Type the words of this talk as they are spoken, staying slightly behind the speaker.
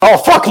Oh,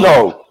 fuck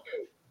no!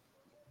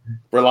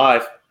 We're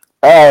live.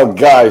 Oh,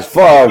 guys,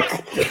 fuck.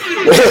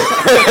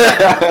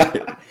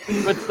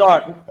 Good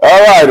start.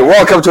 All right,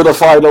 welcome to the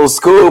final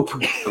scoop.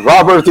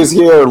 Robert is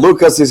here,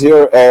 Lucas is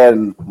here,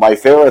 and my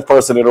favorite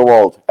person in the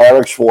world,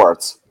 Eric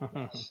Schwartz.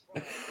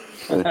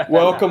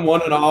 Welcome,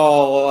 one and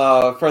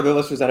all. For the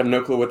listeners that have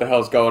no clue what the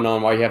hell's going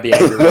on, while you have the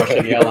angry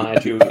Russian yelling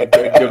at you,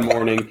 good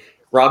morning.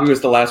 Robbie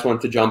was the last one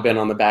to jump in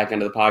on the back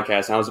end of the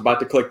podcast, and I was about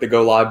to click the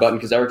go live button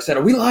because Eric said,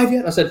 "Are we live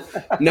yet?" I said,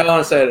 "No."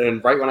 I said,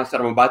 and right when I said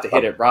I'm about to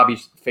hit it,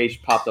 Robbie's face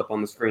popped up on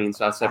the screen,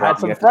 so I said, I had "Robbie,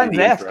 some you have to do friends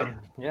the intro." asking.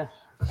 Yeah.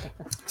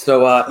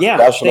 So, thank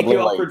Fashionably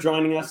you all late. for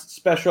joining us.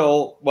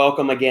 Special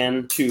welcome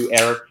again to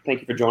Eric. Thank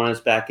you for joining us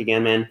back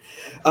again, man.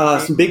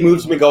 Some big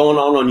moves have been going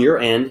on your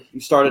end. You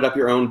started up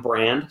your own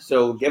brand.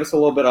 So give us a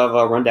little bit of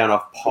a rundown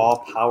of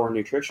Paw Power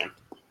Nutrition.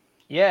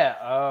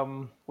 Yeah.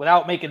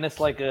 Without making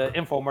this like an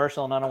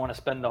infomercial, and I don't want to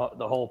spend the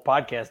whole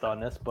podcast on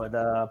this, but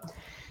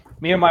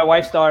me and my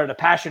wife started a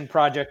passion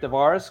project of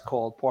ours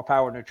called Paw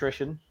Power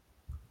Nutrition.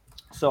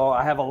 So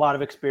I have a lot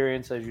of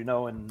experience, as you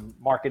know, in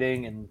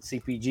marketing and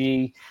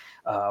CPG.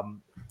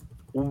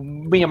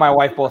 Me and my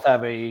wife both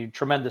have a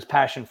tremendous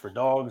passion for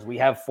dogs. We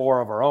have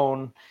 4 of our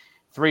own.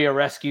 3 are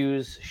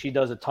rescues. She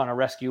does a ton of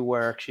rescue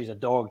work. She's a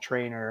dog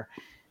trainer.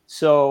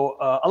 So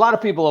a lot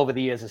of people over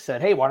the years have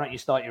said, "Hey, why don't you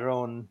start your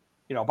own,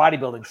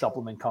 bodybuilding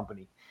supplement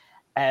company?"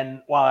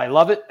 And while I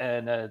love it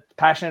and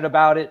passionate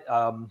about it,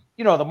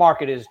 the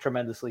market is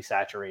tremendously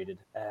saturated,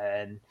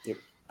 and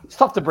it's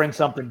tough to bring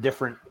something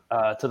different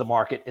to the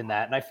market in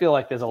that. And I feel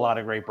like there's a lot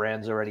of great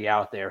brands already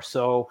out there.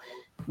 So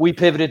we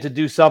pivoted to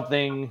do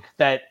something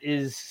that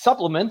is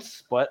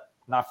supplements, but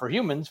not for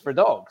humans, for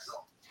dogs.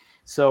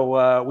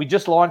 So we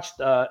just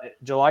launched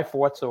July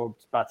 4th, so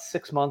it's about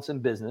 6 months in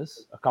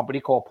business, a company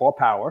called Paw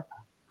Power.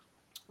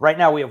 Right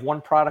now we have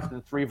 1 product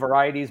in 3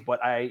 varieties, but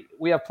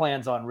we have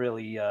plans on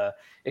really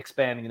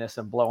expanding this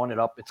and blowing it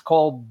up. It's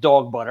called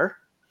Dog Butter.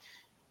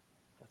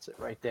 That's it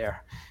right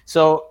there.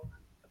 So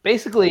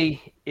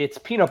basically, it's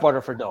peanut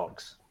butter for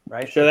dogs,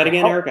 right? Show that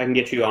again, Eric. I can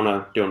get you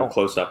on doing a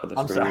close up of the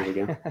I'm screen sorry.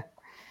 again.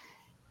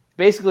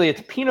 Basically,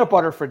 it's peanut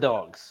butter for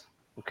dogs.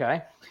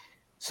 Okay.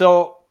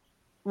 So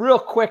real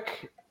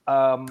quick,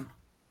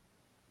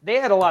 they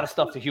add a lot of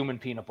stuff to human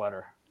peanut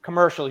butter,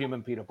 commercial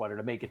human peanut butter,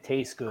 to make it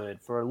taste good,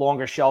 for a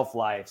longer shelf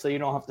life, so you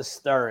don't have to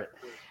stir it.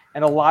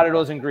 And a lot of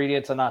those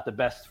ingredients are not the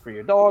best for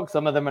your dog.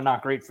 Some of them are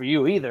not great for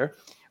you either.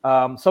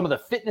 Some of the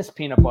fitness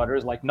peanut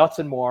butters, like Nuts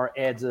and More,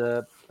 adds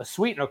a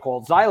sweetener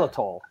called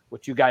xylitol,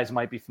 which you guys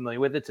might be familiar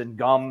with. It's in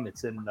gum,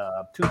 it's in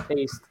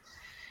toothpaste.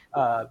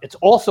 It's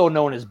also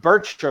known as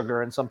birch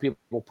sugar, and some people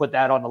will put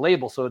that on the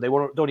label so they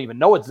don't even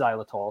know it's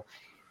xylitol.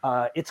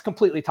 It's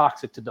completely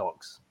toxic to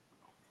dogs.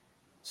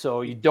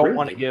 So you don't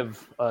want to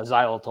give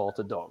xylitol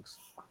to dogs.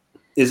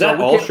 Is that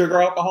all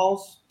sugar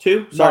alcohols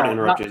too? Sorry to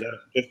interrupt you. Is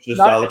that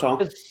just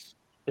xylitol?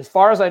 As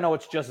far as I know,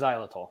 it's just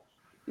xylitol.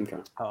 Okay.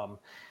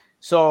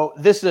 So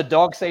this is a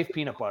dog-safe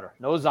peanut butter,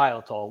 no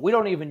xylitol. We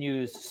don't even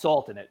use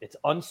salt in it. It's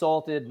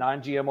unsalted,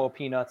 non-GMO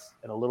peanuts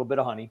and a little bit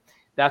of honey.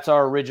 That's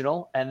our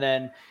original. And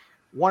then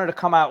wanted to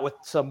come out with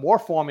some more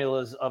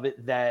formulas of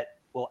it that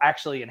will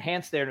actually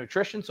enhance their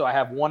nutrition. So I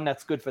have one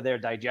that's good for their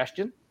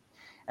digestion.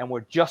 And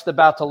we're just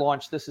about to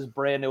launch. This is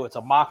brand new. It's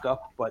a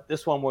mock-up, but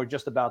this one we're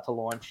just about to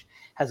launch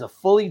has a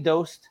fully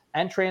dosed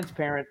and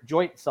transparent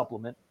joint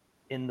supplement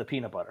in the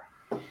peanut butter.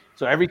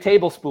 So every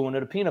tablespoon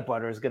of the peanut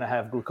butter is going to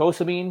have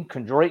glucosamine,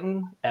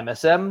 chondroitin,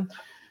 MSM,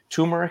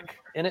 turmeric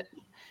in it.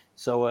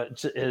 So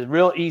it's a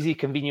real easy,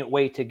 convenient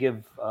way to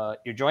give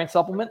your joint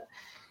supplement.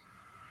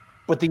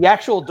 But the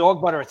actual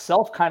dog butter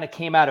itself kind of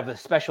came out of a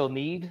special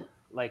need.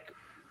 Like,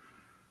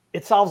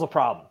 it solves a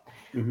problem.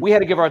 Mm-hmm. We had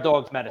to give our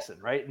dogs medicine,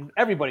 right? And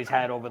everybody's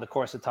had over the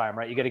course of time,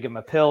 right? You got to give them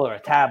a pill or a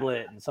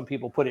tablet, and some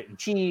people put it in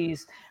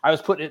cheese. I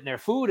was putting it in their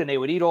food, and they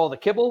would eat all the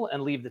kibble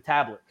and leave the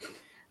tablet.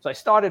 So I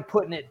started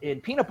putting it in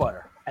peanut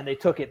butter, and they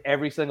took it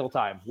every single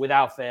time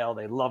without fail.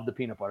 They loved the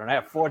peanut butter. And I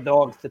have 4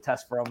 dogs to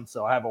test from,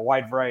 so I have a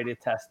wide variety of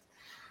tests.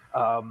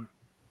 And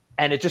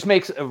it just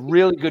makes a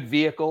really good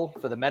vehicle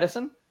for the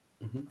medicine.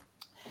 Mm-hmm.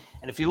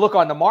 And if you look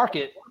on the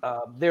market,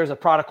 there's a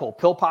product called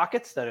Pill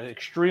Pockets that are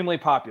extremely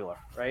popular,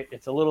 right?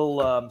 It's a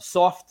little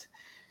soft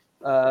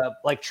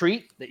like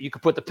treat that you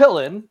could put the pill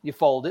in, you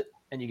fold it,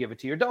 and you give it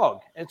to your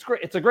dog. And it's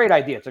great. It's a great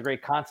idea. It's a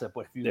great concept.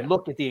 But if you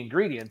look at the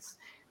ingredients,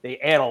 they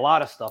add a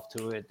lot of stuff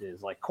to it.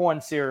 There's like corn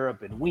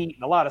syrup and wheat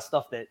and a lot of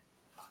stuff that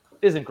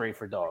isn't great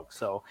for dogs.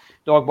 So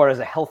dog butter is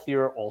a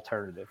healthier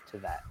alternative to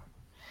that.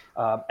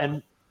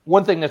 And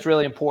one thing that's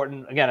really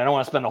important, again, I don't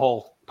want to spend a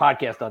whole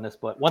podcast on this,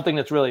 but one thing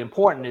that's really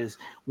important is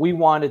we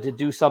wanted to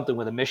do something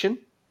with a mission,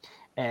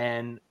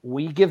 and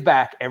we give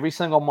back every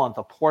single month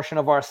a portion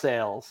of our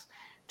sales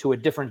to a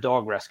different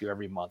dog rescue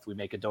every month. We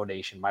make a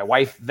donation. My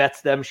wife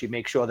vets them. She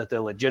makes sure that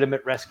they're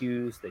legitimate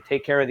rescues. They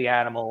take care of the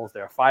animals.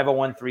 They're a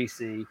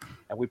 501(c),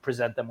 and we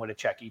present them with a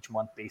check each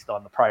month based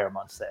on the prior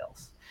month's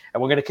sales.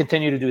 And we're going to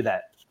continue to do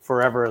that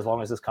forever as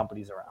long as this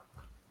company's around.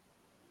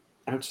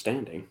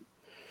 Outstanding.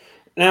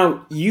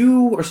 Now,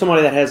 you are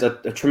somebody that has a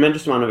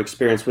tremendous amount of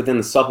experience within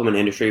the supplement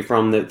industry,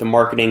 from the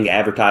marketing,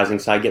 advertising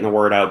side, getting the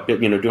word out,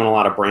 doing a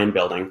lot of brand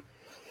building.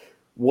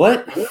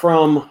 What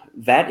from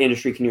that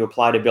industry can you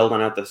apply to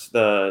building out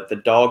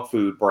the dog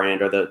food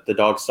brand or the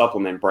dog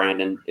supplement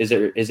brand? And is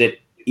it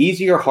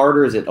easier,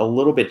 harder? Is it a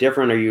little bit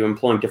different? Are you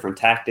employing different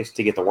tactics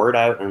to get the word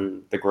out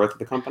and the growth of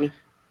the company?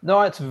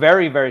 No, it's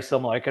very, very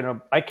similar.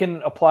 I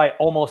can apply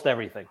almost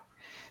everything.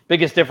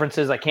 Biggest difference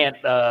is I can't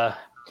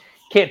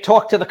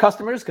talk to the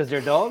customers because they're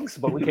dogs,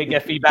 but we can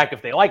get feedback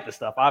if they like the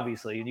stuff,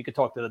 obviously, and you can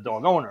talk to the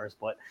dog owners.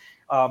 But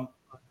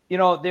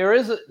there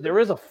is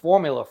a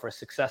formula for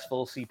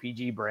successful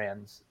CPG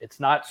brands. It's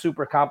not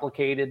super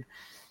complicated,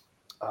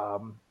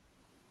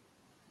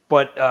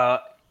 but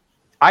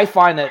I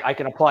find that I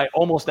can apply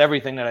almost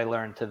everything that I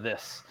learned to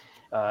this.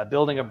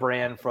 Building a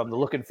brand, from the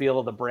look and feel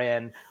of the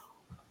brand,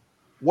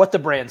 what the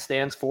brand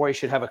stands for. You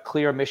should have a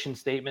clear mission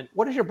statement.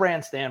 What does your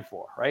brand stand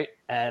for, right?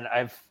 And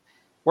I've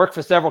worked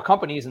for several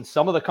companies, and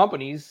some of the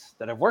companies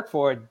that I've worked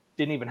for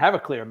didn't even have a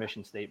clear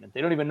mission statement.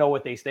 They don't even know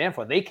what they stand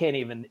for. They can't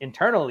even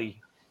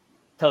internally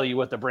tell you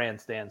what the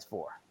brand stands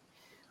for.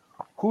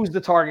 Who's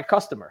the target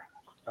customer?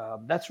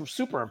 That's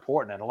super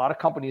important. And a lot of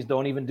companies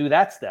don't even do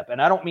that step.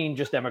 And I don't mean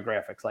just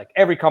demographics. Like,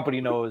 every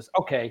company knows,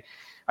 okay,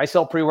 I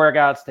sell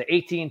pre-workouts to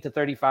 18 to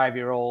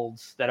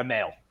 35-year-olds that are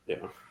male. Yeah.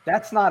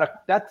 That's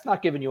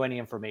not giving you any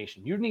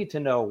information. You need to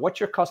know what's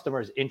your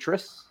customer's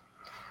interests.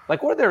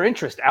 Like, what are their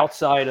interests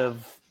outside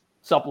of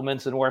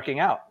supplements and working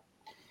out?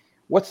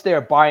 What's their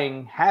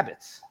buying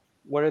habits?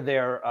 What are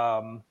their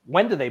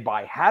when do they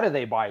buy? How do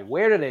they buy?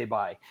 Where do they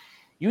buy?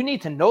 You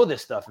need to know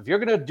this stuff. If you're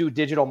going to do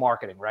digital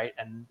marketing, right?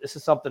 And this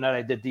is something that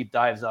I did deep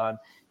dives on.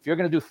 If you're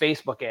going to do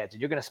Facebook ads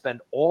and you're going to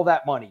spend all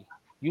that money,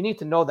 you need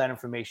to know that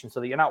information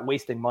so that you're not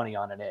wasting money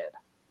on an ad.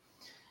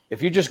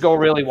 If you just go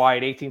really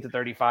wide, 18 to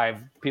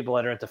 35, people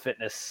that are into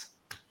fitness,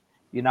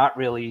 you don't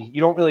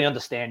really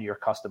understand your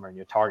customer and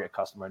your target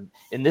customer. And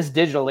in this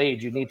digital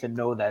age, you need to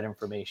know that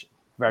information.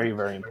 Very,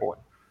 very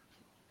important.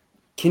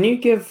 Can you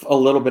give a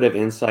little bit of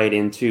insight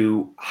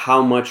into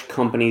how much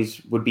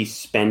companies would be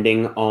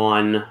spending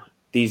on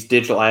these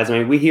digital ads? I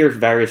mean, we hear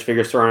various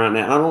figures thrown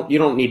out. You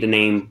don't need to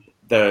name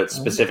the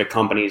specific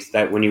companies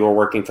that when you were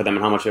working for them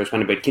and how much they were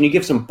spending, but can you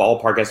give some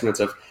ballpark estimates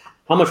of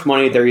how much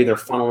money they're either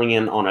funneling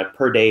in on a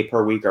per day,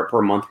 per week, or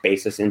per month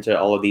basis into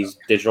all of these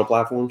digital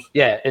platforms?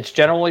 Yeah, it's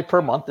generally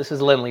per month. This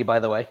is Lindley, by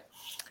the way.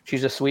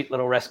 She's a sweet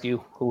little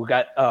rescue who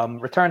got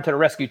returned to the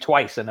rescue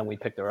twice, and then we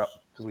picked her up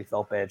because we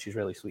felt bad. She's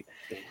really sweet.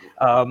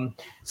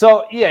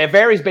 So yeah, it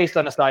varies based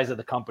on the size of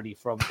the company.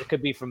 It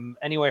could be from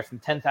anywhere from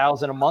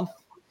 $10,000 a month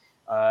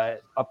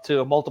up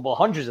to multiple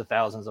hundreds of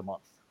thousands a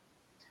month.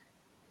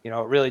 It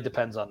really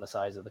depends on the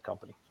size of the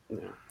company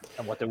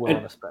and what they're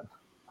willing to spend.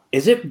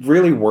 Is it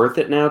really worth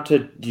it now to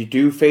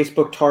do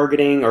Facebook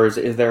targeting, or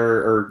is there,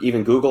 or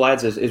even Google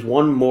ads? Is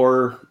one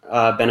more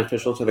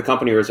beneficial to the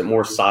company, or is it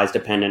more size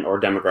dependent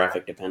or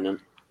demographic dependent?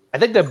 I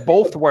think they're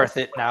both worth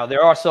it now.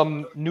 There are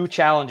some new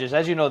challenges.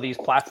 As you know, these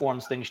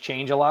platforms, things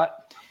change a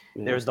lot.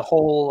 Mm-hmm. There's the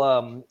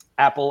whole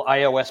Apple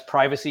iOS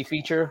privacy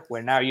feature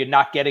where now you're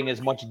not getting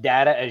as much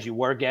data as you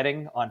were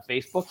getting on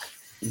Facebook.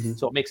 Mm-hmm.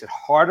 So it makes it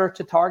harder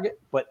to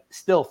target, but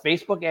still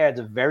Facebook ads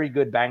are very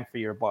good bang for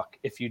your buck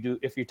if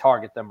you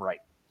target them right.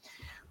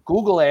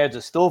 Google ads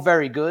are still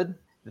very good.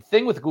 The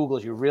thing with Google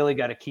is you really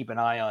got to keep an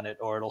eye on it,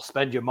 or it'll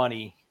spend your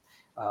money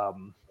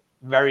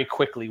very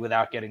quickly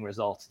without getting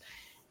results.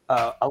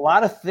 A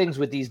lot of things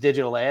with these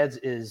digital ads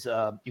is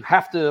you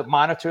have to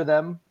monitor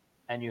them,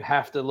 and you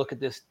have to look at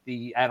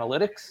the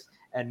analytics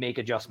and make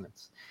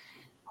adjustments.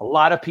 A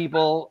lot of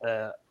people,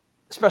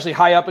 especially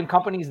high up in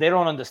companies, they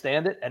don't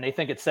understand it, and they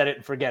think it's set it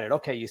and forget it.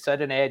 Okay, you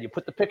set an ad, you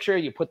put the picture,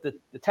 you put the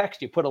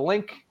text, you put a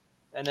link,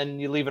 and then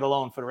you leave it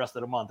alone for the rest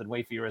of the month and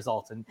wait for your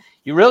results. And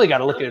you really got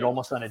to look at it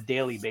almost on a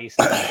daily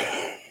basis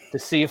to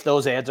see if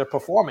those ads are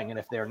performing. And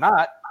if they're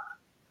not,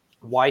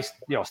 why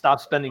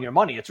stop spending your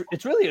money?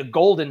 It's really a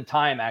golden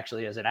time,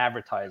 actually, as an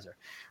advertiser,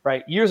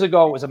 right? Years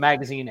ago, it was a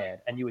magazine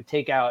ad, and you would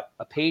take out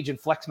a page in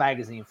Flex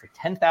magazine for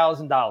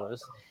 $10,000,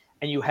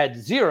 and you had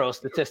zero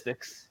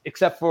statistics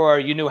except for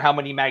you knew how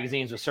many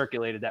magazines were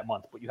circulated that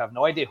month, but you have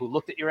no idea who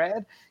looked at your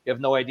ad. You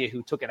have no idea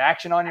who took an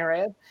action on your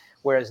ad.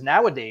 Whereas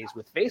nowadays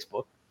with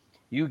Facebook,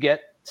 you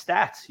get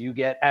stats, you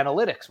get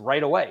analytics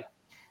right away.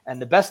 And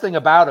the best thing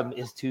about them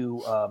is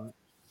to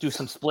do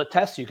some split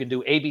tests. You can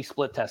do A/B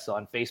split tests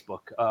on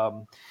Facebook.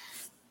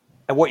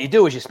 And what you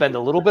do is you spend a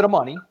little bit of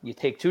money. You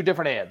take two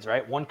different ads,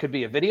 right? One could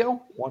be a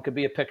video, one could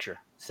be a picture.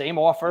 Same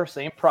offer,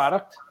 same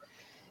product.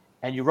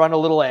 And you run a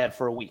little ad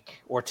for a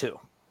week or two.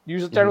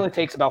 Usually generally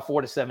takes about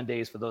 4 to 7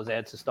 days for those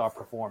ads to start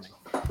performing.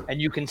 And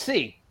you can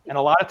see, and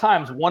a lot of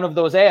times one of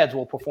those ads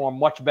will perform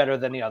much better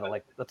than the other.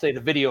 Like, let's say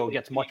the video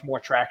gets much more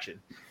traction.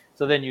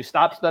 So then you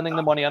stop spending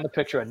the money on the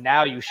picture, and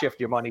now you shift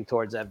your money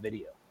towards that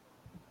video.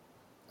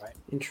 Right?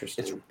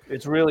 Interesting.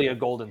 It's really a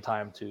golden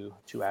time to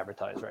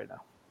advertise right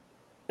now.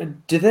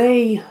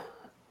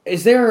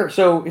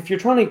 So if you're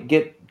trying to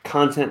get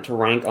content to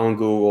rank on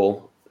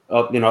Google,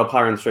 up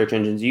higher in the search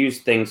engines, you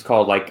use things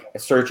called like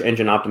search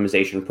engine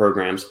optimization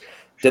programs.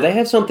 Do they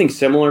have something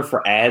similar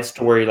for ads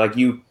to where like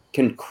you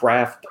can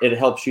craft? It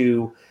helps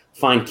you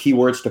find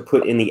keywords to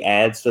put in the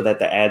ads so that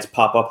the ads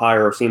pop up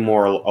higher or seem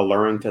more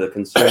alluring to the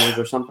consumers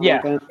or something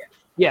like that?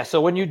 Yeah. So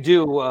when you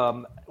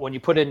do, when you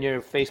put in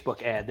your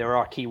Facebook ad, there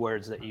are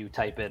keywords that you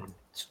type in.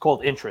 It's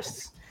called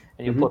interests,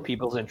 and you put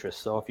people's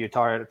interests. So if you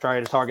try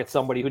to target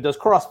somebody who does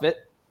CrossFit,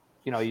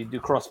 you do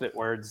CrossFit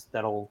words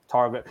that'll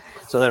target,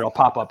 so that it'll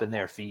pop up in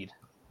their feed.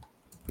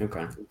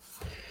 Okay.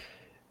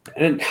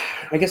 And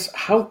I guess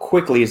how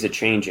quickly is it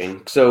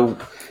changing? So,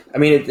 I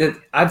mean,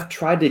 I've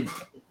tried to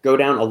go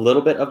down a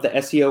little bit of the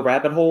SEO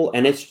rabbit hole,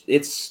 and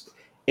it's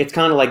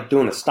kind of like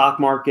doing a stock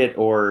market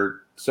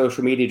or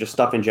social media, just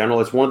stuff in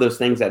general. It's one of those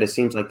things that it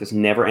seems like this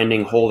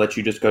never-ending hole that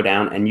you just go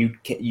down, and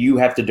you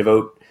have to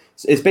devote.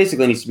 It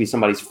basically needs to be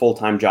somebody's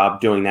full-time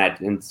job doing that,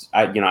 and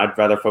I'd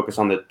rather focus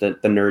on the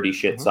nerdy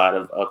shit side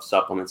of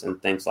supplements and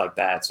things like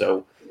that.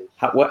 So,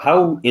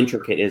 how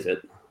intricate is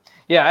it?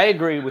 Yeah, I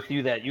agree with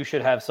you that you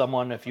should have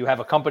someone, if you have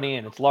a company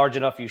and it's large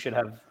enough, you should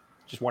have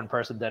just one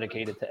person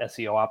dedicated to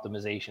SEO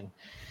optimization.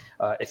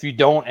 If you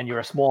don't, and you're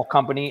a small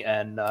company,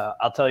 and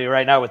I'll tell you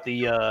right now,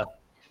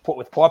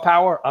 with Paw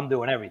Power, I'm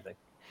doing everything.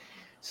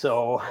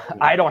 So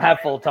I don't have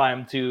full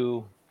time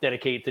to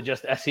dedicate to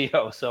just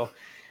SEO. So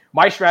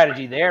my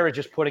strategy there is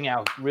just putting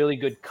out really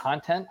good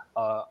content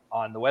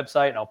on the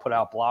website, and I'll put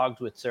out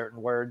blogs with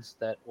certain words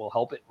that will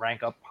help it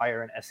rank up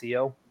higher in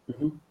SEO.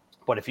 Mm-hmm.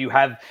 But if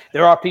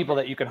there are people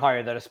that you can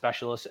hire that are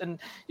specialists, and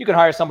you can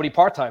hire somebody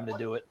part-time to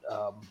do it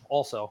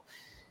also.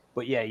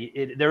 But yeah,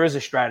 there is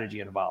a strategy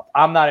involved.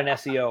 I'm not an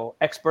SEO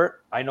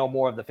expert. I know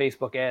more of the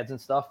Facebook ads and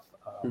stuff,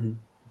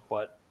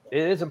 but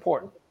it is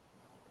important.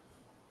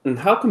 And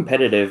how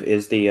competitive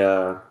is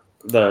the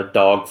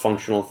dog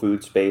functional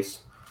food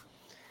space?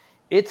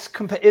 It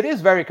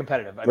is very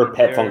competitive. Or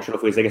pet functional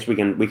foods. I guess we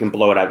can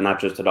blow it out not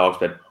just to dogs,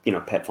 but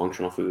pet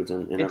functional foods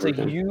and it's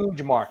everything. It's a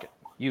huge market.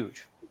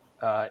 Huge.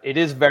 It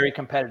is very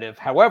competitive.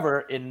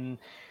 However, in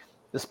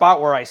the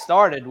spot where I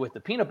started with the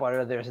peanut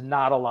butter, there's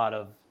not a lot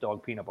of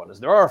dog peanut butters.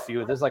 There are a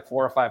few. There's like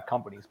 4 or 5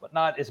 companies, but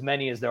not as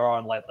many as there are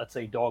in, like, let's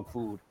say, dog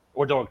food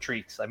or dog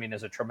treats. I mean,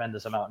 there's a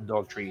tremendous amount in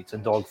dog treats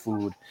and dog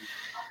food.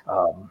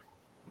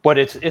 But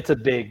it's a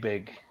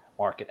big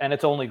market, and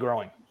it's only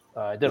growing.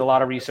 I did a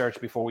lot of research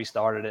before we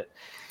started it.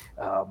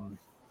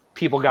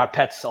 People got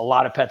a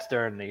lot of pets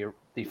during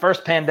the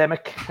first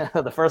pandemic,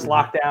 the first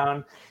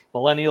lockdown.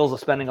 Millennials are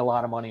spending a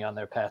lot of money on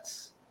their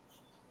pets.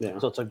 Yeah.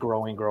 So it's a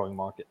growing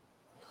market.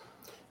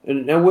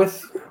 And now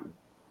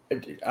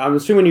I'm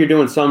assuming you're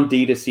doing some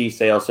D2C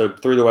sales. So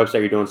through the website,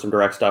 you're doing some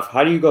direct stuff.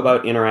 How do you go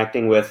about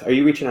interacting with, are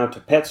you reaching out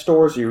to pet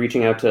stores? Are you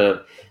reaching out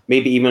to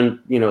maybe even,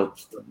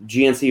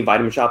 GNC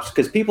vitamin shops?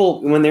 Because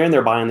people, when they're in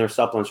there buying their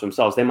supplements for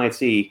themselves, they might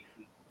see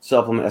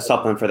a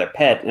supplement for their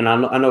pet. And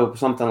I know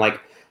something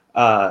like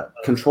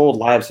Controlled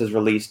Labs has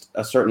released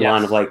a certain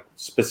line of like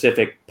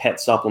specific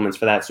pet supplements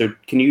for that. So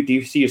do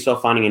you see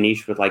yourself finding a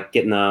niche with like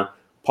getting the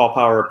Paw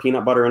Power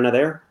peanut butter into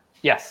there?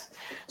 Yes.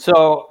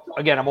 So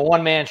again, I'm a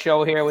one-man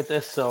show here with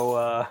this.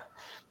 So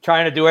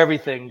trying to do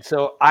everything.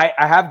 So I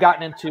have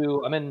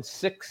I'm in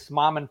 6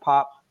 mom and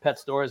pop pet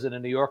stores in the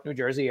New York, New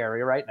Jersey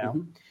area right now.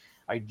 Mm-hmm.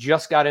 I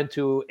just got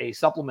into a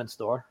supplement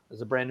store.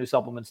 There's a brand new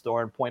supplement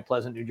store in Point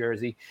Pleasant, New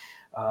Jersey,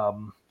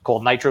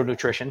 called Nitro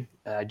Nutrition.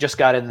 I just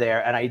got in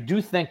there, and I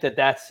do think that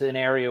that's an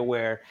area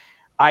where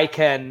I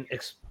can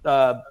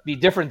be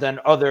different than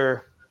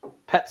other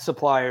pet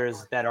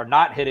suppliers that are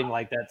not hitting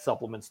like that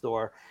supplement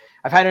store.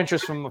 I've had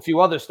interest from a few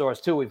other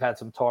stores too. We've had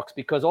some talks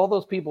because all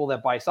those people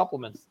that buy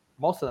supplements,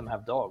 most of them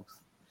have dogs.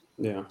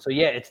 Yeah. So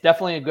yeah, it's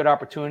definitely a good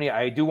opportunity.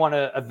 I do want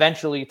to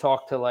eventually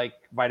talk to like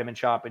Vitamin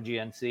Shoppe and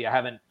GNC. I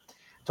haven't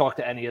talked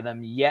to any of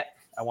them yet.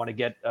 I want to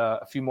get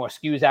a few more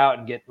SKUs out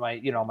and get my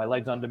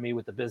legs under me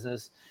with the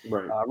business.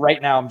 Right.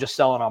 Right now, I'm just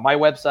selling on my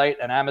website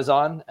and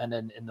Amazon, and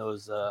then in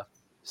those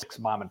 6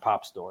 mom and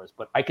pop stores.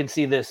 But I can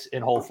see this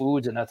in Whole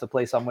Foods, and that's a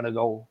place I'm going to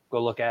go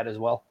look at as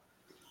well.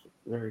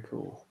 Very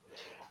cool.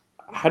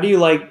 How do you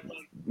like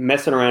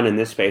messing around in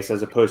this space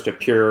as opposed to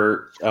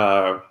pure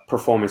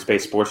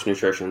performance-based sports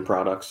nutrition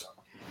products?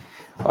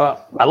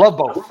 I love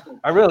both.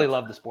 I really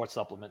love the sports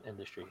supplement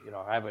industry.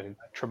 I have a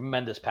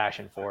tremendous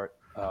passion for it.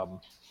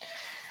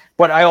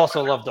 But I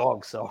also love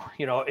dogs. So,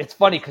 it's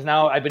funny because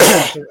now I've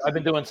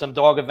been doing some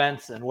dog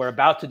events, and we're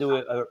about to do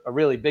a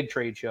really big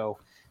trade show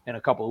in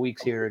a couple of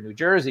weeks here in New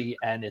Jersey.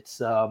 And it's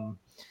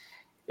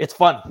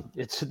fun.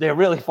 They're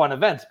really fun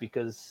events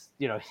because,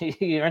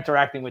 you're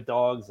interacting with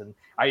dogs, and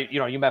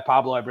you met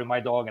Pablo, I bring my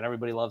dog and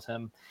everybody loves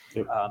him.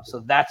 Yep.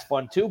 So that's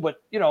fun too. But,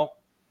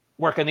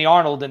 working the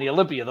Arnold and the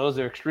Olympia, those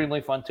are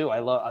extremely fun too.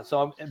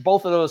 So in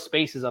both of those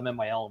spaces, I'm in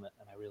my element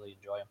and I really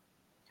enjoy them.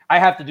 I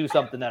have to do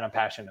something that I'm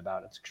passionate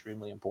about. It's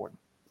extremely important.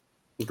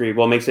 Agreed.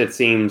 Well, it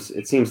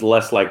seems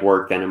less like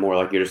work than and more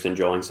like you're just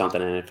enjoying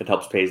something. And if it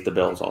helps pays the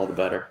bills, all the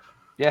better.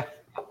 Yeah.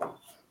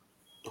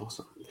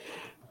 Awesome.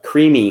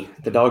 Creamy.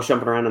 The dogs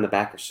jumping around in the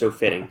back are so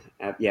fitting.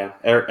 Yeah.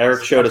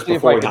 Eric showed us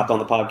before we hopped on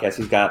the podcast.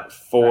 He's got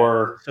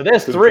 4. So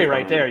there's 3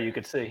 right there. You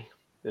could see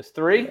there's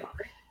 3.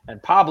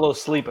 And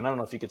Pablo's sleeping. I don't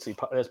know if you can see.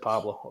 There's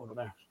Pablo over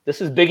there.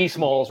 This is Biggie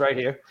Smalls right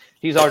here.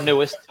 He's our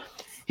newest.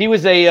 He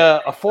was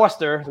a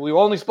foster. We were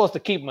only supposed to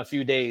keep him a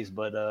few days,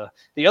 but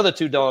the other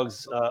two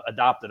dogs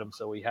adopted him,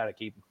 so we had to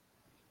keep him.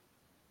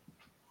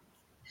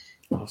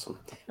 Awesome.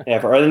 Yeah,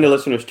 for our new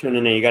listeners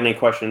tuning in, you got any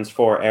questions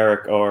for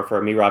Eric or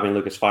for me, Robbie and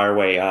Lucas, fire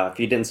away. If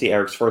you didn't see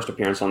Eric's first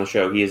appearance on the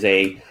show, he is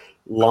a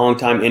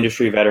longtime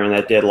industry veteran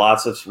that did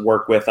lots of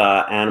work with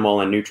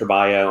Animal and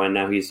NutriBio, and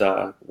now he's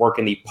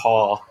working the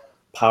Paw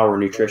Power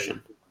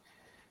Nutrition.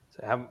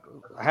 So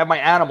I have my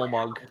animal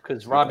mug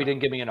because Robbie didn't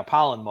give me an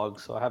Apollon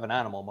mug, so I have an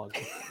animal mug.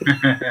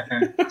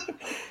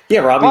 Yeah,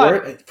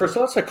 Robbie, for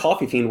such a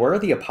coffee fiend, where are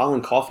the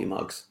Apollon coffee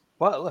mugs?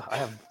 Well, look,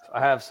 I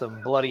have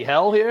some Bloody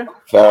Hell here.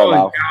 Fair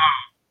enough.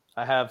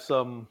 I have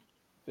some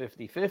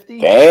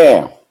 50-50.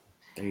 Damn.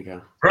 There you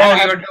go. Bro,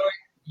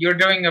 you're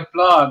doing a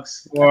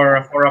plugs for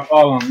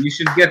Apollon. You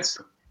should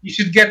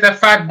get a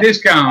fat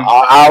discount.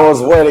 I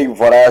was waiting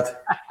for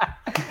that.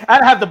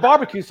 I have the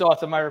barbecue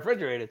sauce in my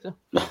refrigerator too.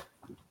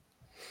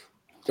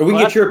 So we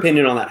can get your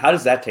opinion on that. How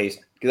does that taste?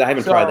 Because I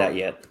haven't tried that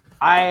yet.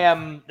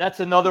 That's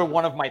another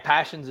one of my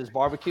passions is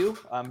barbecue.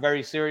 I'm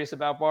very serious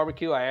about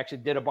barbecue. I actually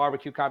did a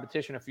barbecue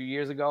competition a few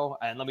years ago,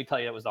 and let me tell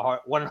you, it was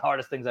one of the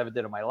hardest things I ever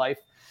did in my life.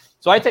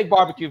 So I take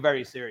barbecue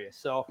very serious.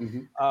 So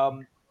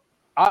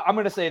I'm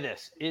going to say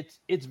this: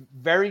 it's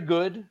very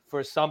good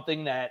for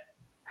something that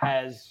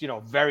has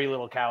very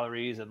little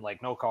calories and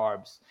like no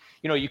carbs.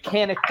 You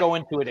can't go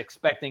into it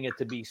expecting it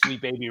to be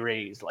Sweet Baby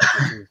Ray's, like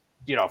which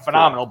is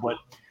phenomenal, but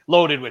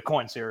loaded with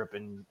corn syrup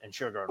and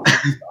sugar and all that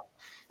stuff.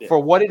 Yeah. For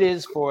what it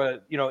is, for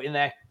in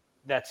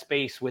that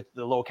space with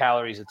the low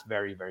calories, it's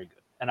very, very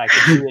good. And I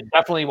could see it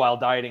definitely while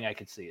dieting. I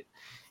could see it.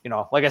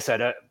 Like I said,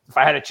 if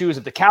I had to choose,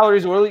 if the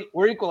calories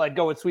were equal, I'd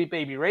go with Sweet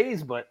Baby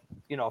Ray's. But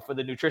for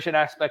the nutrition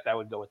aspect, I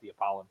would go with the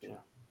Apollon.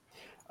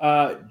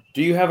 Yeah.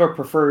 Do you have a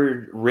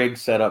preferred rig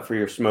setup for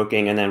your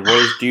smoking? And then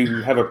do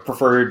you have a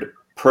preferred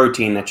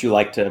protein that you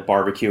like to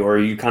barbecue, or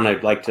you kind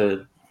of like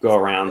to go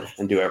around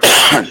and do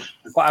everything?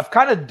 Well, I've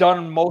kind of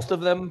done most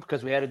of them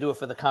because we had to do it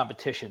for the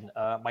competition.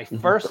 My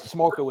first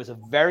smoker was a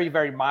very,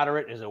 very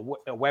moderate, is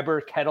a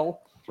Weber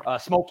Kettle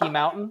Smoky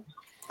Mountain.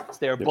 It's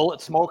their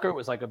bullet smoker. It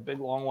was like a big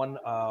long one,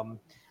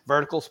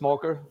 vertical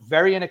smoker,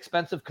 very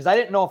inexpensive because I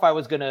didn't know if I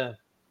was going to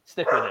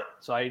stick with it.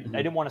 So I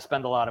didn't want to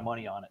spend a lot of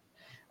money on it.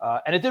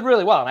 And it did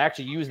really well. And I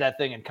actually used that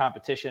thing in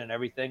competition and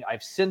everything.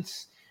 I've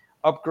since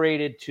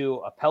upgraded to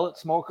a pellet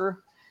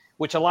smoker,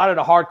 which a lot of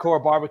the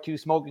hardcore barbecue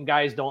smoking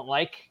guys don't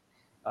like.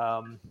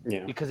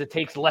 Because it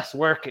takes less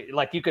work.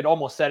 Like you could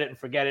almost set it and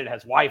forget it. It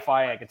has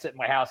Wi-Fi. I could sit in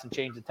my house and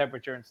change the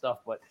temperature and stuff,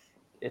 but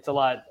it's a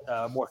lot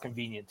more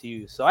convenient to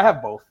use. So I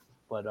have both,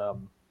 but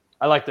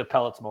I like the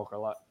pellet smoker a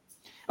lot.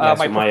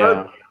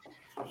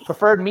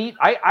 Preferred meat,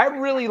 I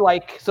really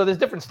like. So there's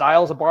different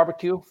styles of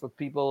barbecue for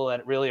people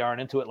that really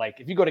aren't into it. Like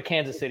if you go to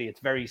Kansas City,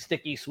 it's very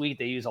sticky sweet.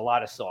 They use a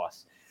lot of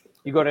sauce.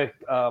 You go to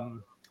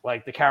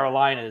like the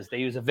Carolinas, they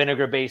use a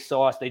vinegar-based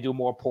sauce. They do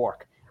more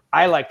pork.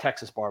 I like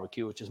Texas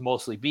barbecue, which is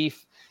mostly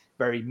beef,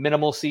 very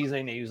minimal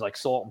seasoning. They use like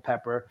salt and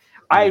pepper.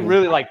 I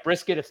really like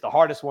brisket. It's the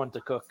hardest one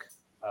to cook.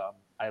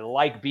 I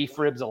like beef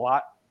ribs a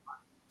lot,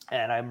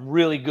 and I'm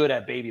really good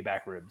at baby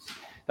back ribs.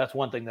 That's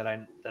one thing that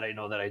I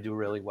know that I do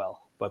really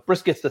well. But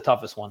brisket's the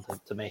toughest one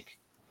to make.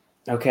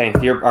 Okay,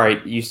 all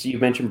right. You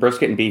mentioned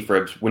brisket and beef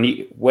ribs.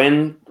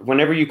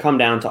 Whenever you come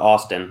down to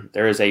Austin,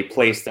 there is a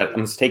place that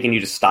I'm taking you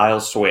to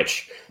Style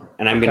Switch,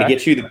 and I'm going to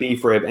get you the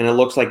beef rib, and it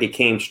looks like it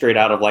came straight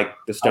out of like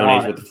the Stone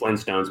Age with the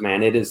Flintstones.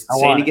 Man, it is.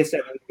 Sandy gets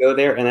that when you go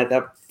there, and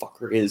that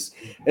fucker is.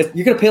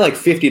 You're going to pay like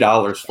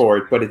 $50 for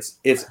it, but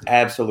it's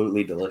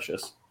absolutely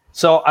delicious.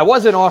 So I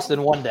was in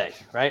Austin one day,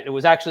 right? It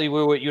was actually,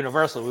 we were at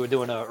Universal. We were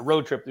doing a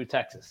road trip through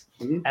Texas,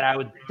 and I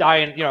was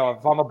dying.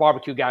 If I'm a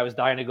barbecue guy, I was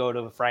dying to go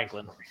to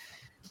Franklin.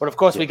 But of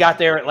course, we got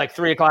there at like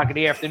 3:00 in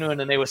the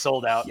afternoon, and they were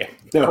sold out. Yeah,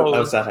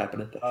 how's that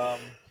happening?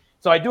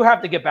 So I do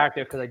have to get back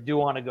there because I do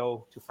want to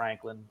go to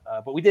Franklin.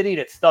 But we did eat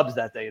at Stubbs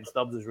that day, and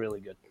Stubbs was really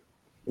good.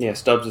 Yeah,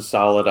 Stubbs is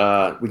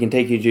solid. We can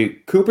take you to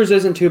Cooper's.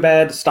 Isn't too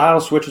bad.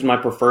 Style Switch is my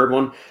preferred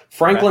one.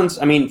 Franklin's.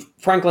 Okay. I mean,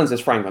 Franklin's is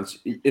Franklin's.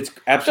 It's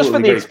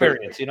absolutely just for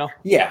the experience,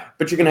 Yeah,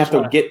 but you're gonna have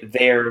to get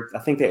there. I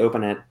think they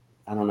open at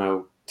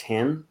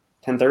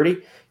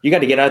 10:30. You got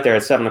to get out there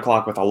at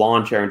 7:00 with a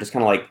lawn chair and just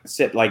kind of like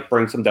sit, like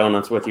bring some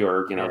donuts with you,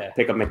 or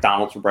pick up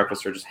McDonald's for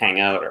breakfast, or just hang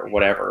out or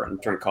whatever and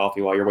drink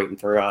coffee while you're waiting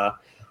for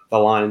the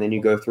line, and then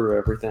you go through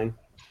everything.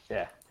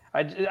 Yeah,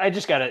 I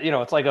just got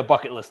to, it's like a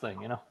bucket list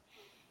thing,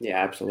 Yeah,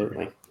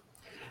 absolutely.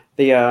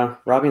 The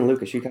Robbie and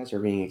Lucas, you guys are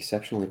being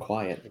exceptionally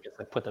quiet. I guess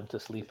I put them to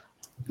sleep.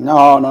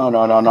 No,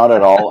 not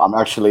at all. I'm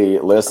actually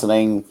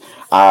listening,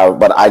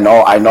 but I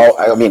know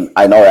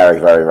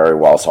Eric very, very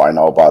well, so I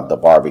know about the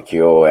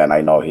barbecue, and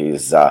I know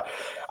he's.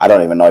 I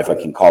don't even know if I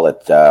can call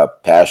it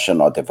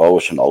passion or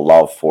devotion or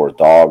love for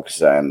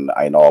dogs, and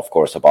I know, of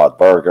course, about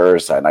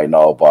burgers, and I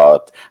know a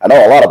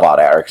lot about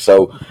Eric.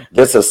 So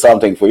this is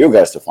something for you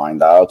guys to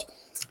find out.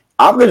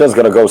 I'm just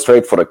gonna go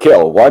straight for the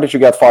kill. Why did you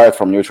get fired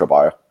from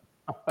NutriBio?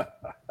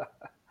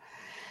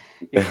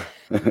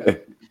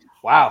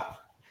 Wow.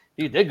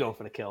 You did go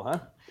for the kill, huh?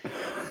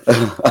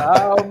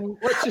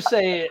 Let's just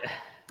say.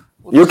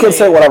 You can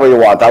say whatever you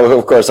want.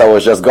 Of course, I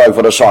was just going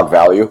for the shock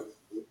value.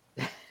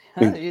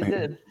 You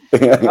did.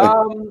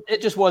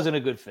 It just wasn't a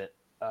good fit.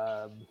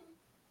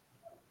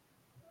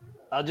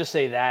 I'll just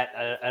say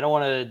that. I don't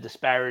want to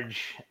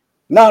disparage.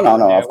 No,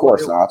 of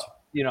course not.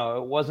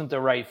 It wasn't the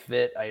right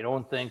fit. I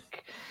don't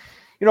think.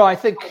 I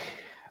think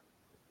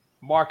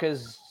Mark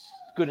has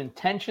good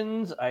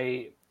intentions.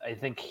 I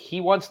think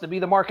he wants to be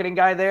the marketing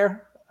guy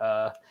there.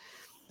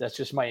 That's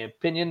just my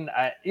opinion.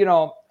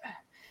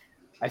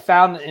 I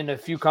found in a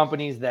few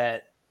companies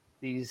that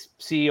these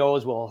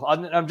CEOs will.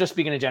 I'm just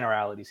speaking of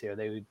generalities here.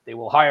 They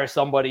will hire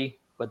somebody,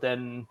 but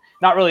then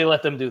not really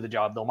let them do the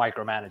job. They'll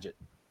micromanage it.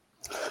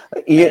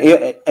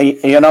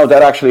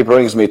 That actually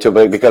brings me to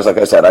because, like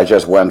I said, I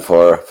just went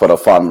for the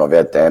fun of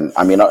it, and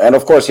I mean, and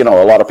of course, a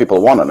lot of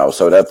people want to know,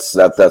 so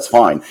that's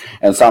fine.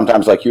 And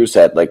sometimes, like you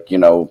said,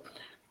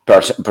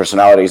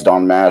 personalities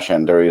don't match,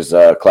 and there is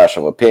a clash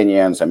of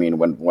opinions. I mean,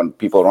 when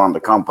people run the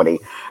company,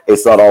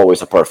 it's not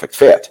always a perfect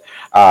fit,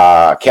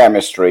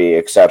 chemistry,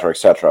 etc.,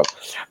 etc.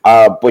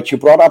 But you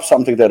brought up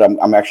something that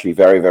I'm actually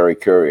very, very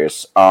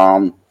curious.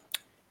 How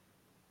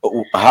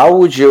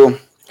would you?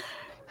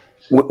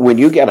 When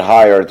you get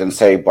hired and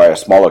say by a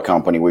smaller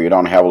company where you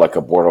don't have like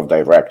a board of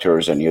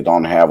directors and you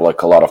don't have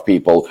like a lot of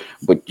people,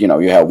 but you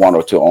have one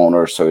or two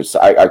owners, so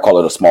I call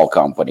it a small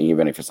company,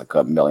 even if it's like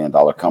 $1 million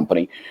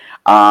company.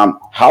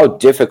 How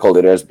difficult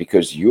it is,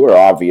 because you are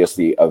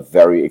obviously a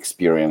very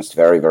experienced,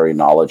 very, very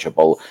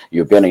knowledgeable.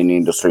 You've been in the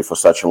industry for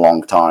such a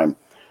long time,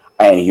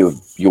 and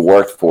you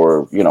worked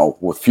for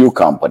with few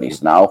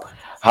companies now.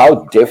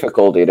 How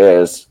difficult it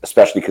is,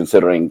 especially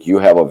considering you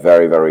have a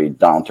very, very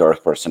down to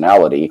earth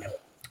personality,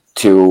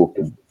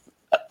 to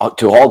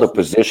hold a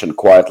position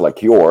quite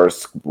like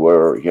yours,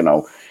 where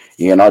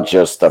you're not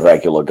just a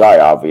regular guy.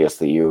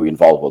 Obviously, you're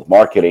involved with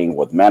marketing,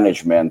 with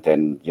management,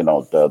 and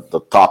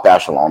the top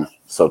echelon,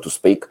 so to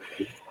speak.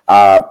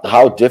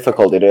 How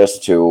difficult it is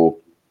to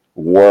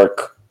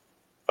work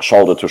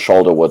shoulder to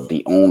shoulder with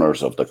the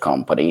owners of the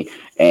company,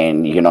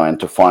 and and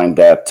to find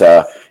that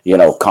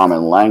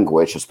common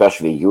language.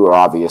 Especially, you are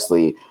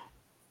obviously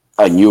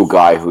a new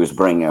guy who's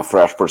bringing a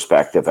fresh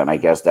perspective, and I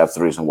guess that's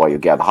the reason why you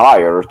get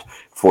hired,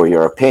 for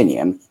your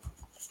opinion.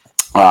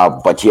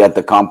 But yet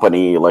the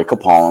company, like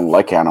Apollon,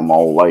 like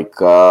Animal, like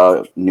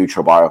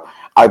NutraBio,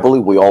 I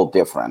believe we all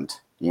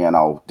different.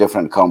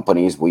 Different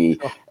companies. We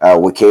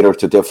cater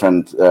to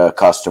different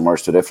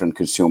customers, to different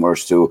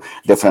consumers, to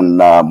different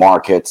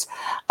markets.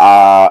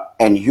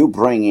 And you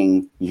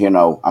bringing,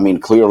 I mean,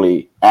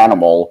 clearly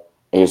Animal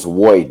is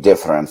way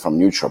different from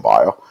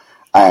NutraBio.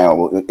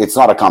 It's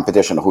not a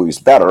competition who is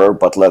better,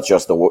 but let's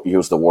just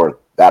use the word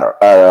better,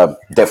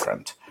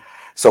 different.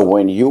 So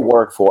when you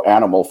work for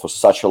Animal for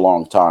such a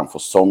long time, for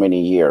so many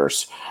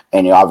years,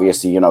 and you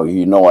obviously, you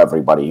know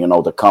everybody,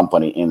 the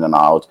company in and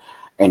out,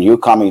 and you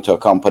coming to a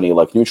company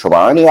like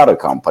NutraBio or any other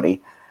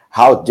company,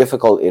 how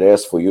difficult it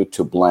is for you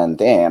to blend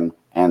in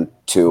and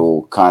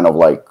to kind of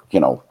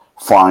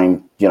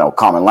find,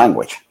 common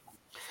language.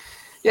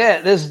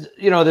 Yeah, there's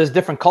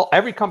different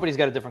every company's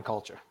got a different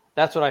culture.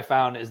 That's what I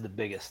found is the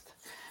biggest.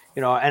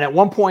 And at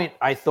one point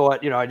I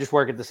thought, I just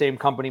work at the same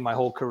company my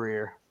whole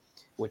career,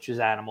 which is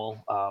Animal.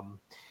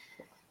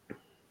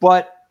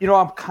 But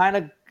I'm kind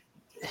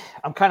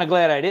of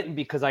glad I didn't,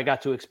 because I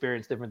got to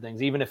experience different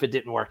things. Even if it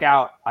didn't work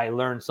out, I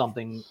learned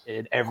something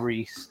at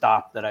every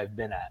stop that I've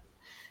been at.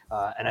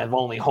 And I've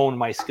only honed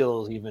my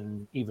skills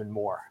even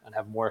more and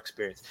have more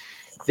experience.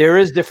 There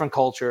is different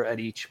culture at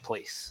each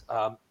place.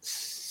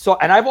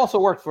 And I've also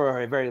worked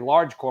for a very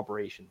large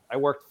corporation. I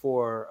worked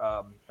for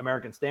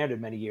American Standard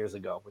many years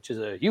ago, which is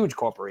a huge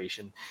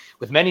corporation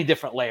with many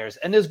different layers.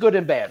 And there's good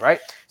and bad, right?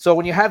 So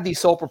when you have these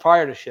sole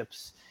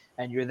proprietorships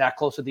and you're that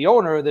close to the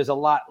owner, there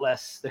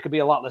could be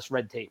a lot less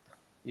red tape.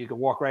 You can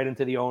walk right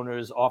into the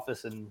owner's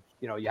office and,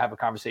 you have a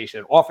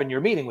conversation. Often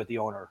you're meeting with the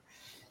owner,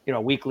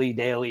 weekly,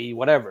 daily,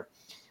 whatever.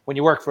 When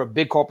you work for a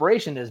big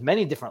corporation, there's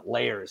many different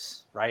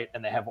layers, right?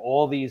 And they have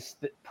all these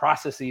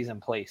processes in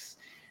place.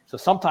 So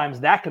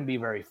sometimes that can be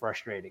very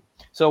frustrating.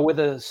 So with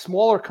a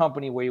smaller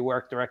company where you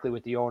work directly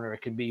with the owner,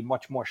 it can be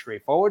much more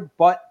straightforward.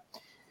 But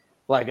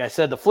like I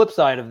said, the flip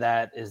side of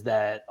that is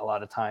that a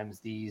lot of times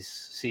these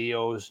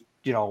CEOs,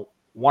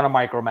 want to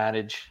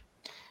micromanage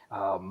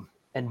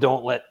and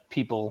don't let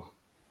people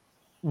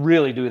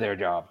really do their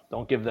job.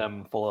 Don't give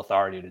them full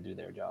authority to do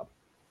their job.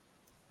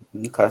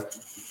 Okay.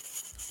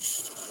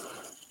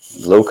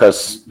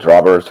 Lucas,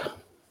 Robert.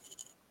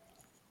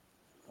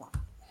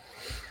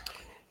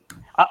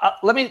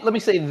 Let me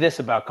say this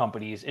about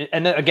companies,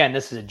 and again,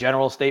 this is a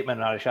general statement,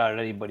 not a shot at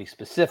anybody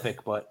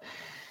specific, but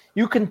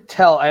you can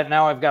tell.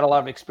 Now I've got a lot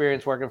of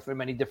experience working for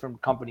many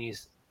different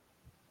companies.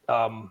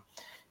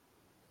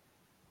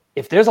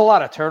 If there's a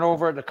lot of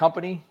turnover at the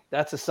company,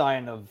 that's a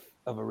sign of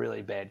a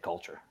really bad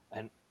culture.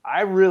 And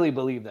I really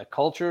believe that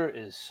culture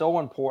is so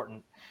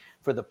important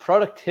for the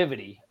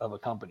productivity of a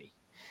company.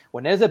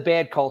 When there's a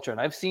bad culture,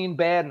 and I've seen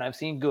bad and I've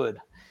seen good,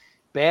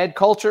 bad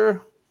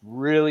culture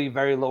really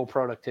very low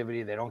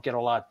productivity. They don't get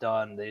a lot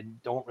done. They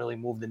don't really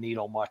move the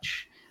needle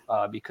much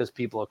because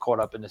people are caught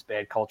up in this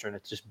bad culture, and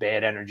it's just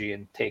bad energy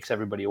and takes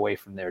everybody away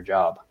from their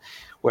job.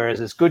 Whereas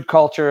this good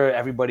culture,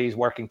 everybody's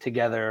working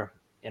together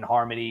in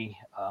harmony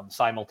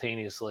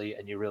simultaneously,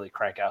 and you really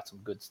crank out some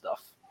good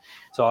stuff.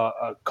 So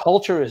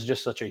culture is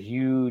just such a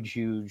huge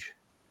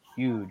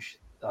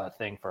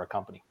thing for a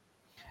company.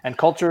 And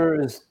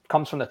culture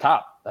comes from the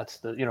top. That's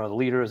the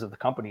leaders of the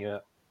company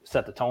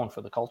set the tone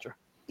for the culture.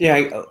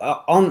 Yeah.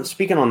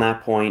 Speaking on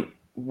that point,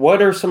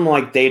 what are some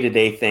like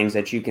day-to-day things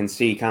that you can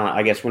see kind of,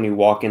 I guess, when you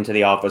walk into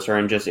the office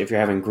or just if you're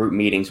having group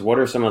meetings, what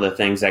are some of the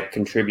things that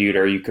contribute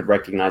or you could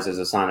recognize as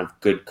a sign of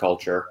good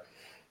culture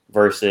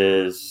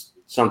versus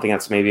something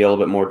that's maybe a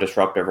little bit more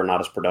disruptive or not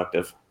as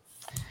productive?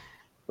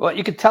 Well,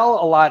 you could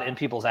tell a lot in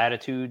people's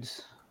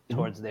attitudes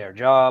towards their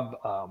job.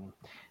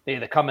 They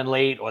either come in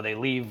late or they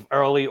leave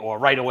early or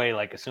right away,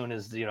 like as soon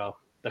as,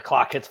 the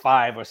clock hits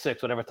 5 or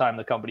 6, whatever time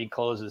the company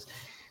closes.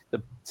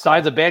 The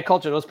signs of bad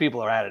culture, those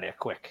people are out of there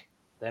quick.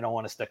 They don't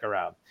want to stick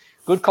around.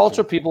 Good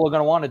culture, people are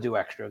going to want to do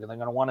extra. They're going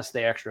to want to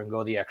stay extra and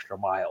go the extra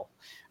mile.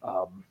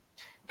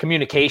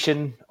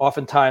 Communication,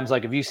 oftentimes,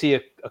 like if you see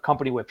a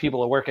company where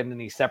people are working in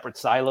these separate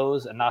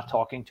silos and not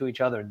talking to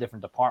each other, in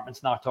different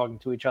departments not talking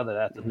to each other,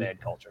 that's a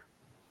bad culture.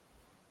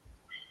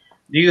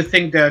 Do you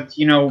think that,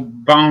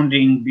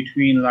 bonding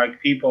between like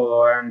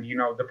people and,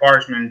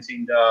 departments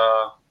in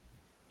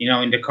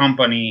the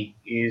company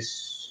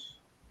is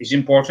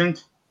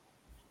important?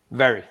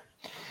 Very.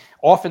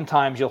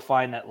 Oftentimes you'll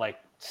find that like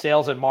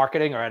sales and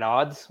marketing are at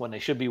odds when they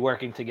should be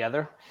working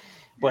together,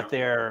 but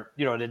they're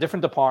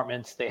different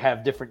departments. They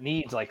have different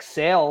needs, like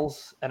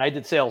sales. And I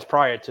did sales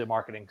prior to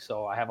marketing,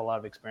 so I have a lot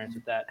of experience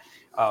with that.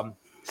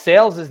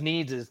 Sales'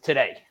 needs is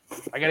today.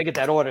 I got to get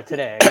that order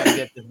today. I got to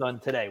get this done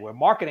today. Where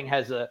marketing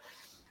has a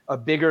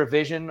bigger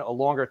vision, a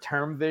longer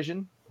term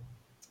vision,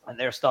 and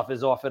their stuff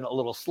is often a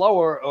little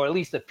slower, or at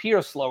least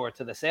appears slower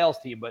to the sales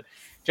team. But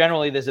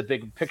generally, there's a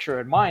big picture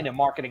in mind, and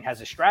marketing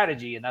has a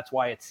strategy, and that's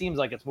why it seems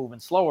like it's moving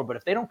slower. But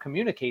if they don't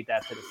communicate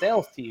that to the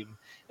sales team,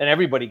 then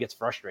everybody gets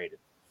frustrated.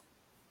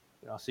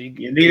 So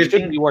you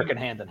should be working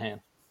hand in hand.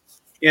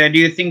 Yeah. Do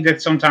you think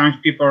that sometimes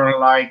people are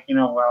like,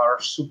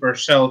 are super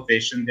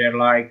selfish, and they're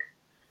like,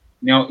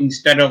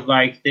 instead of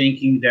like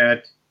thinking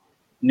that,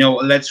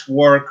 let's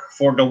work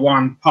for the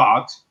one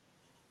pot,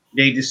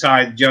 they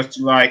decide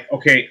just like,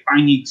 okay,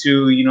 I need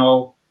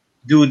to,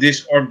 do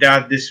this or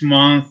that this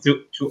month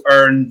to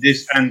earn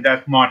this and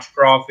that much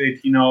profit,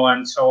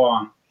 and so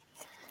on.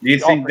 Do you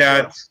think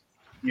that? Sure.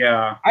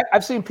 Yeah.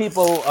 I've seen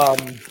people.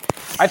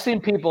 I've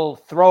seen people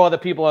throw other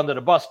people under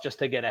the bus just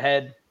to get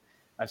ahead.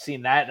 I've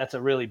seen that. That's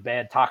a really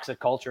bad, toxic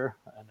culture,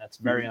 and that's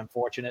very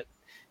unfortunate.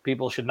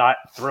 People should not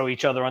throw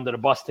each other under the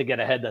bus to get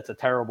ahead. That's a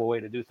terrible way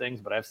to do things,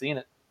 but I've seen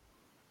it.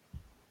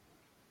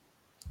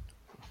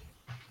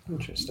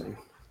 Interesting.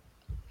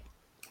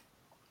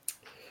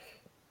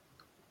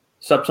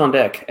 Subs on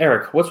deck.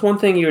 Eric, what's one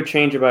thing you would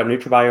change about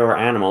NutraBio or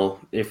Animal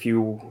if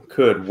you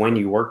could when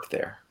you worked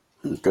there?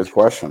 Good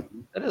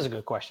question. That is a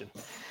good question.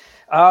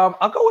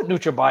 I'll go with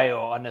NutraBio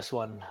on this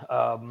one.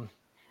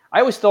 I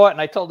always thought,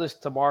 and I told this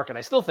to Mark, and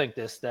I still think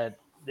this, that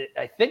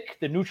I think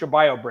the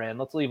NutraBio brand,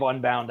 let's leave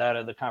Unbound out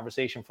of the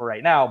conversation for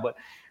right now, but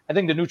I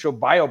think the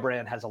NutraBio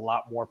brand has a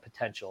lot more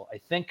potential. I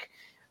think,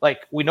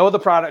 like, we know the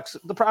products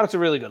are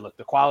really good. Look,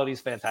 the quality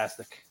is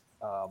fantastic.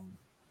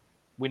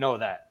 We know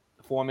that.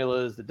 The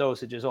formulas, the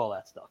dosages, all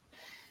that stuff.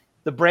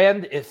 The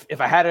brand, if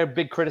I had a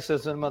big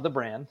criticism of the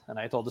brand, and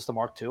I told this to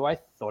Mark too, I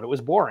thought it was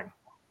boring.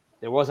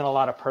 There wasn't a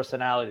lot of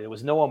personality. There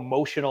was no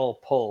emotional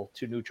pull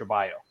to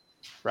NutraBio,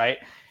 right?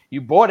 You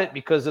bought it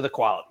because of the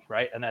quality,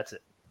 right? And that's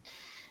it.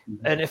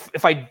 Mm-hmm. And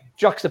if I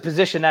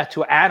juxtaposition that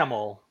to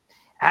Animal,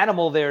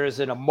 there is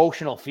an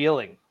emotional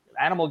feeling.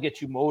 Animal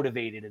gets you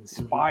motivated,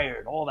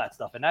 inspired, all that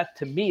stuff. And that,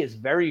 to me, is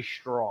very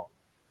strong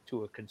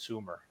to a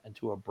consumer and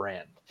to a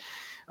brand.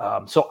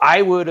 So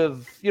I would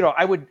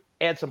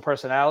add some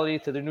personality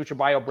to the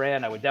NutraBio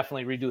brand. I would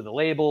definitely redo the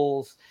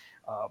labels.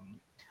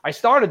 I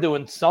started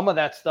doing some of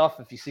that stuff.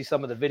 If you see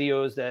some of the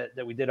videos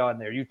that we did on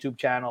their YouTube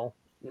channel,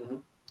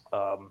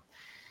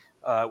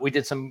 we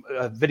did some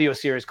video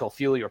series called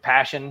Fuel Your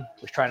Passion,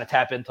 was trying to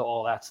tap into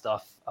all that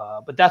stuff.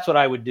 But that's what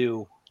I would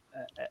do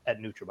at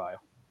NutraBio.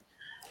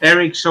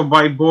 Eric, so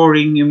by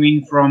boring, you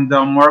mean from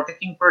the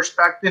marketing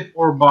perspective,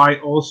 or by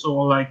also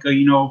like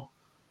a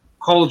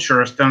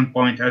culture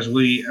standpoint, as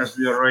we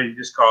already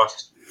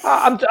discussed?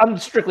 I'm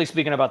strictly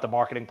speaking about the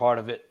marketing part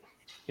of it.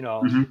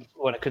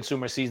 When a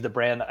consumer sees the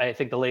brand, I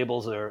think the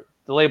labels are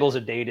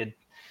dated.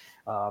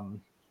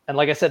 And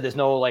like I said, there's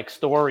no like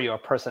story or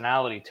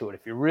personality to it.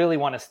 If you really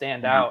want to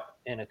stand out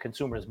in a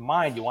consumer's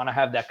mind, you want to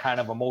have that kind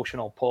of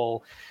emotional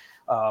pull,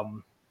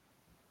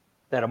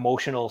 that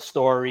emotional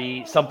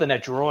story, something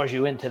that draws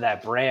you into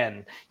that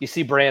brand. You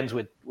see brands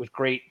with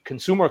great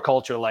consumer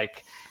culture,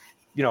 like,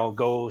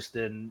 Ghost,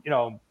 and,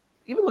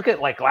 even look at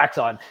like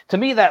Glaxon. To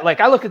me, that,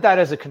 like, I look at that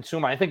as a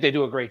consumer. I think they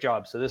do a great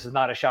job. So this is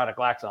not a shot at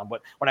Glaxon,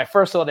 but when I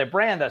first saw their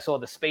brand, I saw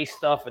the space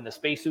stuff and the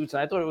space suits,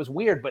 and I thought it was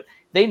weird, but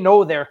they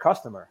know their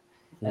customer.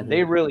 And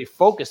they really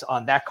focus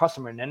on that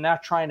customer, and they're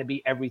not trying to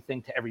be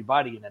everything to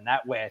everybody. And in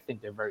that way, I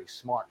think they're very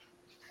smart.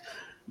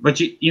 But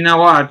you know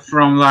what?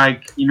 From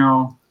like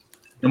the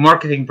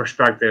marketing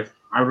perspective,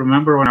 I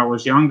remember when I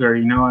was younger,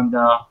 and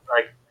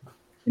like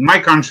in my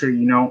country,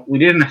 we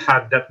didn't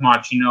have that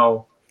much,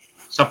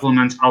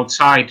 supplements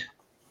outside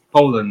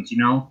Poland.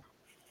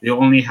 They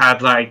only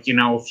had like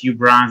a few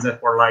brands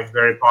that were like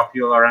very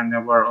popular, and they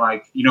were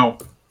like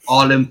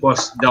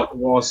Olympus that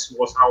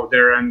was out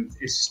there and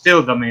is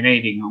still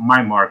dominating on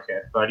my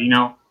market. But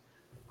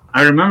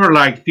I remember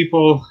like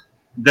people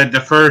that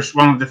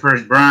one of the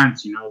first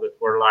brands that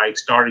were like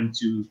starting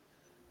to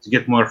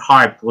get more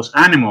hyped was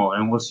Animal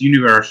and was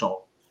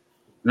Universal.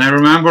 And I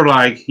remember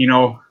like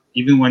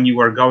even when you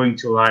were going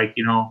to like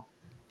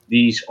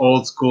these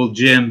old school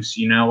gyms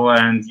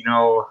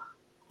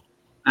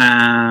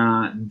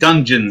and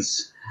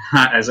dungeons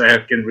as I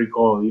can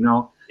recall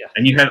Yeah.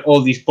 and you had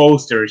all these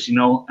posters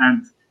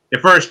and the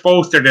first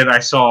poster that I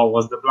saw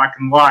was the black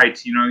and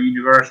white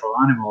Universal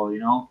Animal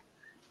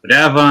with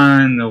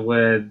Evan,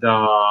 with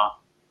the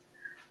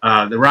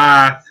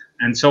Wrath,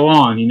 and so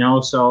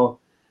on so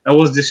it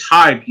was this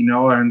hype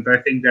and I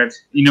think that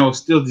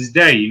still this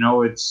day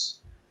it's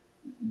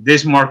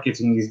this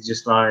marketing is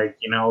just like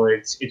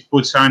it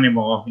puts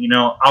Animal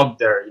out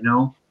there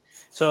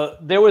So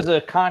there was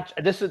a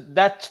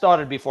that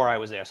started before I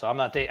was there, so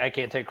I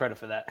can't take credit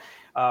for that.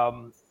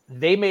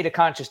 They made a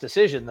conscious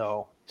decision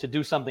though to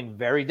do something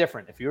very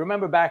different. If you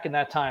remember back in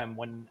that time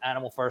when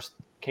Animal first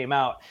came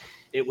out,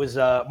 it was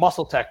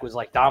Muscle Tech was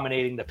like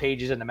dominating the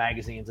pages in the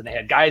magazines, and they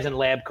had guys in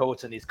lab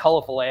coats and these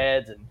colorful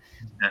ads, and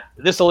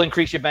this will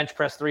increase your bench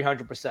press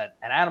 300%.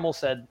 And Animal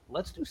said,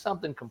 let's do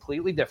something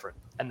completely different.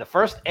 And the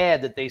first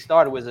ad that they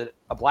started was a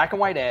black and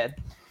white ad.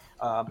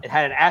 It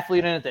had an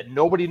athlete in it that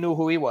nobody knew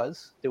who he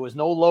was. There was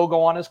no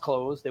logo on his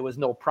clothes. There was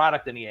no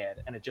product in the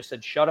ad. And it just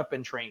said, shut up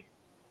and train.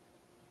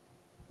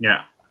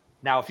 Yeah.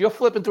 Now, if you're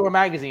flipping through a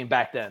magazine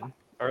back then,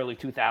 early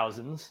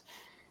 2000s,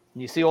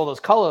 and you see all those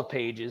color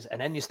pages,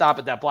 and then you stop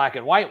at that black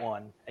and white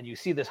one, and you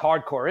see this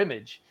hardcore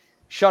image,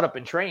 shut up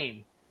and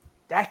train,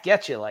 that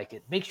gets you. Like,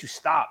 it makes you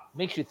stop,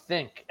 makes you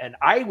think. And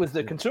I was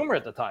the consumer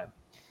at the time.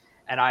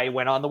 And I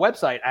went on the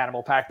website,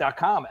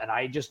 animalpack.com, and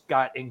I just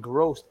got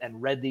engrossed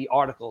and read the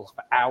articles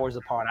for hours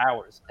upon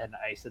hours. And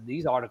I said,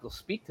 these articles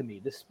speak to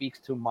me. This speaks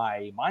to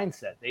my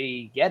mindset.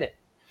 They get it.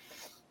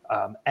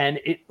 And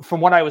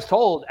from what I was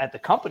told at the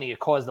company, it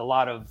caused a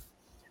lot of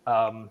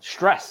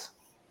stress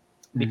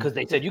because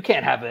they said you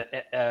can't have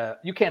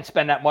you can't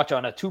spend that much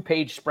on a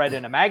 2-page spread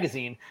in a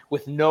magazine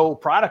with no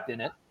product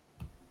in it.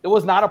 There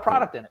was not a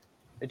product in it.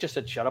 It just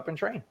said, shut up and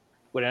train,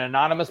 with an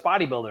anonymous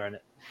bodybuilder in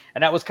it.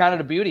 And that was kind of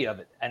the beauty of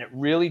it. And it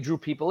really drew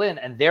people in.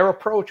 And their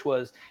approach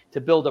was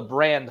to build a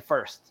brand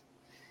first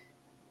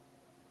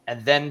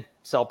and then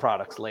sell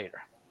products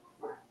later,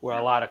 where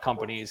a lot of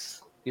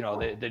companies,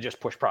 they just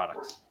push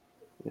products.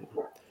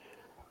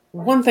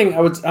 One thing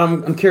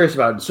I'm curious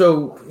about.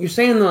 So you're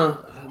saying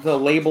the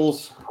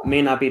labels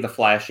may not be the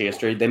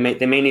flashiest, or they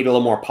may need a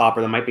little more pop,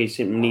 or they might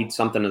need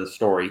something to the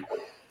story.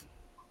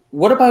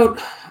 What about,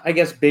 I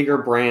guess, bigger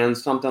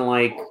brands, something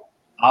like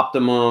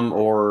Optimum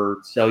or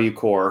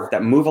Cellucor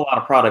that move a lot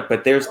of product,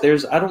 but there's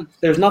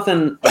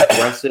nothing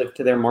aggressive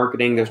to their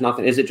marketing. There's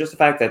nothing. Is it just the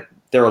fact that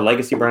they're a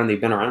legacy brand? They've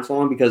been around so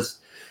long? Because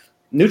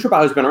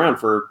NutraBio has been around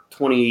for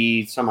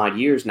 20 some odd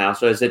years now.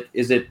 So is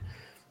it?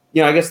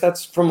 I guess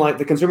that's from like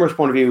the consumer's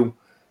point of view.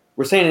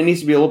 We're saying it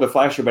needs to be a little bit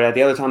flashier, but at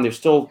the other time, there's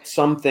still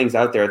some things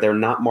out there. They're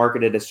not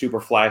marketed as super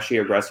flashy,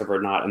 aggressive,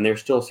 or not, and they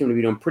still seem to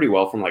be doing pretty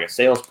well from like a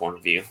sales point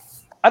of view.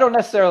 I don't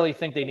necessarily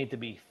think they need to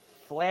be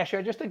flashy.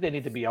 I just think they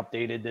need to be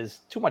updated. There's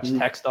too much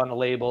text on the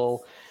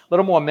label, a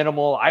little more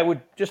minimal.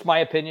 Just my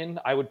opinion,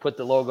 I would put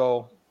the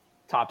logo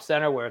top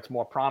center where it's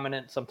more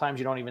prominent. Sometimes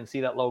you don't even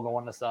see that logo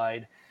on the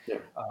side,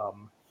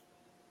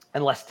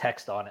 and less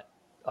text on it.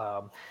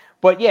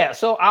 But yeah,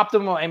 so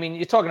Optimum, I mean,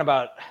 you're talking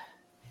about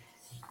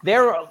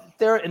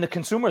they're in the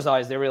consumer's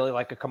eyes, they're really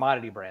like a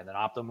commodity brand, and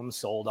Optimum's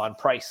sold on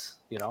price,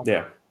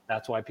 Yeah.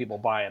 That's why people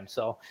buy them.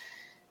 So,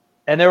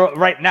 and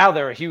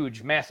they're a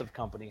huge, massive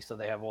company, so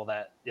they have all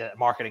that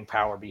marketing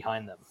power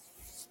behind them.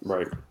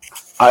 Right.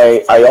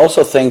 I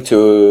also think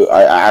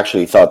I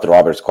actually thought that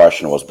Robert's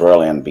question was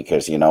brilliant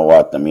because you know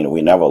what? I mean,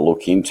 we never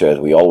look into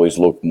it. We always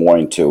look more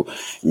into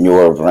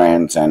newer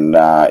brands and,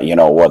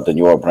 what the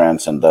newer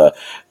brands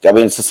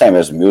it's the same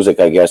as music,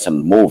 I guess,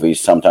 and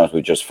movies. Sometimes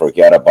we just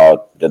forget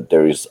about that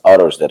there is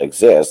others that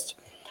exist.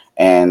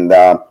 And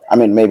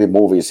maybe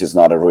movies is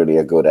not really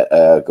a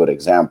good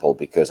example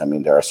because,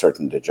 there are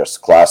certain that are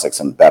just classics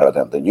and better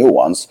than the new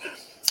ones.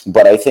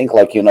 But I think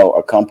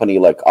a company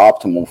like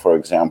Optimum, for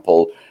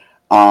example,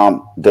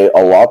 they're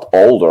a lot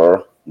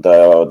older.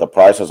 The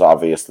price is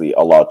obviously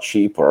a lot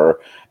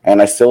cheaper.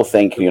 And I still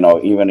think,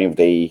 even if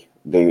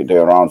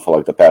they're around for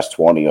like the past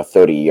 20 or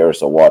 30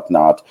 years or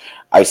whatnot,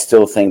 I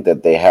still think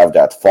that they have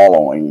that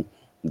following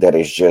that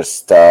is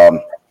just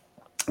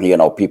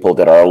people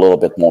that are a little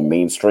bit more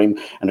mainstream,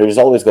 and there's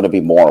always going to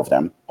be more of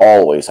them,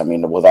 always. I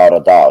mean, without a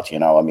doubt.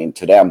 I mean,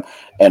 to them,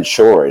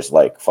 Ensure is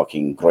like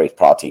fucking great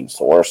protein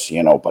source.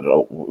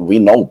 But we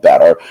know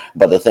better.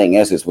 But the thing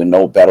is we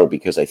know better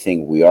because I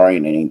think we are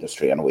in an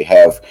industry and we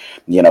have,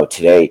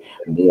 today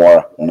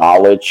more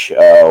knowledge.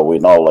 We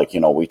know, like,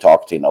 we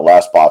talked in the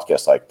last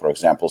podcast, like, for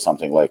example,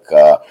 something like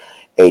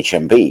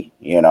HMB.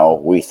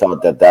 We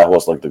thought that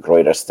was like the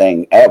greatest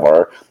thing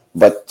ever.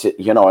 But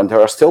and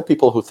there are still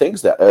people who think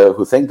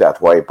that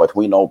way. But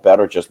we know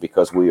better just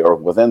because we are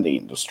within the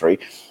industry.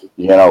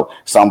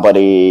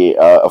 Somebody,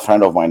 a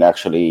friend of mine,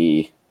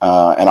 actually,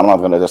 and I'm not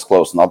going to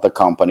disclose not the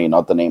company,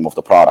 not the name of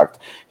the product.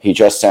 He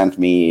just sent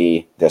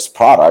me this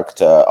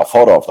product, a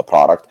photo of the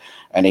product,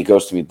 and he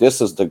goes to me, "This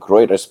is the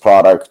greatest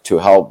product to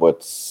help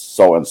with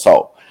so and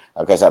so."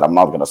 Like I said, I'm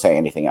not going to say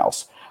anything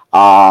else.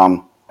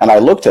 And I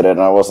looked at it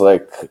and I was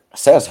like,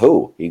 "Says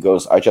who?" He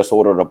goes, "I just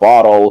ordered a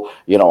bottle.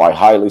 I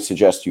highly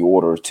suggest you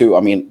order too."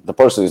 I mean, the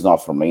person is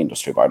not from the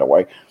industry, by the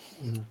way.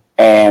 Mm-hmm.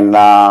 And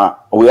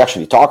we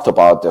actually talked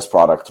about this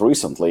product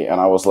recently.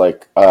 And I was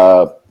like,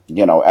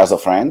 as a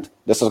friend,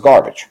 this is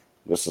garbage.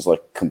 This is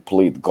like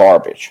complete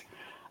garbage.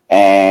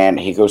 And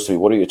he goes to me,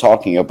 "What are you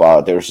talking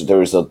about?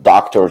 There's a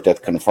doctor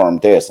that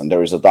confirmed this, and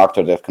there is a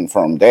doctor that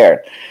confirmed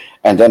that."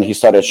 And then he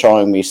started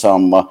showing me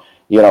some,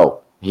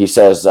 he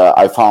says,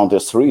 "I found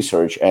this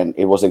research," and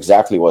it was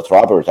exactly what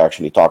Robert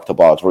actually talked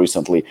about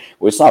recently.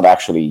 It's not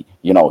actually,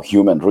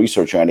 human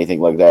research or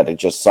anything like that.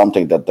 It's just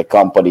something that the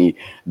company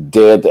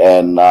did,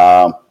 and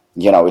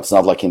it's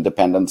not like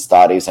independent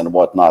studies and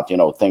whatnot.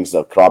 Things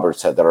that Robert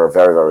said that are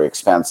very, very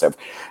expensive.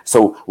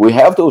 So we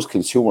have those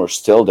consumers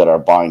still that are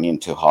buying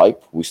into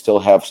hype. We still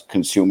have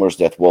consumers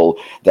that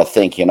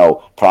think,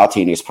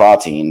 protein is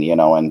protein,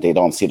 and they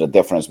don't see the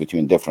difference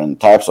between different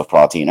types of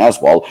protein as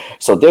well.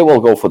 So they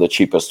will go for the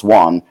cheapest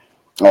one.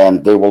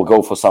 And they will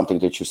go for something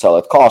that you sell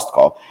at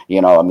Costco.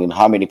 I mean,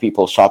 how many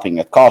people shopping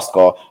at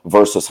Costco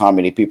versus how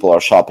many people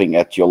are shopping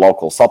at your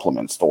local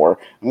supplement store?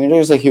 I mean,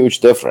 there's a huge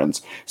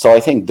difference. So I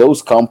think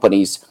those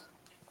companies,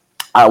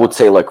 I would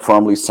say, like,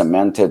 firmly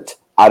cemented.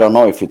 I don't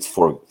know if it's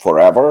for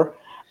forever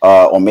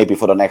or maybe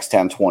for the next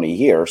 10, 20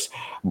 years.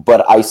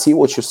 But I see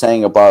what you're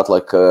saying about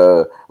like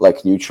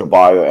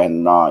NutraBio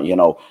and,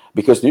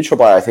 because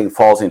NutraBio, I think,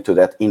 falls into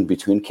that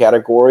in-between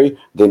category.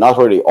 They're not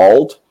really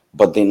old,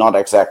 but they're not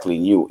exactly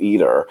new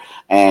either.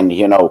 And,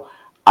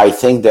 I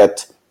think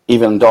that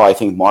even though I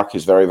think Mark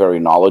is very, very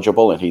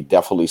knowledgeable and he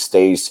definitely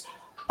stays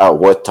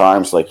with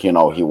times, like,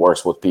 he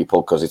works with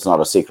people, because it's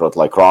not a secret,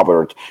 like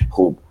Robert,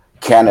 who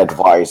can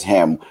advise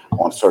him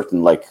on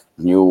certain like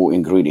new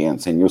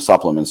ingredients and new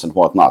supplements and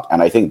whatnot.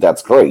 And I think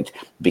that's great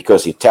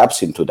because he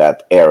taps into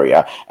that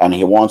area and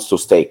he wants to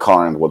stay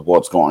current with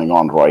what's going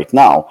on right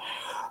now.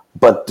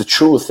 But the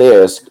truth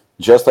is,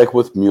 just like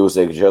with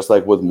music, just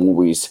like with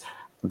movies,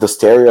 the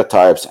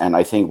stereotypes, and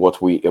I think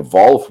what we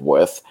evolve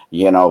with,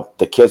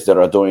 the kids that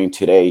are doing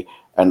today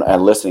and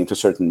listening to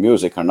certain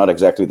music are not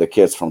exactly the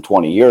kids from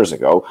 20 years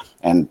ago,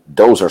 and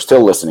those are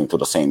still listening to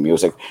the same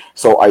music.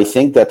 So I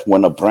think that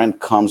when a brand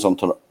comes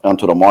onto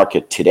the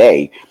market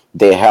today,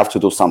 they have to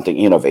do something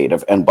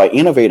innovative. And by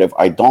innovative,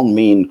 I don't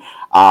mean,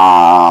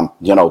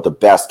 the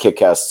best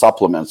kick-ass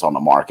supplements on the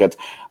market.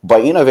 By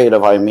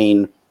innovative, I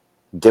mean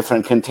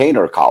different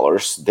container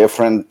colors,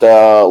 different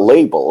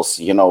labels,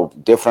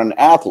 different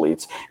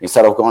athletes.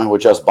 Instead of going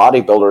with just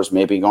bodybuilders,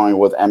 maybe going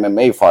with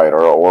MMA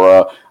fighter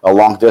or a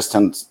long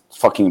distance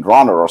fucking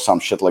runner or some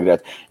shit like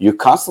that. You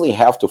constantly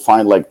have to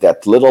find like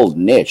that little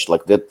niche,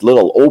 like that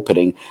little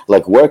opening,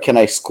 like where can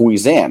I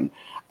squeeze in?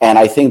 And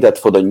I think that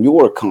for the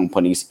newer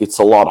companies, it's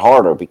a lot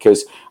harder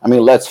because, I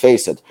mean, let's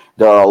face it,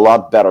 there are a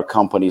lot better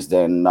companies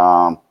than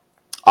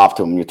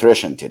Optimum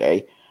Nutrition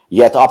today.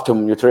 Yet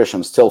Optimum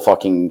Nutrition still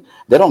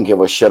they don't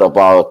give a shit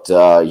about,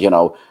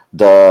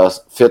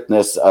 the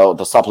fitness,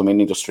 the supplement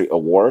industry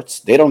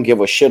awards. They don't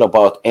give a shit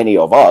about any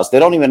of us. They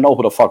don't even know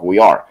who the fuck we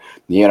are,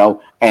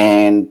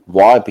 And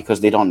why?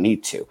 Because they don't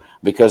need to.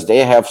 Because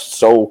they have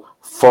so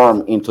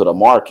firm into the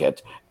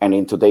market and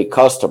into their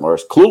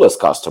customers, clueless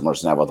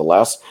customers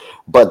nevertheless.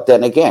 But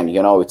then again,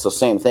 it's the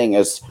same thing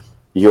as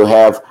you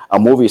have a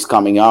movies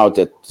coming out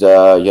that,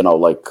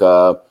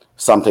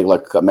 something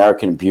like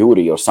American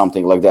Beauty or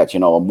something like that, a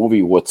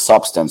movie with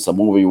substance, a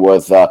movie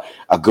with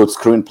a good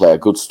screenplay, a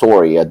good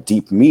story, a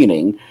deep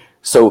meaning.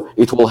 So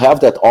it will have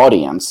that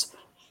audience,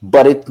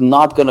 but it's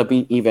not going to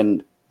be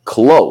even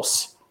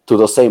close to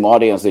the same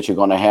audience that you're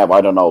going to have,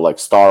 I don't know, like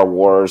Star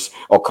Wars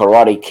or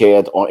Karate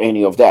Kid or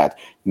any of that.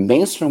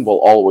 Mainstream will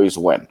always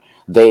win.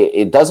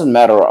 It doesn't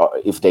matter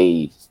if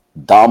they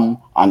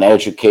dumb,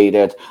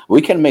 uneducated.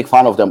 We can make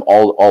fun of them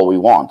all we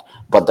want,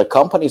 but the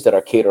companies that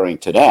are catering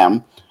to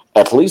them,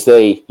 at least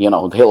they're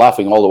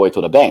laughing all the way to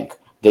the bank.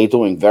 They're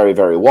doing very,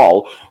 very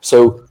well.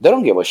 So they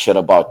don't give a shit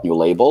about new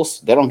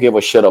labels. They don't give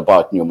a shit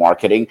about new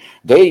marketing.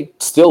 They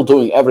still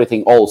doing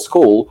everything old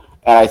school,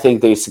 and I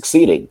think they're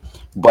succeeding.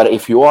 But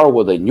if you are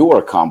with a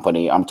newer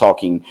company, I'm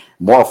talking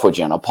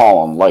Morphogen,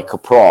 Apollon,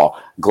 Lycopro,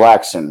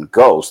 Glaxon,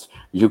 Ghost,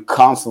 you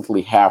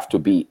constantly have to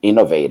be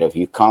innovative.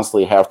 You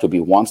constantly have to be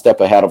one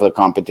step ahead of the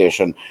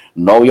competition,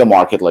 know your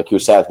market. Like you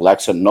said,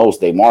 Lexion knows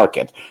their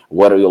market,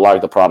 whether you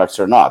like the products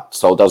or not.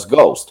 So does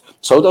Ghost.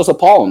 So does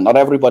Apollon. Not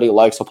everybody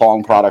likes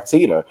Apollon products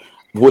either,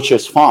 which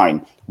is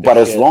fine. But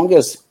as long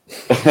as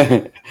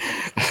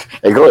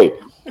agree,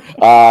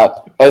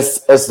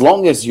 as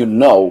long as you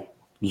know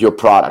your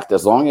product,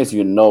 as long as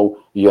you know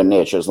your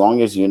niche, as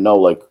long as you know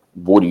like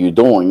what are you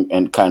doing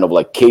and kind of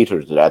like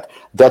cater to that,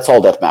 that's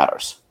all that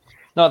matters.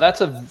 No,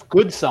 that's a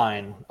good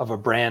sign of a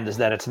brand is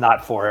that it's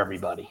not for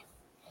everybody.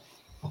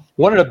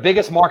 One of the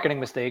biggest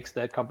marketing mistakes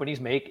that companies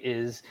make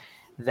is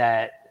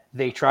that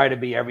they try to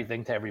be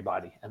everything to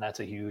everybody, and that's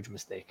a huge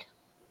mistake.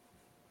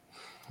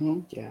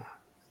 Yeah.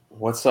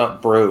 What's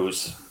up,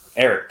 bros?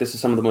 Eric, this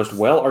is some of the most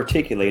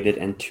well-articulated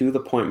and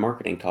to-the-point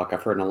marketing talk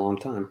I've heard in a long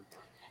time.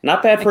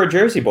 Not bad for a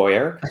Jersey boy,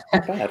 Eric.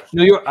 Not bad.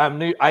 New York.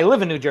 I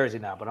live in New Jersey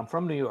now, but I'm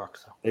from New York.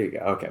 So there you go.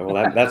 Okay,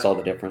 well that's all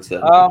the difference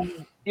then.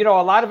 You know,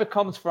 a lot of it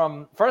comes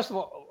from, first of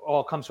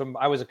all, comes from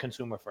I was a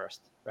consumer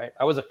first, right?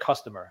 I was a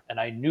customer, and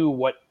I knew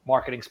what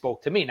marketing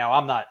spoke to me. Now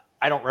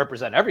I don't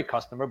represent every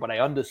customer, but I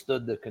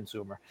understood the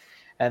consumer,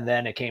 and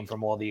then it came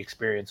from all the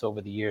experience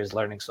over the years,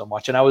 learning so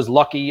much. And I was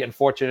lucky and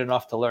fortunate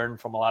enough to learn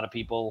from a lot of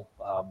people.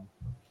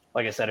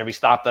 Like I said, every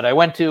stop that I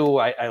went to,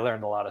 I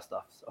learned a lot of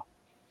stuff. So.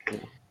 Yeah.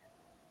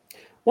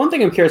 One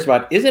thing I'm curious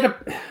about, is it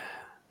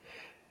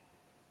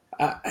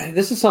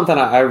this is something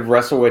I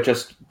wrestle with,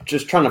 just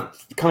trying to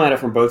come at it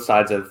from both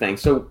sides of the thing.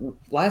 So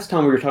last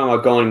time we were talking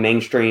about going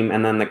mainstream,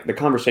 and then the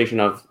conversation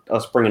of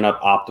us bringing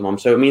up Optimum.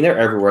 So, I mean, they're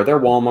everywhere. They're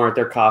Walmart,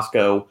 they're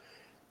Costco.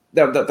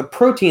 The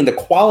protein, the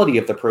quality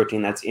of the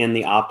protein that's in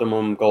the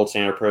Optimum Gold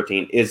Standard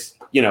protein is,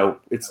 you know,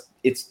 it's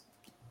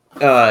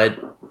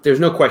there's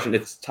no question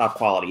it's top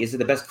quality. Is it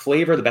the best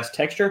flavor, the best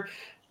texture?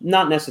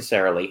 Not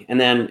necessarily.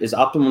 And then is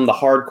Optimum the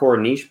hardcore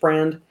niche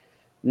brand?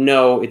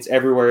 No, it's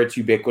everywhere. It's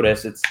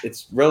ubiquitous.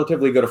 It's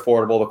relatively good,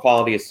 affordable. The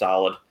quality is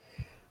solid.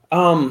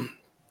 And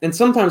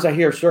sometimes I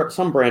hear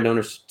some brand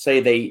owners say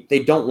they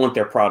don't want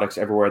their products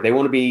everywhere. They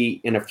want to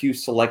be in a few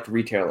select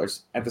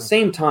retailers. At the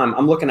same time,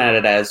 I'm looking at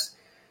it as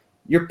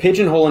you're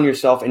pigeonholing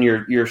yourself, and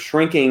you're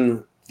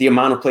shrinking the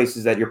amount of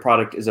places that your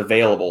product is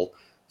available.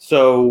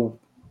 So,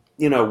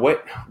 you know,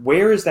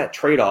 where is that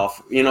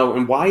trade-off? You know,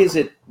 and why is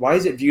it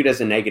viewed as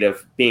a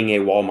negative being a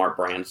Walmart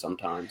brand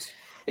sometimes?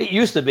 It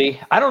used to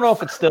be. I don't know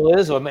if it still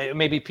is, or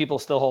maybe people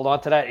still hold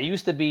on to that. It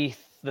used to be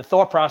the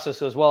thought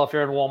process was, well, if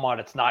you're in Walmart,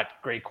 it's not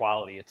great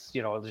quality. It's,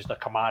 you know, just a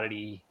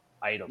commodity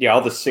item. Yeah,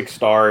 all the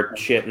 6-star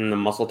shit and the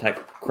Muscle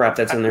Tech crap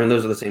that's in there, and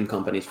those are the same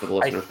companies for the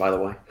listeners, by the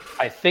way.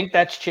 I think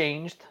that's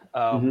changed.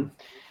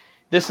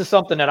 This is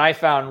something that I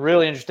found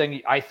really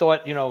interesting. I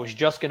thought, you know, it was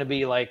just going to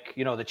be like,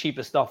 you know, the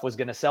cheapest stuff was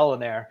going to sell in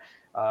there.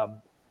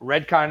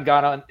 Redcon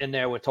got in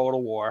there with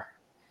Total War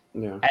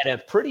at a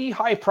pretty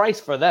high price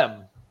for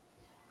them.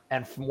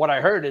 And from what I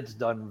heard, it's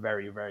done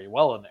very, very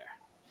well in there.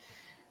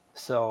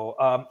 So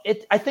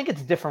I think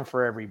it's different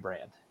for every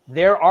brand.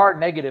 There are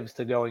negatives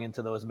to going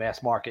into those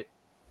mass market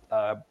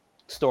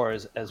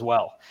stores as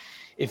well.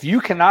 If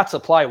you cannot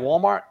supply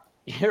Walmart,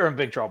 you're in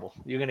big trouble.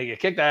 You're going to get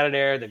kicked out of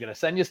there. They're going to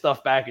send you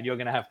stuff back, and you're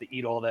going to have to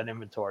eat all that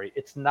inventory.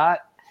 It's not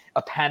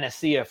a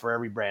panacea for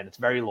every brand. It's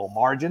very low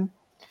margin.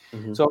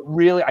 So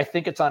really, I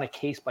think it's on a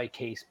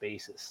case-by-case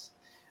basis.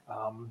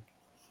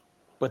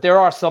 But there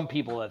are some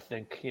people that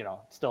think, you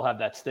know, still have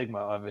that stigma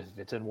of if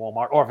it's in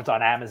Walmart or if it's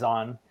on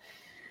Amazon.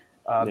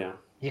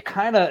 You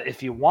kind of,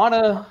 if you want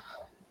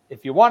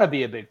to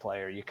be a big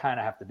player, you kind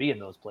of have to be in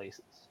those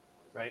places,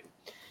 right?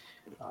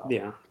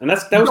 And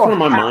that was kind of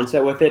my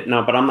mindset with it.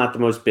 No, but I'm not the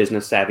most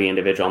business savvy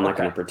individual. I'm not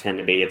going to pretend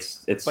to be.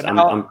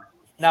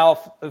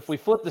 Now, if we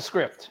flip the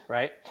script,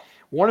 right?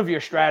 One of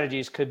your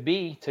strategies could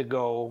be to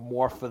go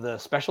more for the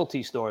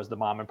specialty stores, the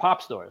mom and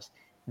pop stores.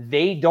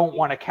 They don't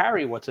want to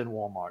carry what's in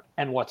Walmart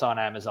and what's on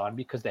Amazon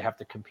because they have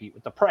to compete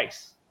with the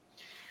price.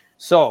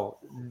 So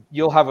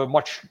you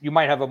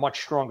might have a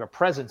much stronger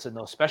presence in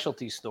those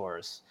specialty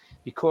stores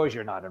because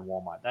you're not in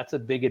Walmart. That's a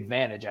big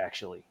advantage,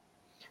 actually.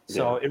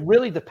 So it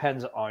really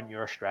depends on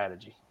your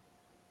strategy.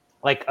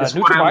 Like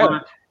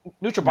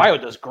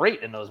NutraBio does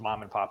great in those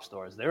mom and pop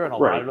stores. They're in a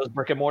lot of those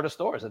brick and mortar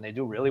stores, and they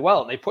do really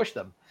well, and they push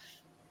them.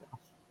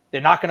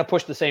 They're not going to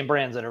push the same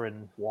brands that are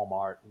in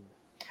Walmart.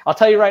 I'll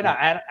tell you right now,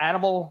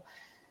 Animal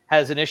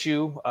has an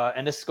issue,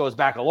 and this goes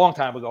back a long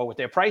time ago with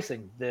their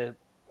pricing.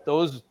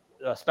 Those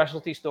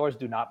specialty stores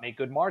do not make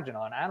good margin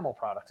on animal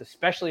products,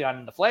 especially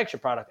on the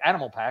flagship product,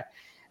 Animal Pack,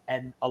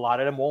 and a lot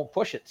of them won't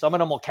push it. Some of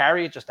them will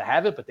carry it just to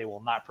have it, but they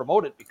will not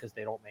promote it because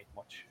they don't make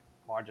much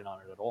margin on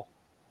it at all.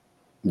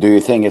 Do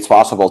you think it's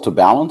possible to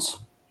balance?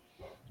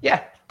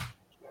 Yeah.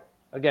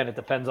 Again, it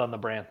depends on the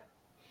brand.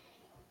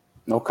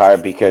 Okay,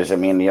 because I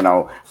mean, you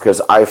know,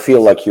 because I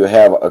feel like you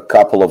have a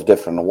couple of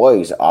different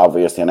ways,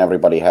 obviously, and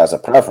everybody has a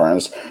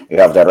preference. You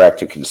have direct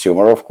to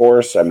consumer, of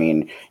course. I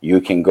mean,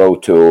 you can go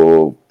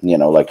to, you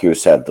know, like you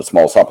said, the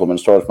small supplement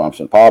stores, moms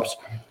and pops.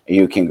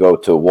 You can go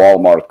to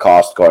Walmart,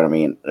 Costco, I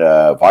mean,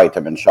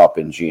 Vitamin Shop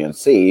in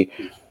GNC.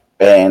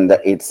 And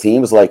it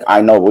seems like,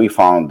 I know we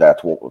found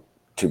that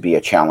to be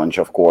a challenge,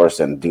 of course,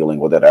 and dealing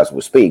with it as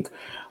we speak.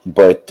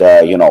 But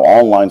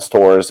online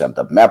stores and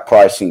the map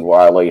pricing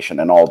violation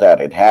and all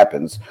that, it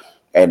happens,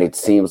 and it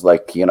seems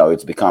like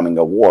it's becoming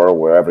a war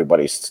where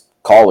everybody's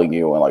calling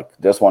you and like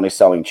this one is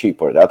selling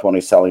cheaper, that one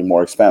is selling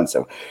more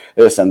expensive,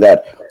 this and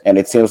that, and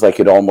it seems like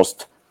it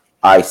almost.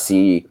 I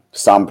see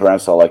some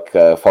brands are like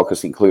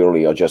focusing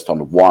clearly on just on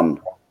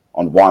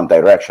one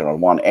direction,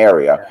 on one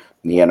area.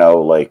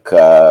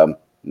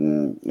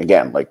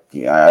 Again, like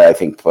I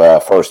think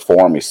First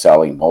Form is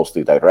selling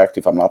mostly direct,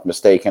 if I'm not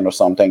mistaken, or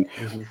something.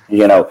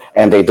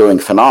 And they're doing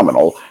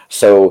phenomenal.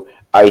 So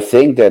I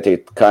think that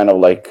it kind of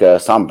like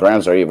some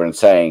brands are even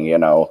saying,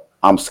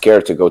 I'm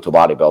scared to go to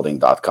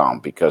bodybuilding.com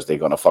because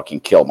they're going to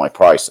fucking kill my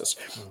prices.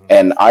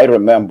 And I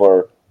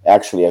remember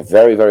actually a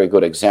very, very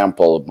good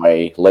example of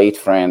my late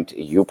friend.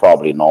 You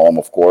probably know him,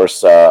 of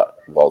course.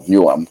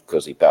 Knew him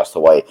because he passed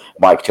away,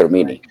 Mike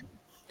Termini.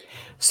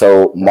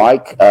 So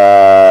Mike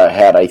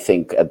had, I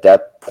think, at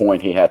that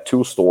point, he had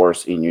 2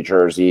 stores in New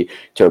Jersey,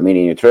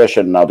 Termini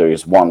Nutrition. Now there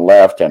is one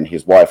left, and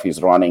his wife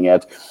is running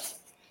it.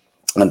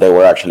 And they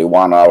were actually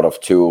 1 out of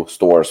 2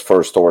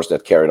 first stores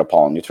that carried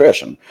Apollo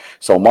Nutrition.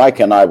 So Mike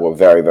and I were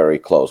very, very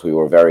close. We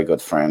were very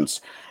good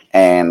friends.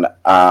 And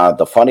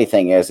the funny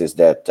thing is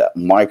that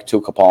Mike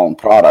took Apollo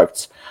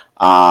products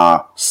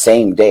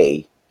same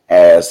day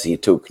as he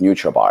took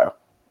NutraBio.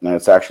 And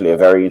it's actually a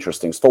very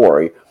interesting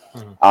story.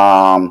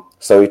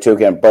 So he took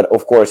him, but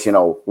of course,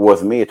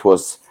 with me,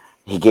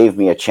 he gave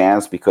me a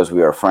chance because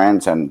we are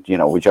friends and,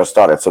 we just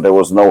started. So there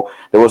was no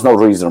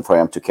reason for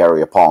him to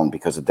carry Apollo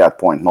because at that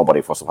point,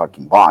 nobody was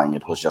fucking buying.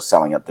 It was just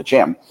selling at the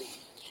gym.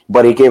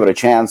 But he gave it a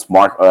chance.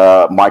 Mike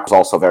was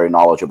also very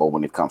knowledgeable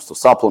when it comes to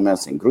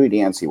supplements,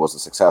 ingredients. He was a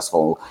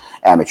successful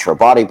amateur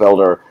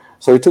bodybuilder.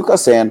 So he took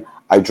us in.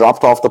 I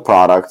dropped off the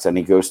products, and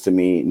he goes to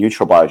me,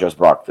 NutraBio just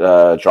dropped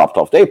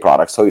off their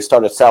products. So he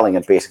started selling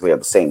it basically at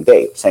the same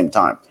day, same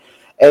time.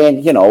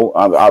 And,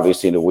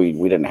 obviously we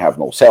didn't have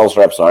no sales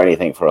reps or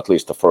anything for at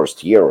least the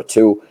first year or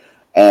 2.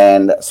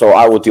 And so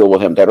I would deal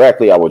with him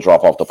directly. I would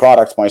drop off the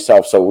products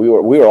myself. So we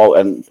were all,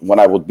 and when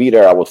I would be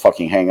there, I would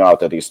fucking hang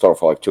out at his store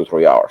for like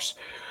 2-3 hours.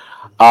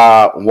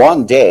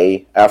 One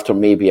day, after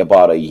maybe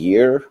about a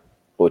year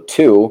or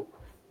 2,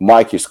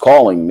 Mike is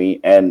calling me.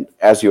 And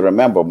as you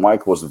remember,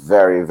 Mike was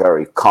very,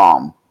 very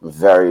calm,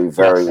 very,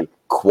 very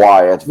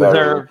quiet.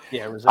 Reserved.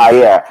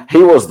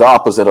 He was the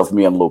opposite of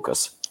me and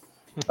Lucas.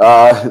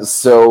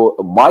 So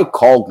Mike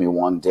called me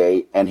one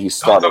day and he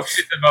started. Don't talk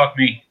shit about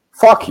me.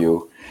 Fuck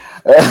you.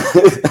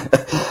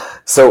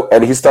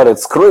 And he started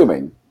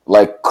screaming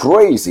like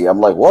crazy.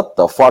 I'm like, what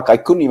the fuck? I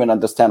couldn't even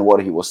understand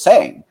what he was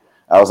saying.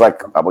 I was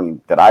like,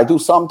 did I do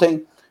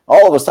something?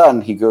 All of a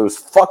sudden he goes,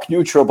 fuck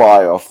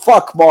NutraBio,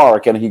 fuck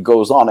Mark, and he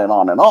goes on and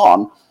on and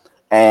on.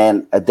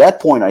 And at that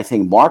point, I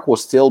think Mark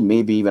was still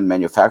maybe even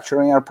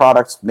manufacturing our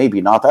products,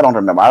 maybe not. I don't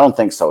remember. I don't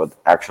think so,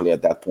 actually,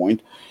 at that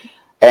point.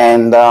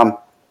 And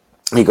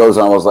he goes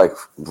on, I was like,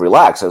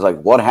 relax. I was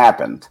like, what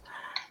happened?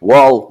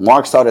 Well,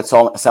 Mark started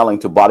selling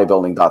to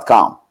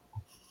bodybuilding.com.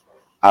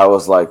 I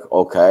was like,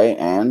 okay.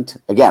 And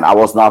again, I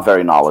was not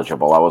very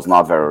knowledgeable. I was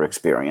not very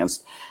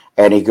experienced.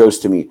 And he goes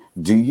to me,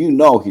 do you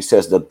know, he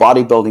says that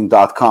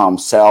bodybuilding.com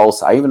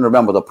sells, I even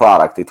remember the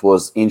product. It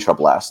was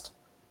Intrablast.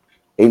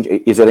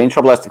 Is it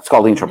Intrablast? It's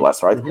called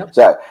Intrablast, right?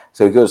 Yep.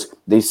 So he goes,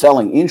 they're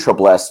selling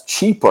Intrablast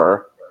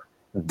cheaper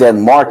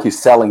than Mark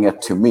is selling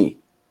it to me.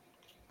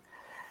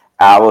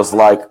 I was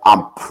like,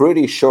 I'm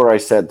pretty sure I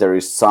said there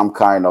is some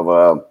kind of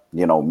a,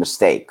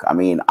 mistake. I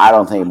mean, I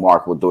don't think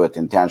Mark would do it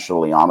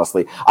intentionally,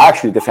 honestly. I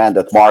actually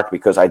defended Mark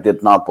because I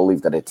did not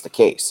believe that it's the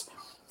case.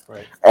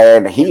 Right.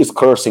 And he's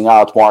cursing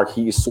out Mark.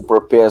 He's super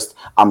pissed.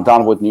 I'm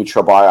done with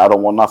NutraBio. I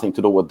don't want nothing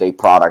to do with their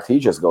product. He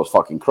just goes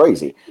fucking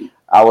crazy.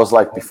 I was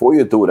like, before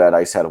you do that,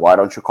 I said, why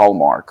don't you call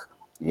Mark?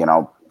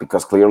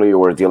 Because clearly you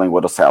were dealing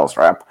with a sales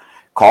rep.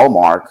 Call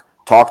Mark,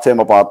 talk to him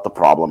about the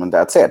problem, and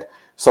that's it.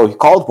 So he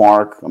called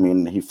Mark. I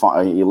mean,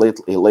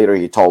 later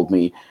he told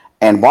me,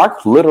 and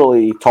Mark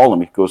literally told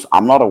him, he goes,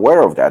 I'm not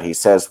aware of that. He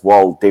says,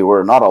 well, they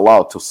were not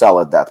allowed to sell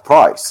at that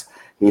price.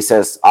 He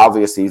says,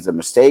 obviously it's a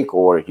mistake,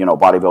 or,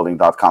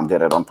 bodybuilding.com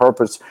did it on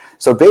purpose.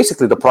 So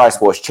basically the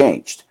price was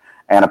changed,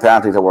 and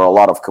apparently there were a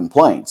lot of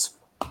complaints.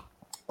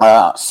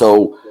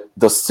 So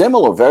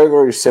the very,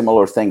 very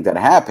similar thing that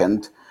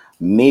happened,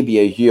 maybe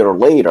a year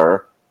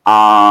later,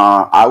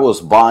 I was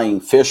buying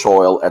fish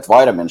oil at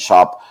Vitamin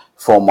Shop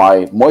for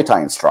my Muay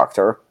Thai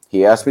instructor.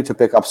 He asked me to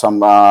pick up some,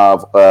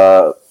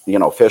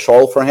 fish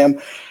oil for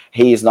him.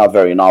 He's not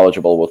very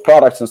knowledgeable with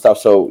products and stuff,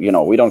 so,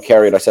 we don't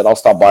carry it. I said,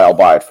 I'll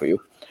buy it for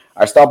you.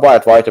 I stopped by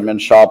at Vitamin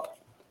Shop,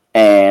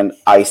 and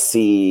I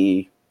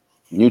see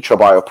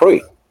NutraBio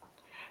Pre.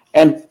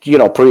 And,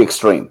 Pre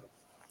Extreme.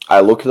 I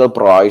looked at the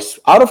price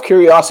out of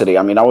curiosity.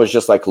 I mean, I was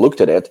just like,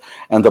 looked at it,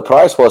 and the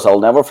price was, I'll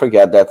never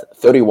forget that,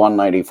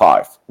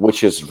 $31.95,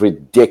 which is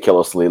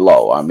ridiculously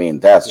low. I mean,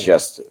 that's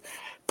just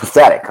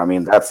pathetic. I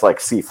mean, that's like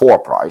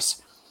C4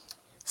 price.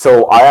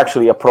 So I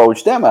actually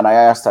approached them and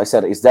I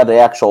said, is that the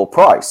actual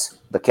price?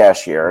 the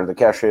cashier. The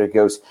cashier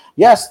goes,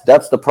 yes,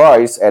 that's the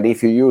price. And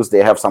if you use, they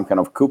have some kind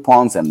of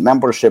coupons and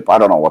membership. I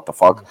don't know what the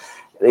fuck.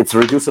 It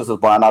reduces it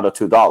by another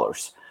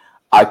 $2.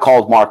 I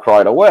called Mark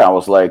right away. I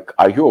was like,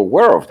 are you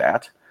aware of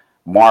that?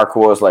 Mark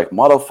was like,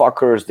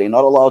 motherfuckers, they're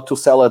not allowed to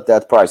sell at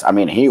that price. I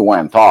mean, he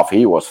went off.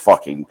 He was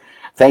fucking,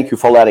 thank you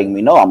for letting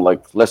me know. I'm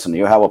like, listen,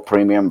 you have a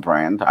premium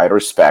brand. I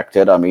respect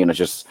it. I mean, it's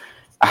just,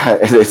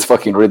 it's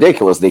fucking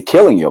ridiculous. They're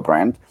killing your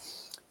brand.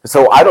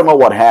 So I don't know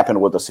what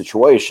happened with the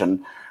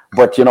situation,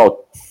 but,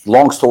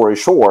 long story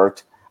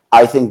short,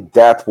 I think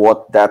that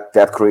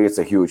creates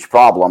a huge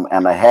problem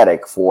and a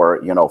headache for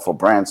for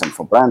brands and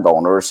for brand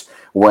owners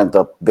when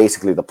the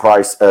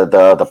price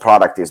the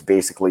product is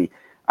basically,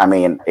 I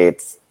mean,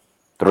 it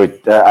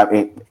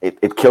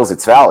kills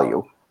its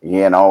value,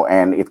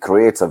 and it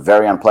creates a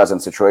very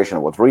unpleasant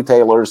situation with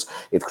retailers.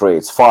 It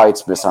creates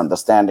fights,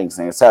 misunderstandings,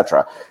 and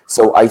etc.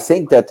 So I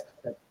think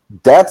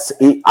that's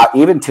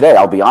even today.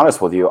 I'll be honest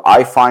with you.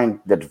 I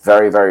find that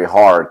very, very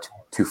hard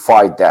to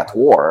fight that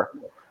war.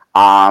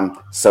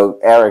 So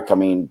Eric, I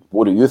mean,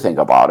 what do you think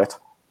about it?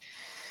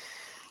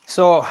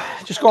 So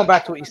just going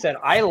back to what you said,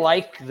 I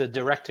like the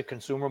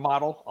direct-to-consumer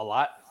model a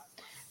lot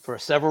for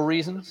several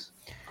reasons.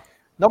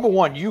 Number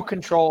one, you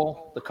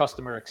control the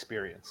customer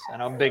experience,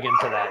 and I'm big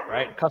into that,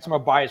 right? Customer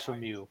buys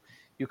from you.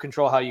 You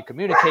control how you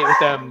communicate with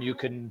them. You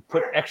can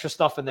put extra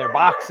stuff in their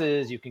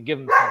boxes. You can give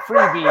them some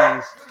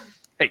freebies.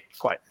 Hey,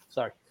 quiet.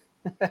 Sorry.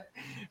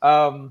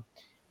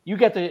 You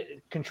get to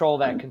control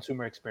that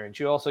consumer experience.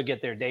 You also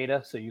get their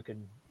data, so you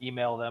can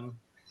email them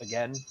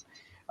again.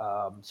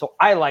 So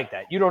I like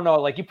that. You don't know,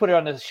 like you put it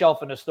on the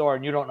shelf in the store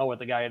and you don't know what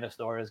the guy in the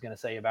store is going to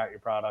say about your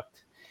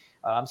product.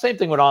 Same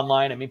thing with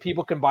online. I mean,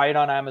 people can buy it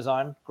on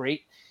Amazon.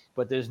 Great.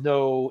 But there's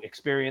no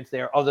experience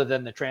there other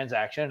than the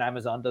transaction.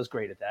 Amazon does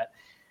great at that.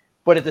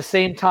 But at the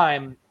same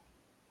time,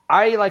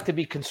 I like to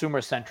be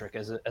consumer centric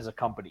as a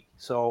company.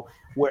 So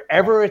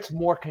wherever it's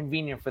more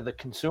convenient for the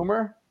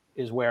consumer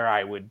is where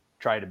I would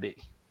try to be.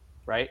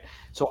 Right.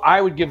 So I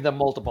would give them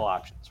multiple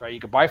options, right? You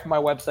can buy from my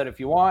website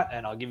if you want,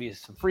 and I'll give you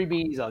some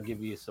freebies. I'll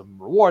give you some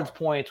rewards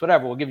points,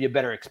 whatever. We'll give you a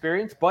better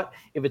experience. But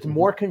if it's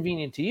more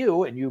convenient to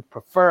you and you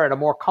prefer and are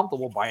more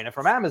comfortable buying it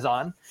from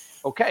Amazon,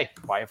 okay,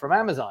 buy it from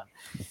Amazon.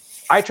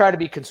 I try to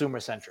be consumer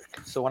centric.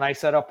 So when I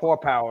set up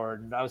PowerPower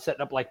and I was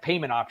setting up like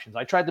payment options,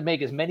 I tried to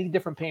make as many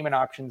different payment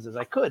options as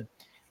I could.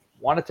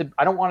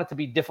 I don't want it to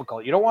be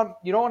difficult. You don't want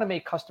to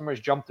make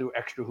customers jump through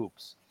extra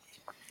hoops.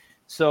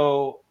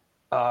 So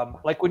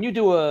like when you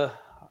do a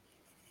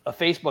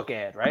Facebook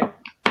ad, right?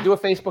 You do a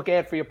Facebook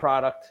ad for your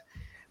product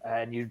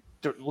and you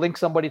link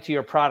somebody to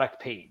your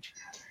product page.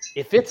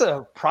 If it's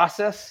a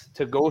process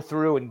to go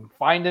through and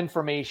find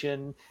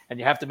information and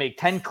you have to make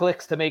 10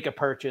 clicks to make a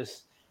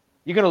purchase,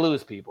 you're going to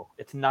lose people.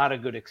 It's not a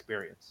good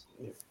experience.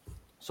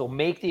 So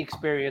make the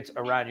experience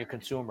around your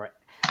consumer.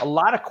 A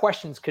lot of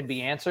questions can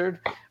be answered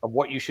of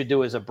what you should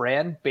do as a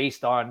brand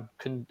based on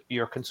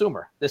your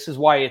consumer. This is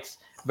why it's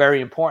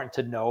very important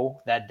to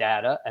know that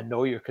data and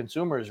know your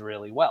consumers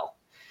really well.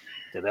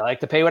 Do they like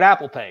to pay with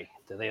Apple Pay?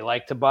 Do they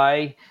like to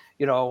buy,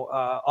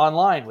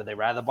 online? Would they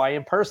rather buy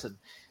in person?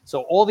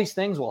 So all these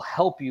things will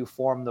help you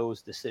form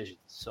those decisions.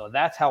 So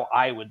that's how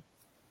I would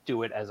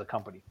do it as a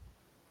company.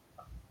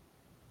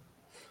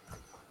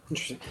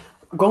 Interesting.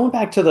 Going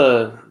back to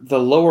the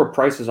lower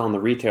prices on the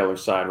retailer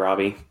side,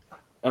 Robbie,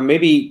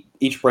 maybe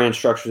each brand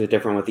structures it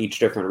different with each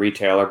different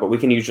retailer, but we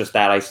can use just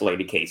that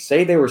isolated case.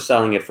 Say they were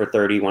selling it for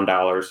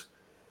 $31.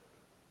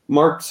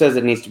 Mark says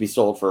it needs to be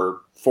sold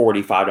for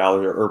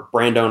 $45 or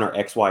brand owner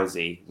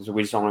XYZ. So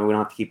we don't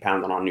have to keep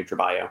pounding on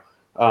NutraBio.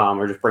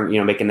 Or just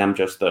making them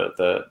just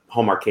the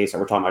hallmark case that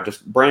we're talking about.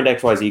 Just brand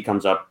XYZ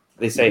comes up.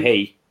 They say,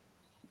 hey,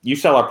 you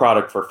sell our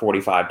product for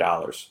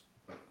 $45.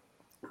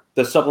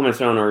 The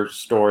supplements owner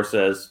store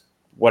says,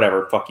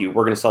 whatever, fuck you.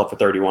 We're going to sell it for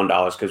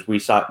 $31 because we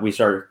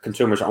saw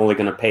consumers are only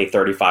going to pay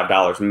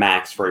 $35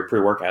 max for a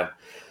pre-workout.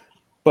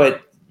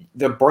 But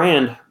the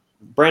brand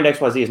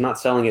XYZ is not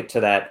selling it to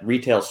that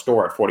retail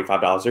store at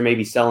 $45. They're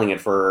maybe selling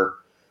it for,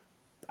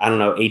 I don't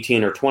know,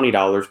 $18 or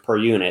 $20 per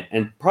unit.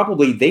 And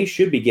probably they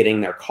should be getting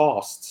their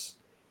costs.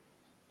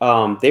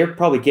 They're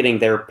probably getting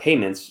their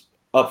payments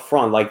up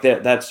front. Like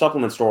that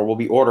supplement store will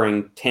be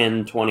ordering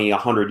 10, 20,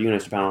 100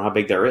 units, depending on how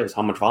big there is,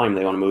 how much volume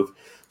they want to move.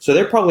 So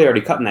they're probably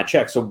already cutting that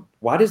check. So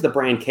why does the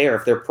brand care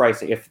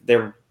if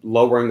they're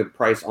lowering the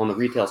price on the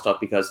retail stuff?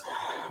 Because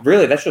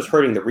really that's just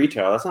hurting the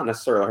retailer. That's not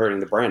necessarily hurting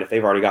the brand if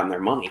they've already gotten their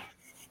money.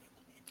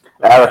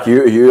 Eric,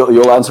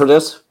 you'll answer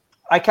this?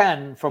 I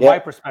can, from my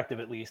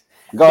perspective at least.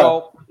 Go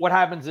ahead. What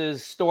happens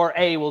is store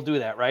A will do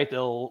that, right?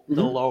 They'll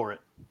lower it.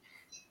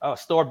 Oh,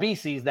 store B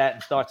sees that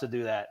and starts to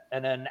do that.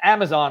 And then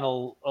Amazon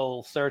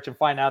will search and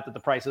find out that the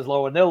price is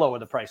low and they'll lower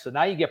the price. So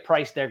now you get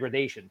price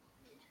degradation,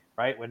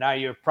 right? Where now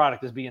your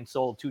product is being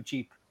sold too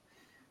cheap.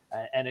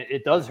 And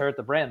it does hurt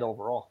the brand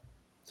overall.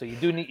 So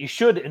you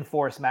should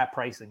enforce MAP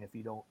pricing. If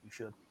you don't, you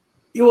should.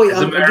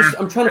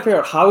 I'm trying to figure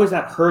out how is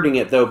that hurting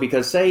it though?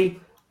 Because say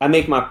I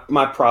make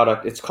my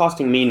product, it's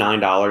costing me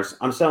 $9.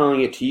 I'm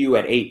selling it to you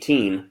at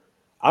 $18.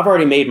 I've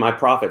already made my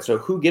profit. So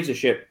who gives a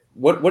shit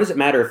what does it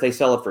matter if they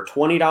sell it for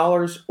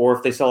 $20 or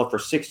if they sell it for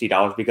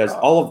 $60? Because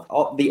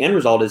all the end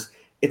result is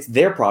it's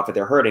their profit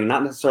they're hurting,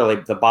 not necessarily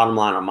the bottom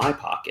line on my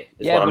pocket.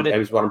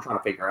 Is what I'm trying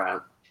to figure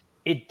out.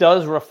 It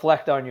does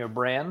reflect on your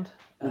brand,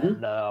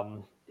 Mm-hmm.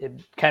 and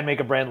it can make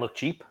a brand look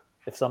cheap.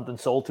 If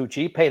something's sold too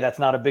cheap, hey, that's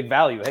not a big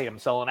value. Hey, I'm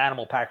selling an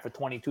animal pack for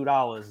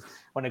 $22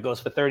 when it goes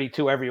for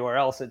 $32 everywhere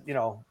else.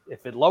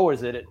 If it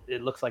lowers it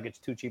looks like it's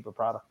too cheap a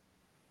product.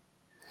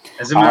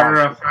 As a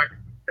matter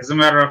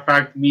of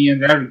fact, me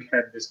and Eric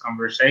had this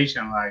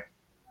conversation like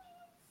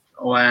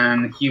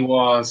when he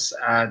was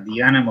at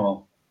the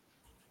Animal,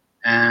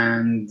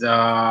 and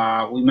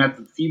we met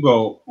at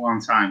FIBO one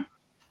time,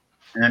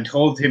 and I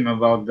told him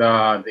about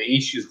the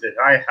issues that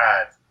I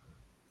had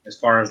as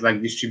far as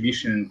like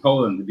distribution in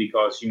Poland,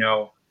 because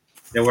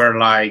there were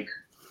like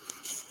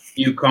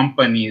few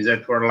companies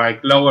that were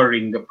like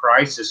lowering the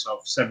prices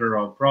of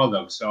several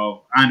products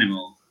of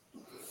Animal,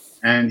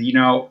 and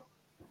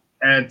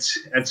at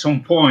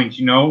some point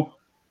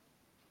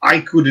I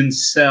couldn't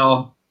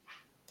sell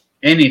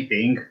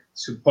anything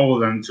to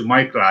Poland to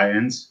my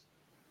clients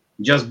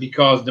just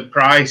because the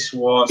price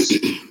was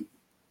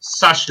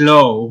such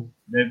low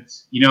that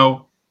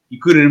you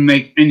couldn't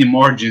make any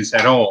margins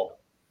at all,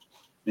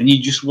 and you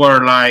just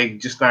were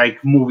like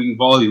moving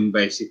volume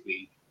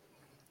basically.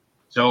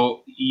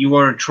 So you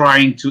were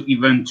trying to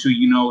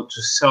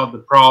to sell the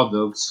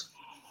products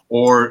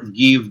or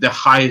give the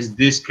highest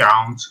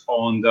discount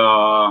on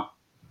the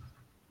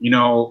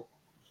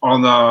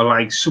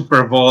like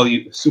super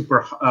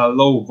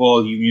low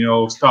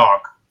volume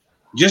stock,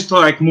 just to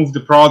like move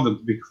the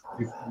product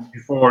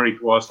before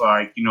it was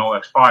like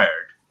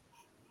expired.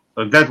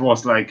 So that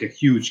was like a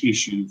huge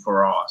issue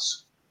for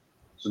us.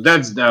 So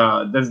that's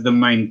the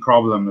main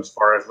problem as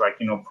far as like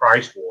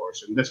price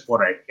wars, and that's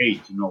what I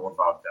hate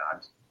about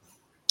that.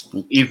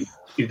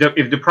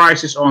 If the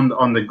price is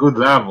on the good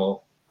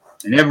level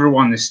and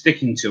everyone is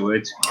sticking to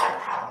it,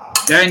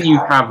 then you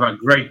have a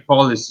great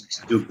policy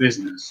to do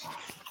business.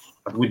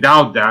 But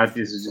without that,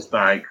 this is just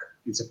like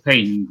it's a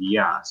pain in the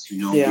ass,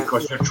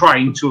 because you're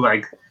trying to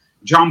like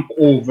jump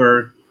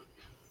over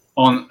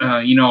on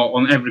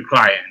on every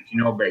client,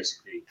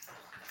 basically.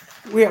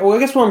 Yeah, well, I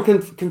guess what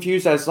I'm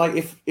confused as like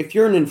if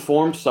you're an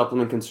informed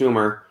supplement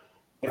consumer,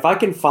 if I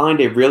can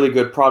find a really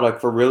good product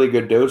for really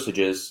good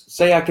dosages,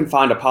 say I can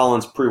find a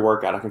Pollen's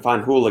pre-workout, I can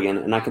find Hooligan,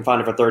 and I can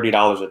find it for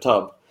 $30 a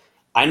tub.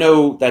 I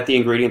know that the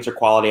ingredients are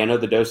quality. I know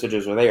the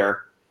dosages are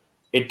there.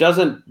 It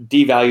doesn't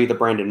devalue the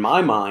brand in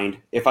my mind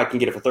if I can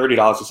get it for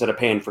 $30 instead of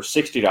paying for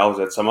 $60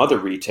 at some other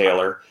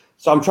retailer.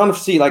 So I'm trying to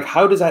see like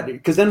how does that,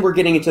 because then we're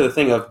getting into the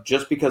thing of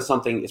just because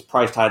something is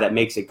priced high that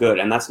makes it good,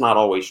 and that's not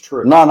always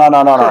true. No.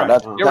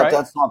 Right.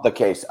 That's not the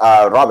case.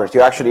 Robert,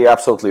 you're actually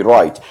absolutely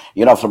right.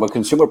 From a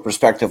consumer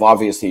perspective,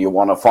 obviously you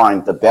want to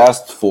find the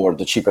best for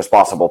the cheapest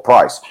possible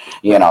price,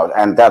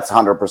 and that's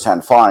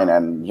 100% fine.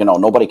 And,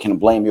 nobody can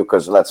blame you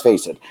because let's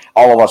face it,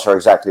 all of us are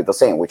exactly the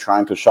same. We're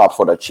trying to shop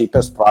for the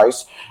cheapest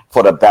price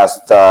for the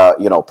best,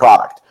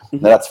 product.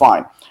 Mm-hmm. That's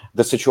fine.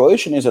 The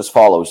situation is as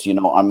follows,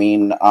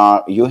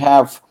 you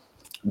have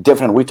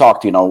different, we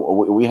talked,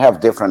 we have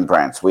different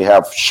brands. We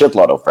have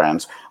shitload of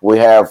brands. We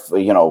have,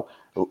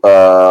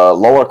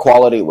 lower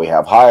quality. We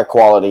have higher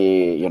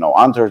quality,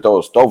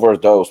 underdosed,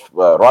 overdosed,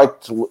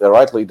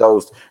 rightly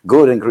dosed,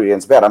 good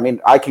ingredients, bad.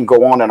 I can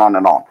go on and on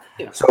and on.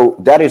 Yeah. So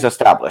that is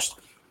established.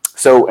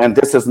 So, and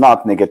this is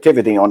not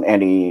negativity on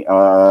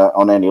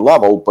any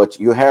level, but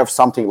you have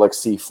something like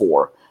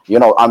C4.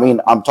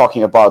 I'm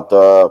talking about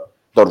the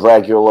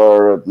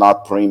regular,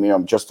 not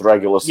premium, just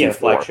regular C4. Yeah,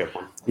 flagship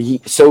one.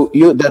 So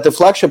the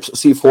flagship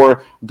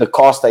C4, the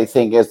cost I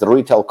think is the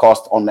retail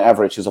cost on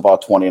average is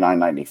about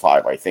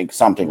 $29.95. I think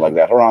something like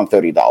that, around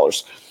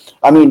 $30.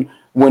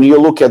 When you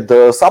look at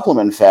the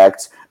supplement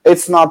facts,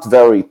 it's not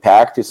very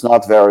packed. It's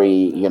not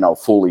very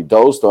fully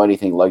dosed or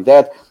anything like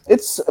that.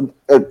 It's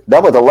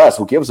nevertheless,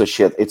 who gives a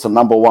shit? It's a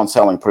number one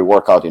selling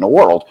pre-workout in the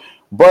world,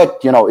 but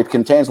it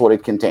contains what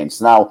it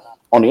contains. Now,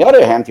 on the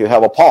other hand, you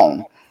have a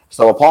Pollen.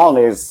 So a Pollen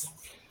is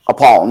a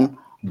Pollen,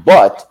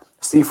 but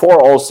C4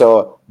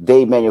 also,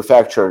 they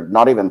manufacture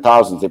not even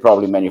thousands, they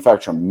probably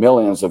manufacture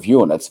millions of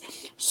units.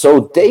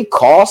 So they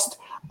cost,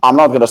 I'm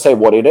not going to say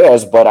what it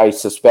is, but I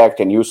suspect,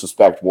 and you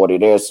suspect what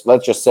it is,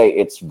 let's just say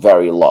it's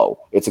very low.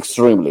 It's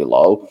extremely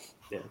low.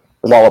 Yeah.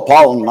 While a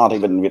Pollen, not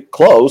even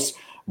close,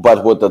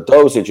 but with the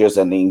dosages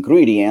and the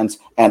ingredients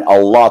and a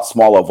lot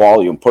smaller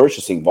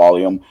purchasing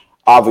volume,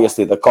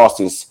 obviously the cost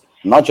is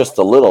not just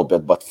a little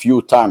bit, but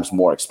few times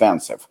more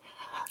expensive.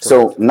 Correct.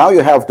 So now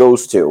you have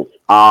those two.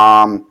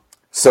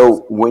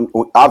 So when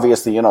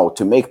obviously,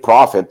 to make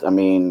profit,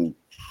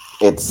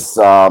 it's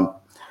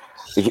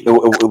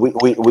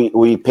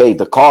we pay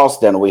the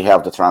cost, then we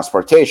have the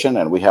transportation,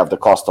 and we have the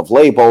cost of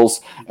labels,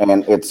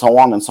 and it's so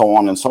on and so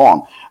on and so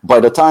on. By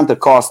the time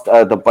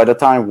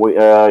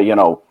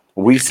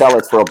we sell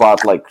it for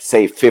about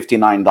say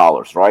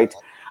 $59, right?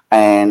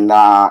 And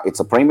it's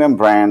a premium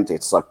brand.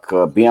 It's like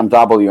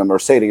BMW,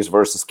 Mercedes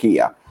versus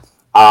Kia.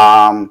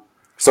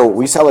 So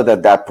we sell it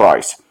at that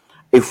price.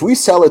 If we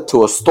sell it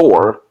to a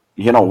store,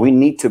 we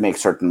need to make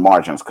certain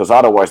margins because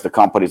otherwise the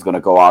company is going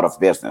to go out of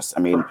business. I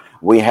mean,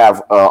 we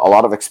have a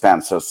lot of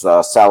expenses,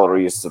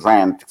 salaries,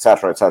 rent,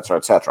 etc., etc.,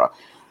 etc.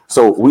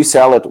 So we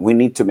sell it. We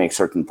need to make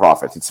certain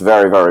profits. It's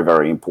very, very,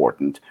 very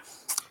important.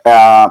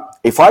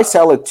 If I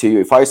sell it to you,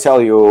 if I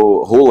sell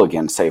you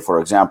Hooligan, say for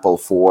example,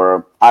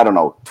 for I don't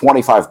know,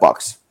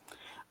 $25,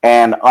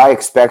 and I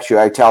expect you,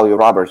 I tell you,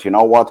 Robert, you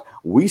know what?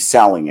 We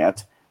selling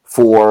it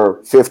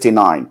for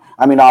 59.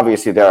 I mean,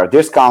 obviously there are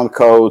discount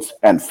codes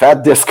and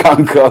fat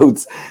discount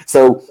codes.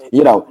 So,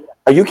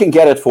 you can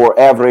get it for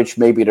average.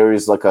 Maybe there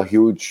is like a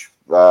huge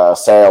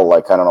sale,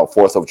 like, I don't know,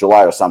 4th of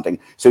July or something.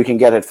 So you can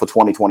get it for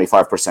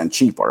 25%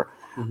 cheaper.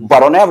 Mm-hmm.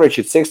 But on average,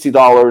 it's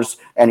 $60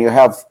 and you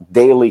have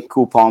daily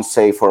coupons,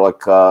 say for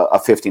like a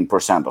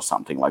 15% or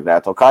something like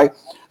that. Okay.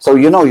 So,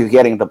 you're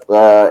getting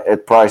the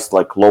it priced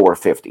like lower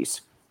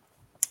 50s.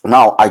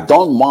 Now, I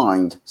don't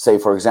mind, say,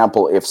 for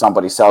example, if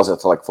somebody sells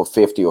it like for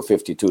 $50 or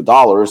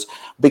 $52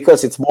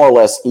 because it's more or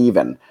less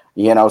even,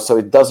 so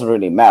it doesn't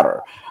really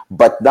matter.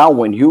 But now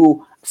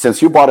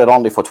since you bought it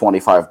only for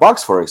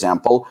 $25, for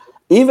example,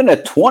 even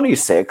at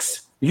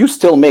 26, you're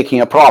still making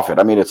a profit.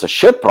 I mean, it's a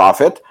shit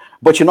profit,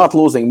 but you're not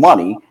losing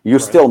money. You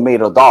still made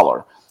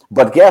 $1.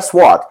 But guess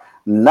what?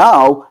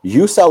 Now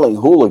you're selling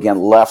Hooligan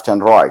left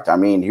and right. I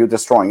mean, you're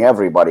destroying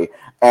everybody.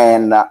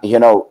 And,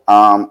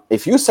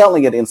 if you're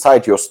selling it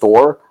inside your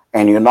store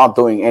and you're not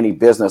doing any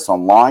business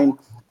online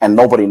and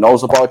nobody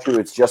knows about you,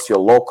 it's just your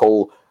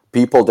local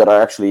people that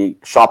are actually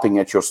shopping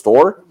at your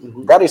store,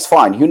 that is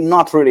fine. You're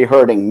not really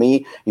hurting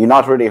me. You're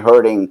not really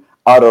hurting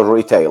other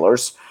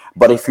retailers.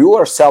 But if you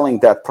are selling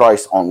that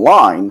price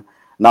online,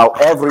 now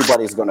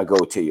everybody's going to go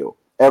to you.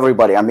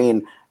 Everybody. I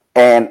mean,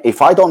 and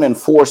if I don't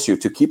enforce you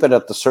to keep it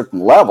at a certain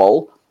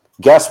level,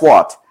 guess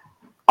what?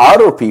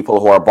 Other people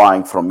who are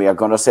buying from me are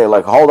going to say,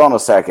 like, hold on a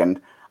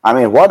second. I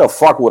mean, why the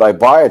fuck would I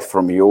buy it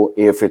from you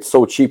if it's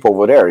so cheap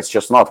over there? It's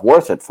just not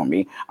worth it for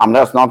me. I'm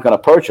just not going to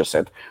purchase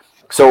it.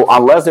 So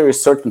unless there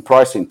is certain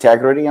price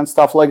integrity and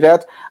stuff like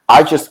that,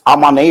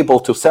 I'm unable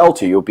to sell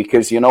to you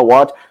because you know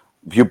what?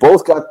 You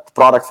both got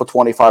product for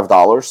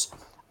 $25.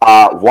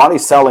 One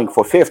is selling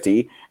for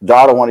 50, the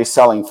other one is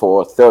selling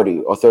for 30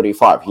 or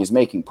 35. He's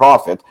making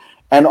profit.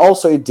 And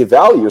also it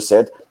devalues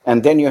it.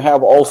 And then you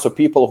have also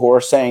people who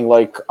are saying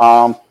like,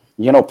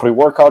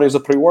 pre-workout is a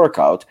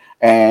pre-workout.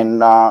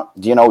 And,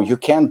 you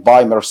can't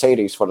buy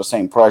Mercedes for the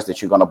same price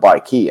that you're going to buy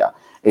Kia.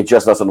 It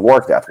just doesn't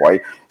work that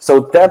way.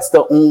 So that's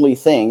the only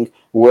thing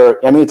where,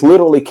 I mean, it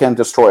literally can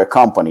destroy a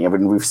company. I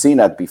mean, we've seen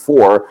that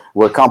before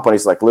where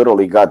companies like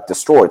literally got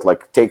destroyed.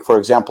 Like take, for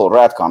example,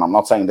 Radcon. I'm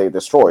not saying they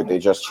destroyed. They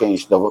just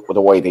changed the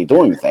way they're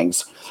doing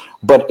things.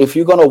 But if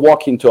you're going to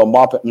walk into a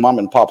mom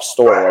and pop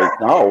store right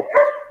now,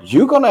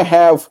 you're going to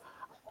have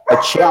a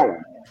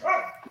challenge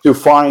to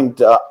find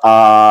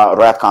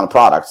Radcon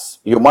products.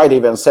 You might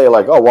even say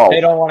like, oh, well.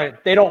 They don't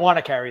want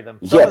to carry them.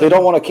 Yeah, they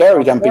don't want to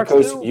carry them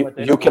because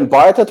you can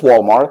buy it at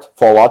Walmart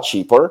for a lot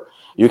cheaper.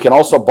 You can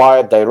also buy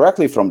it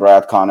directly from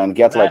Radcon and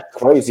get like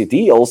crazy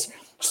deals.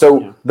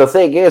 So the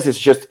thing is,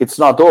 it's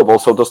not doable.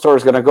 So the store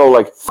is going to go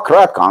like, fuck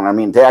Radcon. I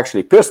mean, they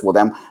actually pissed with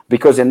them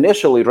because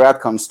initially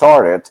Radcon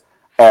started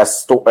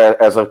as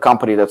a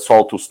company that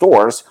sold to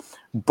stores,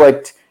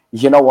 but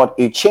you know what?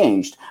 It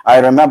changed. I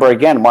remember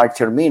again, Mike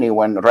Termini,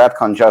 when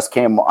Radcon just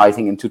came, I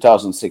think in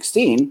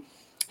 2016,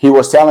 he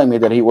was telling me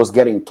that he was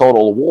getting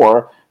Total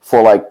War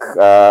for like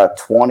 $20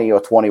 or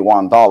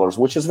 $21,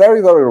 which is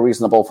very, very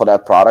reasonable for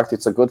that product.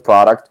 It's a good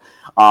product.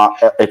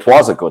 It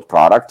was a good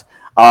product.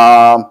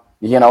 And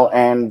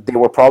they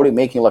were probably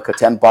making like a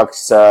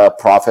 $10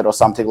 profit or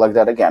something like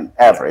that. Again,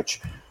 average.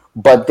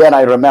 But then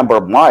I remember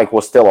Mike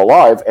was still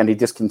alive and he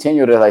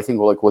discontinued it, I think,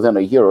 like within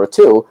a year or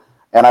two.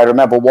 And I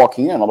remember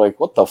walking in, I'm like,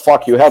 what the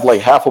fuck? You had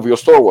like half of your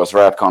store was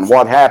Radcon.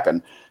 What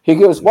happened? He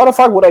goes, why the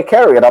fuck would I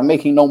carry it? I'm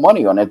making no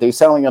money on it. They're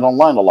selling it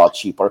online a lot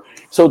cheaper.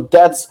 So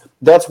that's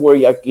where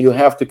you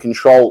have to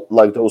control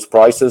like those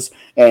prices.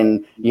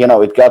 And,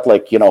 it got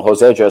like,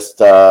 Jose just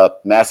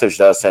messaged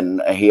us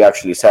and he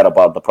actually said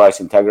about the price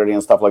integrity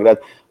and stuff like that.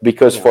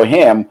 Because for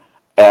him,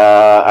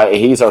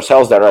 he's our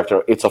sales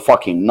director. It's a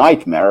fucking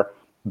nightmare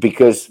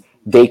because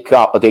they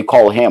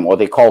call him or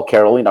they call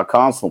Carolina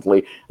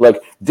constantly.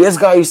 Like, this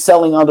guy is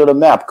selling under the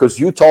map because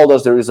you told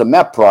us there is a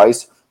map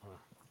price,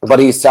 but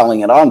he's selling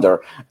it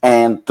under.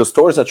 And the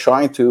stores are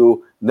trying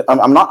to,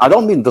 I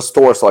don't mean the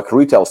stores like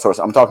retail stores.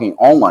 I'm talking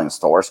online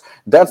stores.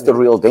 That's the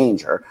real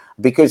danger.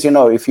 Because,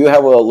 if you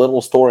have a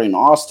little store in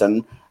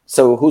Austin,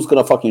 so who's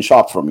going to fucking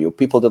shop from you?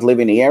 People that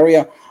live in the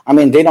area? I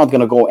mean, they're not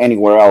going to go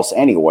anywhere else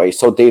anyway.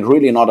 So they're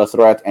really not a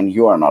threat and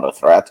you are not a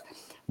threat.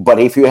 But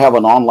if you have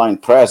an online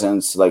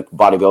presence like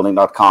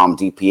bodybuilding.com,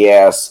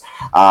 DPS,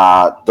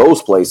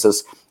 those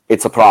places,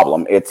 it's a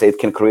problem. It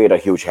can create a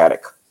huge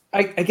headache.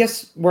 I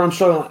guess where I'm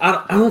struggling,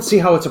 I don't see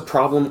how it's a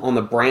problem on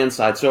the brand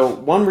side. So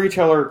one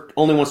retailer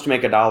only wants to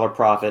make $1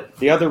 profit.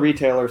 The other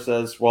retailer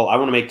says, well, I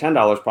want to make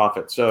 $10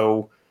 profit.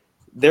 So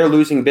they're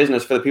losing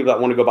business for the people that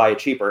want to go buy it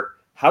cheaper.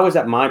 How is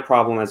that my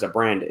problem as a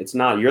brand? It's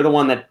not. You're the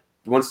one that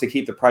wants to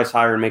keep the price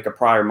higher and make a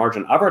prior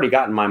margin. I've already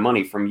gotten my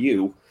money from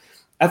you.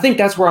 I think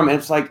that's where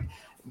it's like,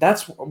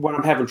 that's what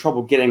I'm having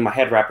trouble getting my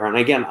head wrapped around.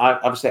 And again,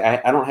 obviously,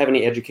 I don't have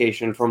any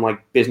education from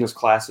like business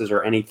classes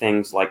or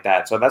anything like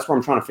that. So that's where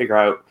I'm trying to figure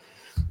out.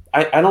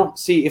 I don't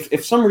see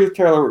if some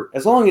retailer,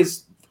 as long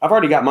as I've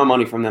already got my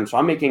money from them, so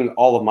I'm making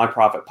all of my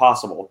profit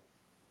possible.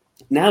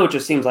 Now it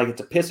just seems like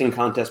it's a pissing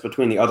contest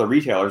between the other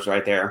retailers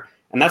right there.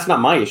 And that's not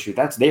my issue.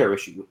 That's their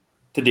issue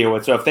to deal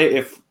with. So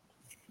if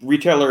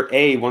retailer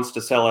A wants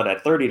to sell it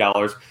at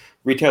 $30,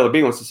 retailer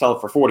B wants to sell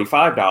it for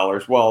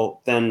 $45,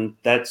 well, then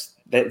that's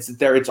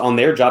there. It's on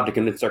their job to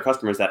convince their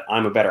customers that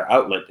I'm a better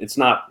outlet. It's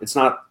not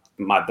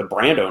the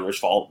brand owner's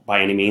fault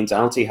by any means. I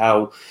don't see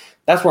how.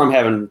 That's where I'm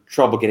having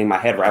trouble getting my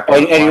head wrapped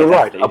around. And you're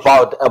right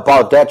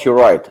about that. You're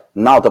right.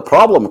 Now the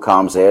problem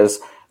comes is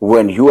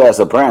when you as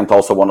a brand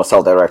also want to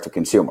sell direct to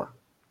consumer.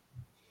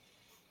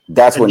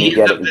 That's when you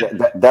get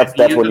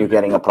that's when you're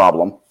getting a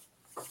problem.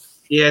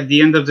 Yeah, at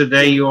the end of the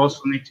day, you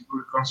also need to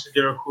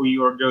consider who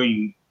you are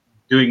doing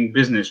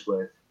business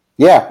with.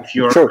 Yeah, if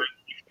you're true.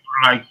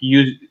 like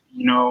you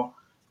know,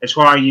 that's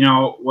why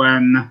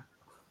when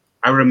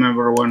I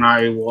remember when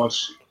I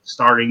was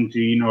starting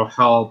to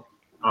help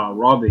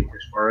Robbie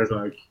as far as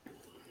like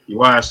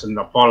US and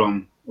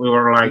Apollon, we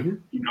were like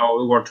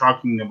we were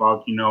talking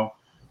about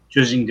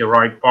choosing the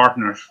right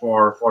partners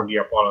for the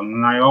Apollon,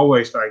 and I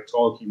always like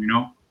told him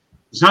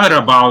it's not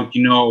about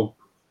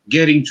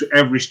getting to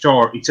every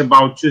store. It's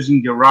about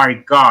choosing the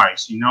right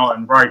guys,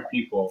 and right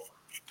people.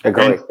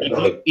 Agree.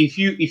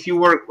 If you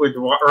work with the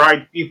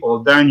right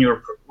people, then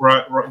your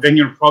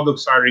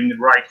products are in the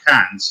right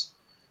hands,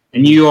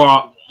 and you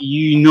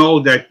know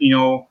that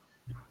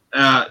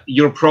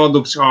your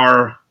products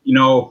are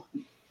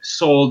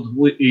sold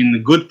in a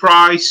good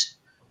price,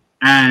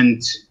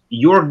 and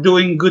you're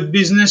doing good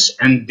business,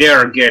 and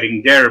they're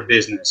getting their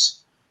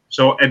business.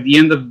 So at the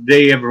end of the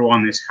day,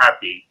 everyone is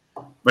happy.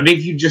 But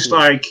if you just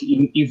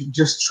if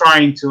just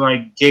trying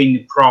to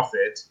gain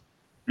profit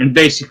and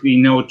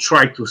basically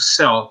try to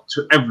sell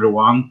to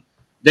everyone,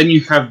 then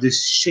you have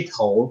this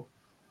shithole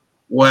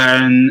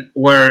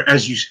where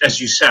as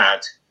you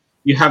said,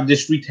 you have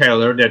this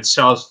retailer that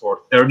sells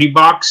for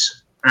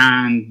 $30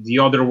 and the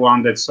other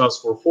one that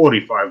sells for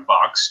 $45.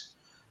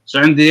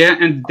 So at the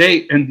end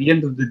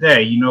of the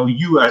day,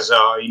 you as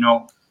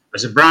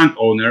a brand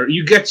owner,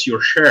 you get your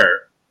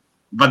share,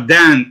 but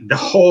then the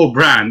whole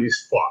brand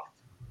is fucked.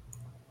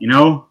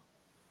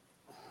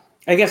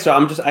 I guess so.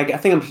 I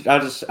think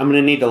I'm going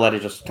to need to let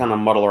it just kind of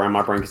muddle around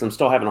my brain because I'm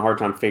still having a hard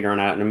time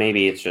figuring out, and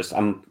maybe it's just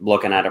I'm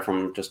looking at it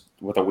from just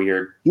with a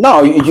weird.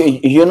 No,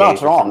 you're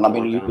not wrong. I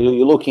mean,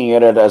 you're looking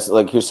at it as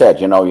like you said.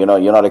 You're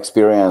not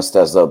experienced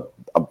as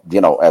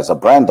as a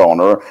brand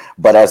owner,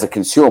 but as a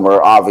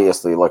consumer,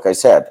 obviously, like I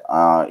said,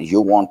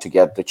 you want to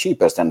get the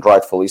cheapest, and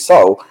rightfully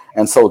so,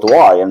 and so do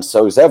I, and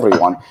so is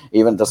everyone.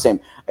 Even the same.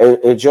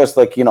 It's just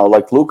like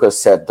like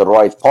Lucas said, the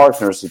right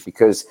partners,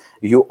 because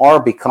you are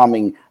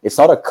becoming. It's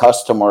not a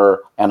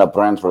customer and a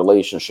brand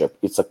relationship.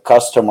 It's a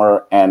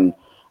customer and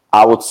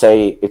I would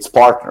say it's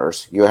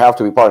partners. You have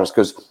to be partners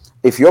because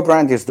if your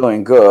brand is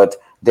doing good,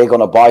 they're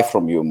gonna buy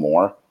from you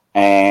more.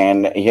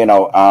 And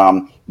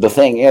the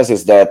thing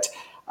is that.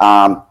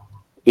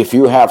 If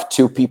you have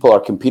two people are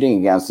competing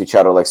against each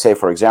other, like say,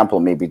 for example,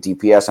 maybe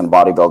DPS and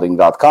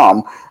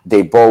bodybuilding.com,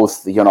 they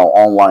both,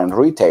 online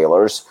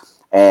retailers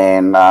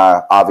and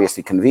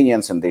obviously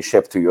convenience, and they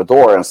ship to your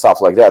door and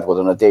stuff like that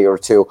within a day or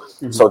two.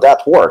 Mm-hmm. So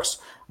that works.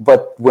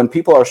 But when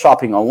people are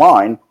shopping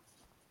online,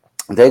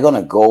 they're going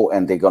to go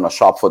and they're going to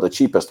shop for the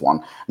cheapest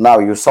one. Now,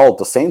 you sold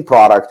the same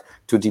product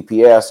to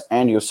DPS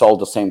and you sold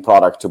the same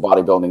product to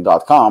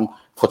bodybuilding.com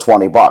for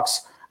 $20.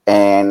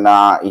 And,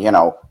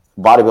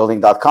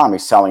 bodybuilding.com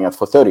is selling it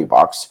for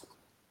 $30,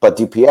 but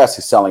DPS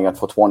is selling it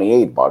for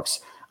 $28.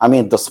 I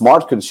mean, the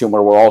smart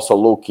consumer will also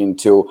look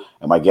into,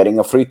 am I getting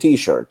a free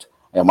t-shirt?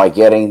 Am I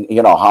getting,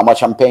 how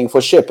much I'm paying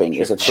for shipping?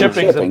 Is it free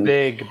shipping?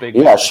 A big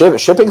yeah,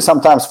 shipping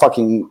sometimes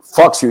fucking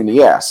fucks you in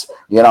the ass.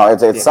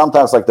 It's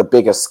sometimes like the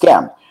biggest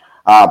scam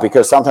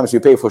because sometimes you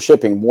pay for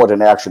shipping more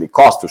than it actually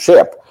costs to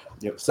ship.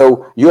 Yep.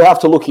 So you have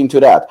to look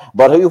into that.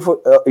 But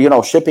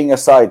shipping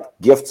aside,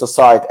 gifts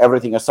aside,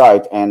 everything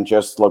aside, and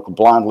just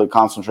blindly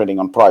concentrating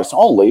on price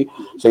only.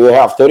 So you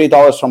have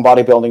 $30 from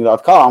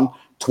bodybuilding.com,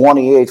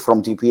 $28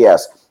 from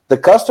DPS. The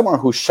customer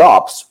who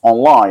shops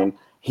online,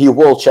 he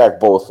will check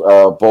both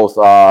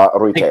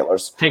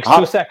retailers. Takes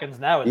 2 seconds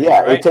now.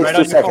 Yeah, right? It takes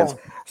 2 seconds.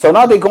 So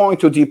now they're going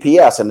to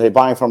DPS and they're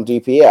buying from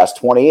DPS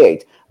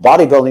 $28.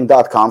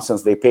 Bodybuilding.com,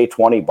 since they pay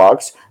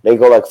 $20, they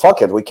go like,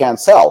 fuck it, we can't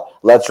sell.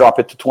 Let's drop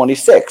it to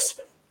 26.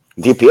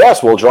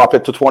 DPS will drop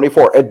it to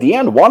 24. At the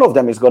end, one of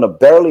them is going to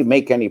barely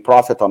make any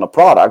profit on a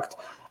product,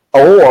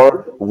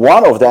 or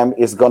one of them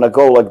is going to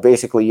go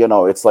basically,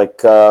 it's like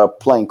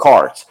playing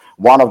cards.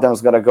 One of them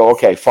is going to go,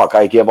 okay, fuck,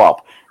 I give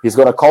up. He's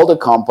going to call the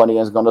company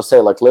and is going to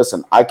say,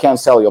 listen, I can't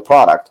sell your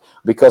product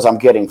because I'm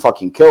getting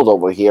fucking killed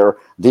over here.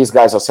 These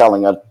guys are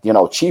selling it,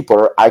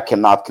 cheaper. I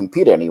cannot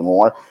compete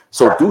anymore.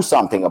 So do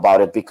something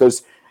about it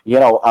because,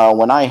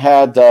 when I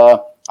had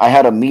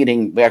a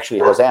meeting,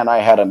 actually, Jose and I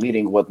had a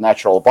meeting with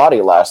Natural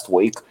Body last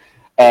week,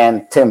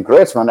 and Tim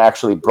Gritzman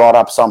actually brought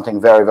up something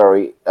very,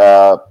 very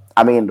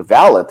I mean,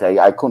 valid.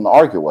 I couldn't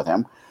argue with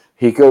him.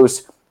 He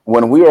goes,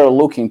 when we are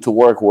looking to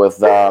work with,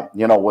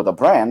 with a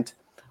brand,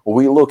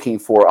 we're looking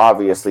for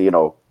obviously,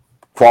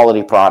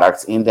 quality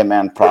products,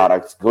 in-demand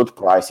products, good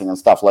pricing and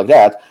stuff like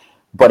that.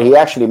 But he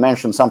actually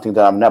mentioned something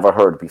that I've never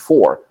heard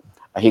before.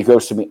 He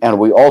goes to me, and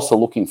we're also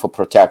looking for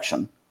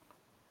protection.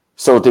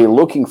 So they're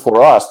looking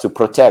for us to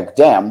protect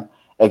them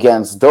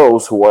against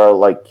those who are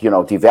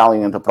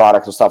devaluing the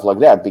product and stuff like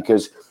that,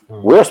 because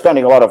we're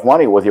spending a lot of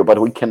money with you, but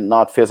we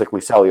cannot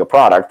physically sell your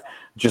product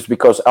just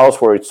because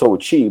elsewhere it's so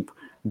cheap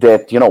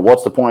that,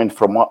 what's the point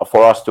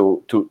for us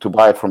to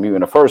buy it from you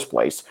in the first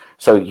place?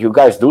 So you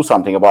guys do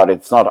something about it.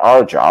 It's not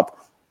our job,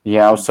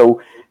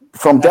 so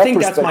from that I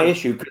think that's perspective, my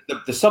issue.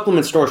 The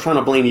supplement store is trying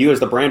to blame you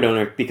as the brand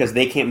owner because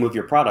they can't move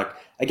your product.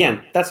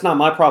 Again, that's not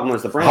my problem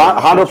as the brand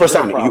owner. 100%. That's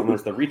your problem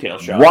as the retail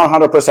shop.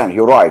 100%.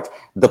 You're right.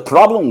 The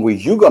problem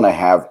you're going to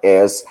have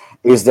is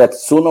that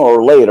sooner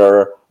or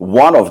later,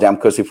 one of them,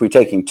 because if we're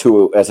taking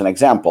two as an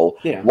example,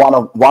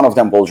 one of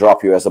them will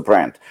drop you as a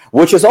brand,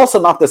 which is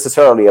also not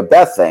necessarily a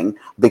bad thing,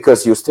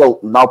 because you still,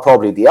 now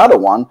probably the other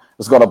one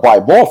is going to buy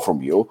more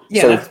from you.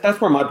 Yeah, so, that's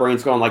where my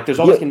brain's going. Like, there's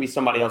always going to be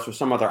somebody else or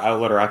some other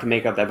outlet, or I can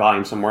make up that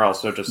volume somewhere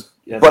else. So just,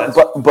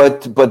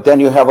 but then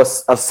you have a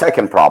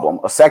second problem.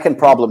 A second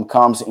problem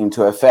comes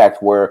into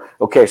effect where,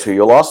 okay, so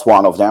you lost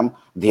one of them,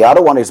 the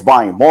other one is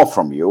buying more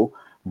from you,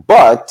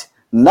 but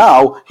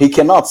now he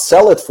cannot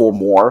sell it for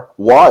more.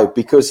 Why?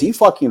 Because he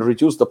fucking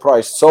reduced the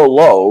price so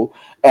low,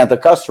 and the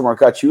customer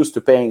got used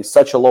to paying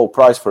such a low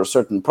price for a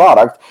certain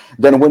product.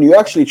 Then when you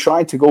actually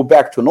try to go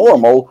back to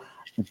normal,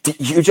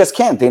 you just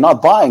can't. They're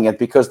not buying it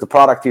because the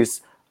product is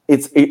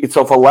it's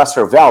of a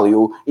lesser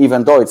value,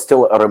 even though it's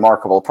still a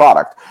remarkable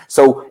product.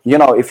 So,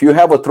 if you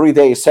have a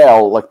 3-day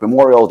sale, like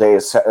Memorial Day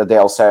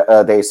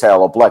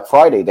sale or Black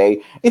Friday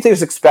day, it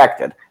is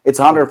expected. It's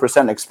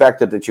 100%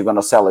 expected that you're going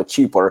to sell it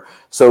cheaper.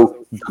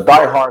 So the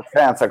diehard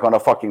fans are going to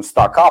fucking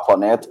stock up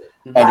on it,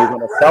 and you're going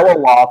to sell a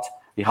lot,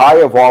 the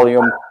higher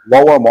volume,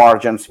 lower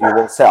margins, you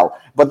will sell.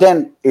 But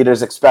then it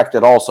is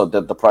expected also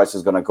that the price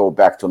is going to go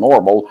back to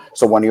normal.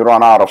 So when you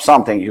run out of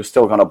something, you're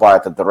still going to buy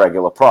it at the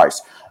regular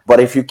price. But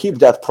if you keep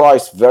that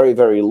price very,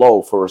 very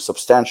low for a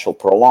substantial,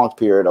 prolonged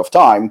period of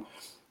time,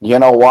 you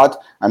know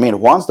what? I mean,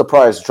 once the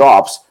price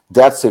drops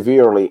that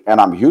severely,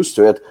 and I'm used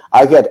to it,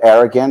 I get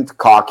arrogant,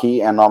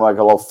 cocky, and I'm like,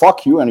 well,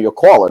 fuck you and your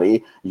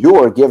quality. You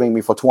are giving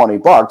me for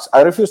 $20.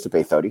 I refuse to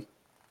pay $30.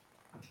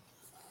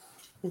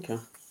 Okay.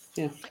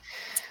 Yeah.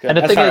 And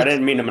the Sorry, thing is, I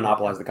didn't mean to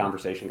monopolize the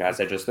conversation, guys.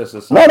 This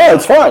is No,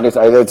 it's fine.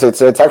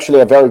 It's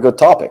actually a very good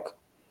topic.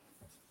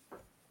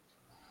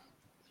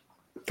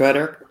 Go ahead,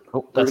 Eric.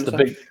 Oh, that's the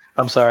big.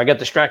 I'm sorry, I got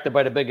distracted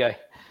by the big guy.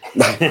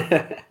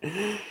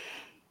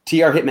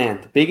 TR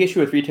Hitman. The big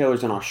issue with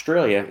retailers in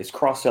Australia is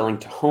cross-selling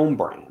to home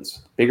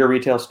brands. Bigger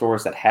retail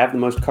stores that have the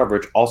most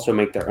coverage also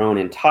make their own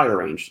entire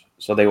range,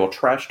 so they will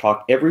trash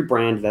talk every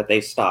brand that they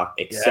stock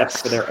except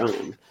for their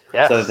own,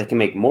 so that they can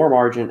make more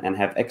margin and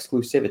have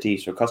exclusivity,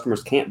 so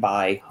customers can't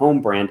buy home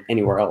brand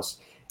anywhere else.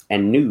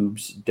 And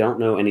noobs don't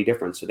know any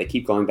difference, so they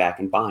keep going back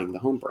and buying the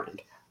home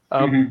brand.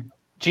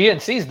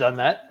 GNC's done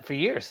that for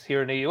years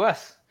here in the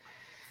U.S.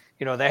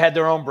 They had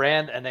their own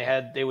brand, and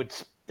they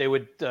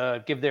would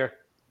give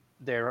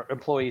their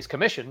employees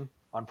commission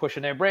on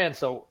pushing their brand.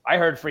 So I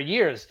heard for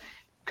years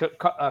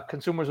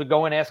consumers would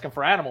go in asking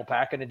for Animal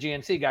Pack, and the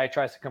GNC guy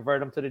tries to convert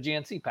them to the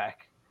GNC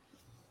pack.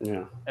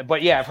 Yeah.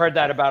 But yeah, I've heard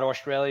that about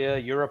Australia,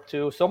 Europe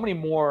too. So many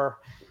more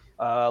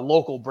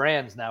local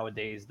brands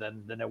nowadays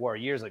than there were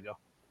years ago.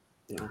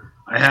 Yeah.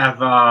 I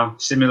have a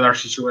similar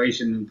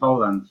situation in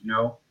Poland.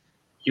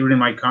 Here in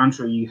my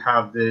country, you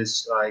have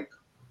this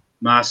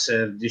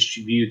massive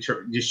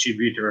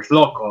distributors,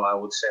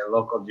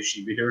 local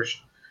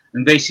distributors,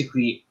 and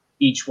basically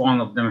each one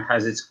of them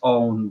has its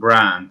own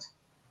brand.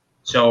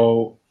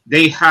 So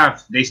they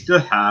still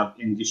have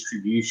in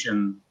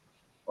distribution,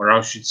 or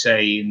I should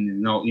say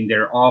in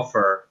their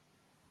offer,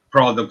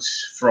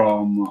 products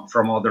from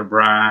other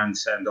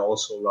brands, and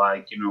also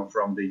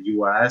from the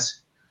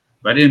US.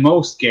 But in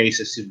most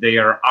cases, if they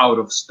are out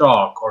of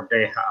stock, or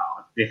they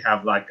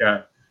have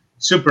a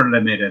super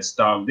limited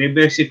stock, they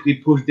basically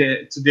push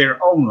to their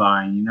own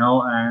line,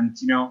 and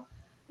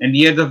at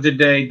the end of the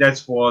day,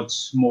 that's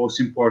what's most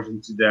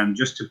important to them,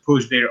 just to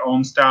push their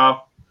own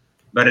stuff.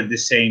 But at the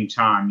same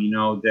time,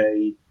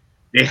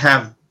 they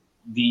have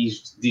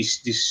these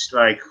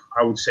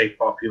I would say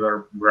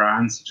popular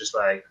brands, just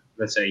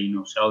let's say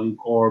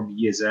Cellucor,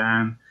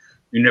 BSN,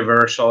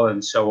 Universal,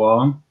 and so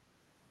on.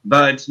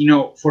 But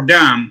for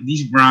them,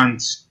 these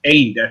brands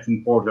ain't that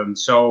important.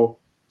 So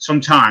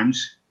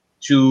sometimes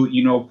to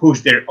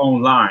push their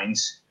own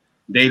lines,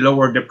 they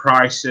lower the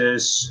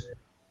prices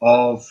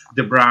of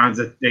the brands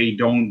that they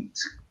don't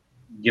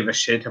give a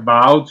shit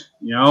about,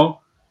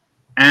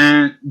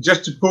 and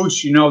just to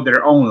push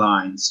their own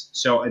lines.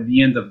 So at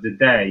the end of the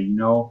day,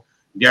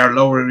 they are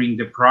lowering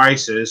the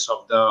prices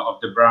of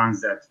the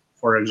brands that,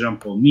 for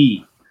example,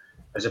 me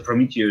as a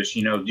Prometheus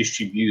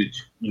distribute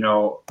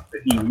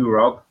in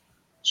Europe.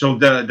 So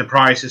the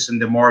prices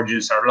and the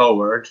margins are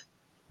lowered,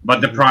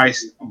 but the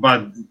price,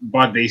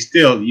 but they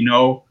still,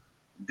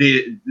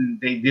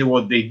 they do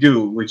what they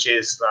do, which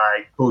is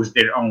like post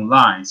their own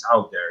lines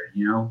out there,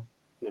 you know.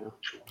 Yeah,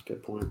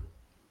 good point.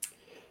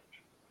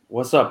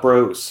 What's up,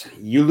 bros?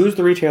 You lose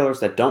the retailers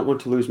that don't want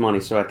to lose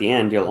money, so at the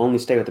end, you'll only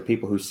stay with the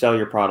people who sell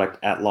your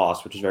product at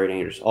loss, which is very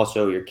dangerous.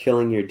 Also, you're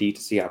killing your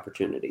D2C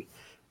opportunity.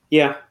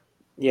 Yeah,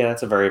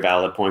 that's a very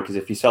valid point, because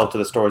if you sell it to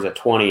the stores at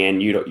 20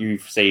 and you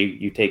say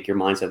you take your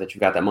mindset that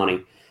you've got that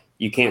money,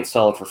 you can't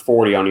sell it for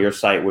 40 on your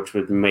site, which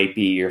may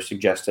be your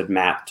suggested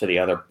map to the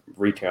other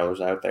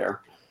retailers out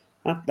there.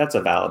 That's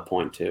a valid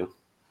point, too.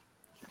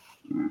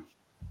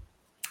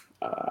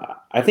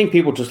 I think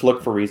people just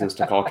look for reasons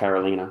to call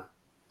Carolina.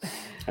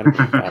 I don't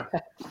think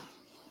that.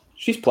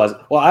 She's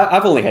pleasant. Well,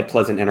 I've only had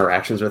pleasant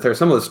interactions with her.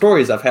 Some of the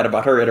stories I've had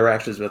about her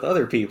interactions with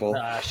other people.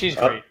 She's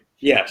great.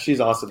 Yeah,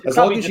 she's awesome. As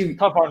long as you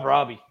tough on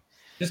Robbie,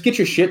 just get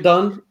your shit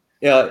done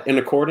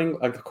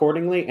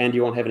accordingly, and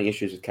you won't have any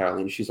issues with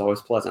Carolina. She's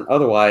always pleasant.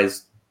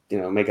 Otherwise,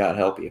 may God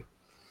help you.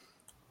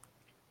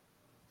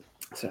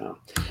 So,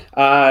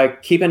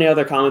 keep any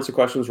other comments or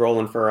questions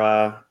rolling for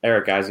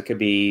Eric, guys. It could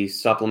be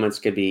supplements,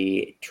 could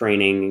be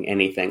training,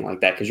 anything like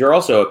that. Because you're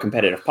also a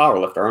competitive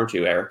powerlifter, aren't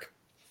you, Eric?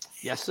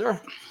 Yes, sir.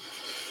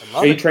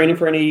 Are you training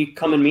for any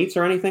coming meets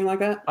or anything like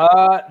that?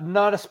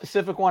 Not a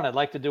specific one. I'd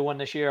like to do one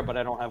this year, but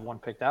I don't have one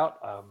picked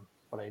out.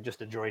 But I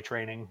just enjoy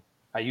training.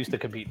 I used to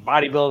compete in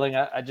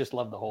bodybuilding. I just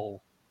love the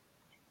whole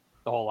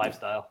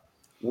lifestyle.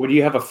 Would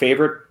you have a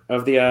favorite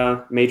of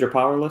the major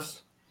power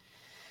lists?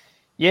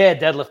 Yeah,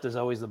 deadlift is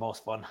always the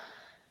most fun.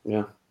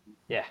 Yeah.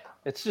 Yeah.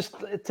 It's just,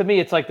 to me,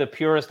 it's like the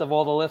purest of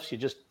all the lifts.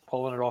 You're just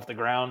pulling it off the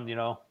ground,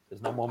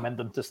 there's no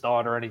momentum to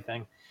start or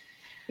anything.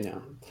 Yeah.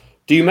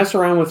 Do you mess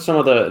around with some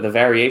of the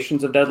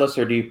variations of deadlifts,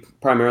 or do you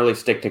primarily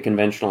stick to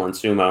conventional and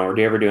sumo, or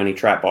do you ever do any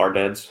trap bar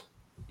deads?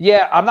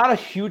 Yeah, I'm not a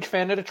huge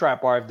fan of the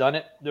trap bar. I've done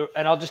it,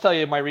 and I'll just tell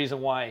you my reason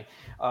why.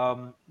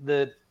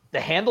 The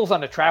handles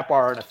on the trap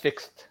bar are in a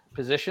fixed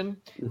position.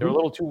 Mm-hmm. They're a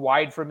little too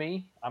wide for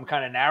me. I'm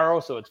kind of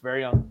narrow, so it's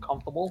very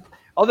uncomfortable.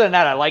 Other than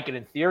that, I like it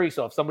in theory.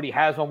 So if somebody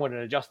has one with an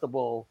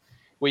adjustable,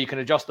 where you can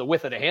adjust the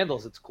width of the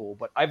handles, it's cool.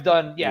 But I've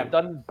done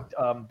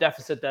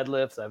deficit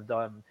deadlifts. I've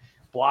done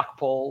block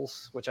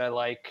pulls, which I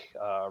like,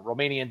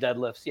 Romanian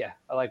deadlifts. Yeah,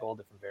 I like all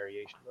different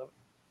variations of it.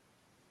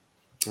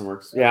 It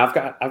works. Yeah,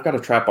 I've got a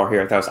trap bar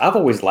here. I've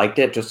always liked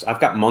it. Just I've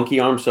got monkey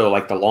arms, so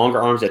like the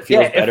longer arms, it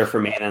feels better for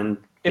me. And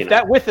if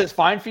that width is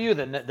fine for you,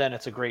 then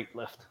it's a great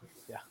lift.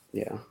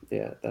 Yeah,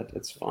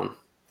 it's fun.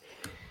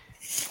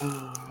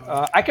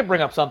 I can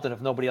bring up something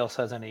if nobody else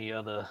has any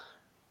other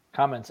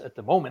comments at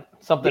the moment.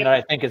 Something that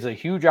I think is a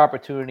huge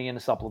opportunity in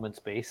the supplement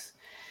space.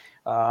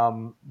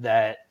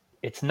 That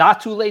it's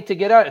not too late to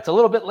get out. It's a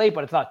little bit late,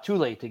 but it's not too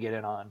late to get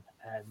in on.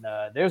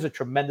 And there's a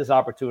tremendous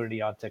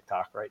opportunity on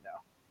TikTok right now.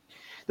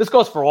 This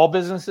goes for all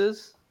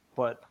businesses,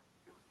 but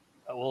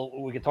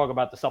we can talk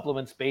about the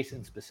supplement space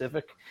in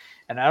specific.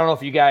 And I don't know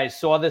if you guys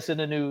saw this in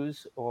the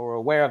news or were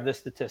aware of this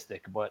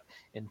statistic, but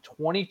in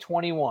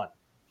 2021,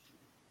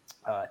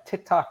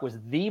 TikTok was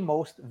the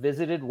most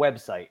visited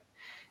website,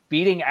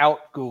 beating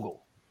out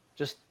Google.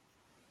 Just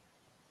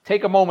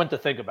take a moment to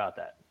think about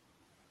that.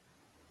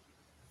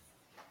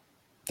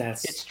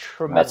 It's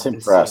tremendous. That's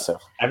impressive.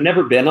 I've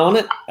never been on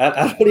it.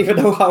 I don't even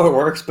know how it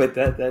works, but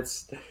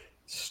that's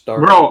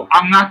starting. Bro,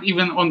 I'm not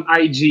even on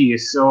IG,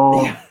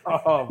 so.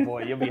 Oh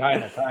boy, you're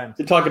behind the times.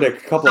 You're talking to a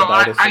couple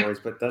of dinosaurs,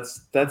 but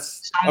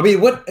that's. I mean,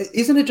 what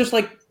isn't it just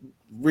like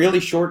really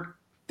short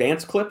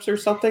dance clips or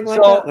something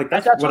like that? Like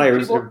that's what my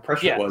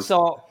impression was.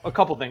 So a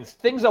couple things.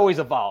 Things always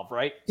evolve,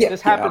 right? Yeah,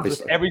 this happens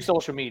with every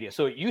social media.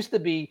 So it used to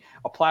be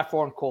a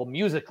platform called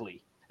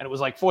Musical.ly, and it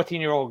was like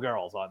 14-year-old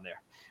girls on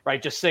there,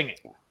 right, just singing.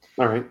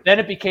 All right. Then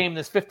it became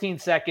this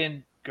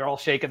 15-second girl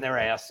shaking their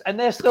ass, and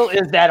there still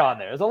is that on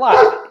there. There's a lot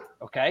of it,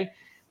 okay?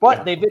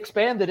 But they've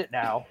expanded it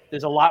now.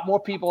 There's a lot more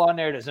people on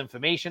there. There's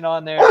information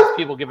on there. There's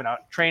people giving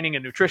out training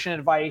and nutrition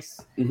advice.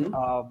 Mm-hmm.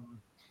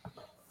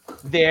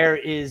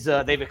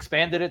 They've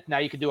expanded it. Now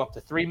you can do up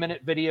to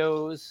 3-minute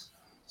videos.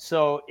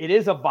 So it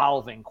is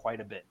evolving quite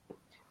a bit.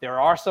 There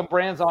are some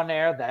brands on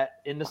there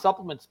that in the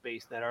supplement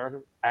space that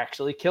are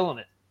actually killing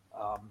it.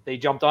 They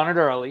jumped on it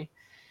early.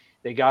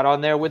 They got on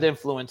there with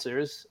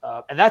influencers.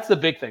 And that's the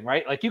big thing,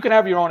 right? Like you can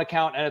have your own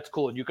account and it's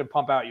cool. And you can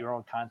pump out your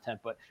own content.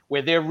 But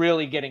where they're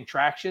really getting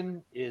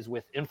traction is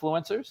with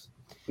influencers.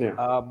 Yeah.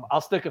 I'll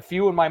stick a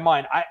few in my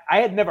mind.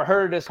 I had never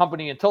heard of this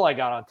company until I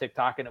got on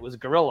TikTok, and it was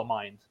Gorilla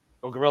Mind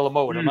or Gorilla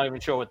Mode. I'm not even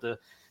sure what if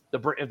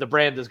the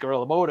brand is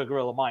Gorilla Mode or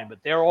Gorilla Mind, but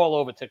they're all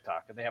over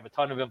TikTok and they have a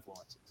ton of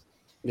influencers.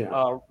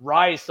 Yeah.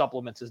 Rise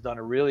Supplements has done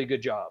a really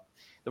good job.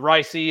 The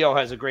Rise CEO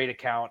has a great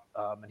account,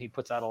 and he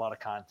puts out a lot of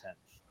content.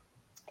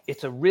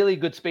 It's a really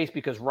good space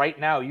because right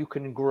now you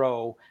can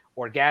grow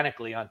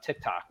organically on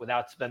TikTok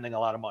without spending a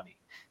lot of money.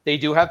 They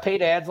do have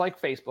paid ads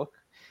like Facebook.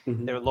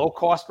 Mm-hmm. They're low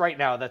cost right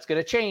now. That's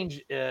going to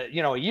change. A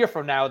year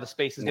from now, the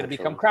space is going to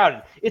become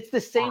crowded. It's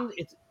the same.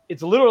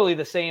 It's literally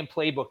the same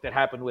playbook that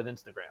happened with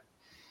Instagram.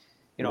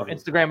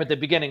 Instagram at the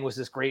beginning was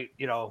this great,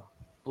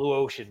 blue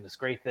ocean, this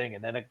great thing.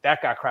 And then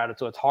that got crowded.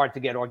 So it's hard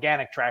to get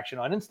organic traction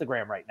on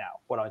Instagram right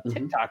now. But on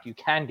TikTok, you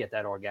can get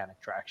that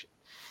organic traction.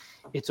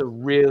 it's a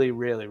really,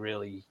 really,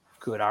 really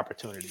good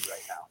opportunity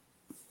right now.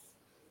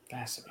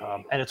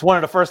 Fascinating. And it's one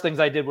of the first things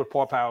I did with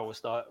Paw Power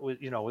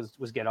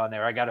was get on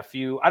there. I got a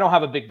few. I don't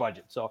have a big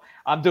budget, so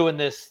I'm doing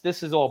this.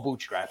 This is all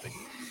bootstrapping.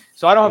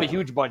 So I don't have a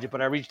huge budget,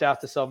 but I reached out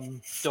to some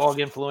dog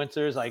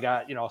influencers. I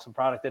got some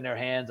product in their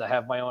hands. I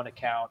have my own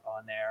account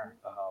on there.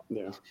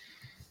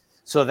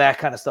 So that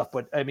kind of stuff.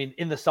 But I mean,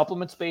 in the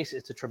supplement space,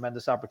 it's a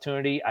tremendous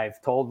opportunity.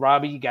 I've told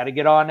Robbie, you got to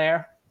get on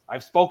there.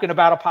 I've spoken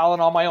about Apollon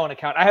on my own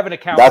account. I have an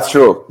account. That's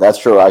true. That's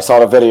true. I saw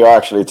the video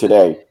actually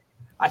today.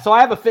 So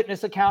I have a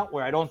fitness account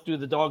where I don't do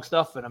the dog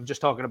stuff, and I'm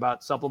just talking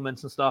about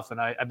supplements and stuff.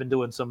 And I've been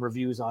doing some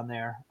reviews on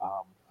there.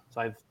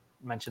 So I've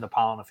mentioned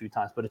Apollon a few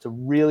times, but it's a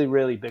really,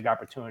 really big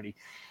opportunity.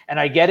 And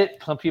I get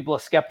it. Some people are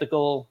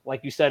skeptical.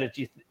 Like you said,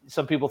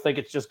 some people think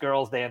it's just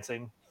girls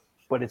dancing,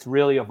 but it's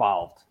really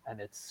evolved, and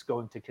it's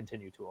going to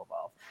continue to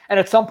evolve. And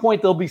at some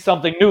point, there'll be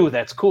something new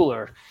that's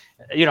cooler,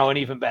 and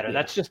even better. Yeah.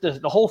 That's just the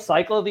whole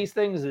cycle of these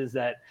things is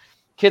that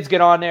kids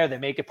get on there, they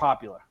make it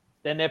popular.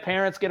 Then their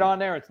parents get on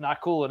there, it's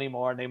not cool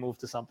anymore, and they move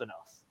to something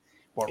else.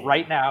 But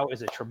right now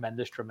is a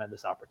tremendous,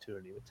 tremendous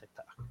opportunity with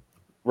TikTok.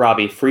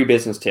 Robbie, free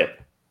business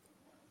tip.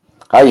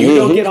 You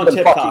don't get on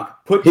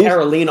TikTok. Put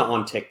Carolina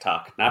on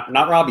TikTok.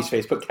 Not Robbie's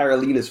face. Put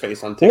Carolina's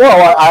face on TikTok.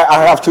 Well,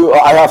 I have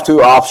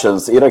two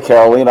options. Either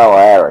Carolina or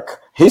Eric.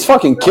 He's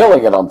fucking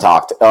killing it on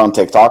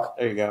TikTok.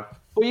 There you go.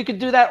 Well, you could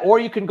do that, or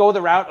you can go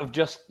the route of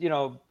just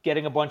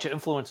getting a bunch of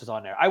influencers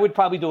on there. I would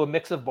probably do a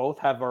mix of both.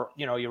 Have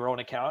your own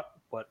account,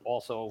 but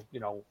also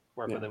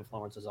work with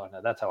influencers on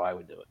there. That's how I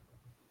would do it.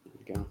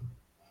 There you go.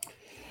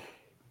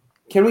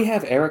 Can we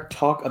have Eric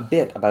talk a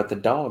bit about the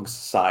dog's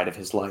side of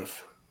his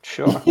life?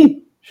 Sure.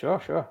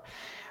 Sure.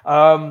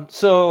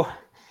 So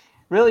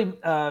really,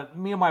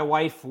 me and my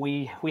wife,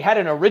 we had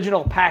an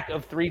original pack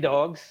of 3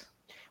 dogs.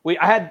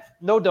 I had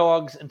no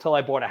dogs until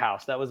I bought a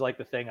house. That was like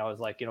the thing. I was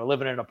like,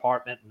 living in an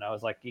apartment, and I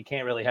was like, you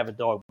can't really have a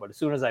dog. But as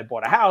soon as I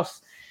bought a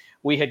house,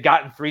 we had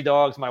gotten 3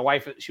 dogs. My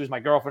wife, she was my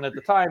girlfriend at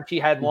the time. She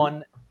had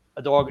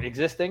a dog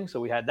existing.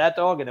 So we had that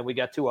dog, and then we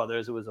got 2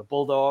 others. It was a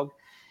bulldog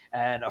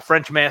and a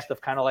French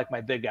Mastiff, kind of like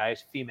my big guy,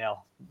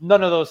 female.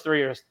 None of those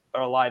 3 are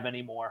alive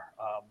anymore,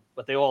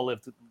 but they all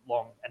lived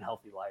long and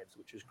healthy lives,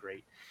 which is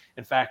great.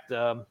 In fact,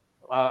 I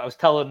was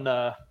telling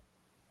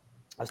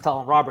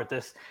Robert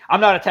this.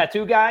 I'm not a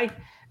tattoo guy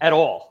at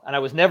all, and I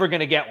was never going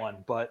to get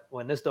one. But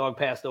when this dog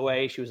passed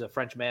away, she was a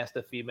French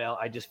Mastiff female.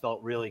 I just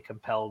felt really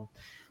compelled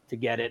to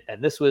get it.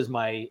 And this was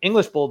my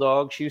English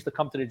bulldog. She used to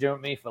come to the gym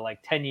with me for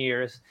like 10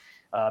 years.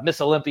 Miss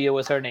Olympia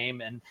was her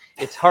name, and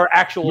it's her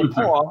actual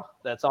paw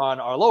that's on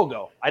our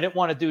logo. I didn't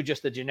want to do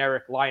just a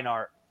generic line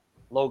art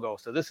logo,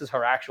 so this is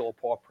her actual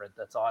paw print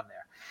that's on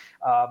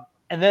there.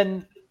 And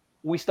then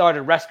we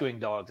started rescuing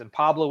dogs, and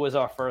Pablo was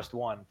our first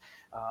one.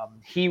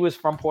 He was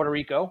from Puerto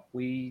Rico.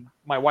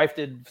 My wife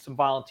did some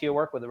volunteer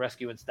work with a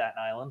rescue in Staten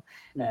Island,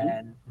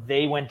 and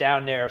they went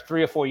down there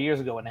 3 or 4 years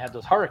ago and they had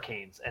those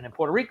hurricanes. And in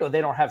Puerto Rico,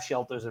 they don't have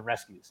shelters and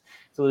rescues.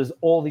 So there's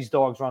all these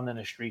dogs running in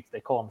the streets.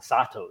 They call them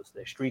satos.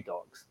 They're street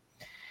dogs.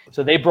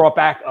 So they brought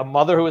back a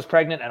mother who was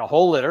pregnant and a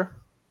whole litter.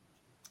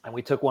 And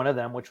we took one of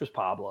them, which was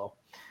Pablo.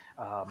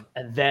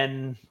 And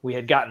then we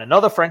had gotten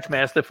another French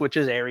Mastiff, which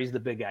is Aries, the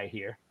big guy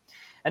here.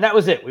 And that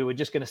was it. We were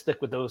just going to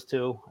stick with those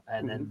 2.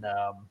 And then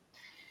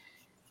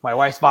my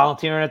wife's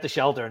volunteering at the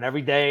shelter. And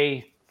every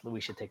day,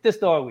 we should take this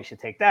dog, we should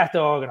take that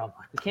dog. And I'm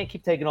like, we can't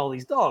keep taking all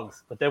these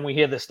dogs. But then we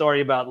hear the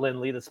story about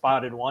Lindley, the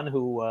spotted one,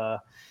 who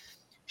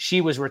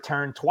she was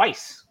returned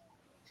twice.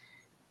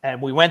 And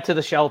we went to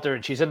the shelter,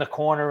 and she's in the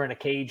corner in a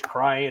cage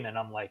crying. And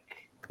I'm like,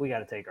 we got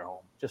to take her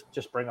home.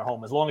 Just bring her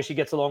home. As long as she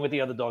gets along with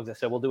the other dogs, I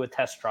said, we'll do a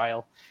test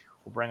trial.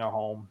 We'll bring her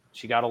home.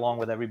 She got along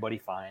with everybody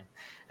fine.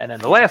 And then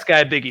the last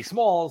guy, Biggie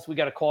Smalls, we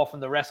got a call from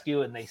the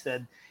rescue, and they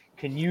said,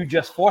 can you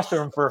just foster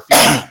him for a few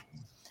months?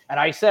 And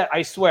I said,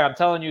 I swear, I'm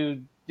telling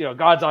you,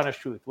 God's honest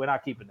truth. We're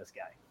not keeping this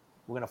guy.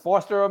 We're going to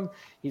foster him.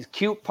 He's a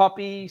cute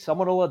puppy.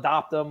 Someone will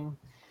adopt him.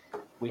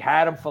 We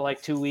had him for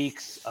like 2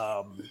 weeks.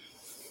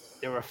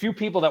 There were a few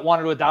people that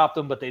wanted to adopt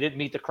him, but they didn't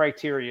meet the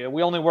criteria.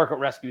 We only work at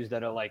rescues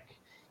that are like,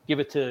 give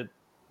it to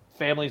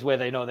families where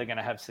they know they're going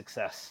to have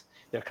success.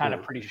 They're kind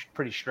of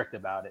pretty strict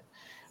about it.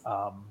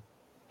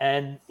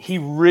 And he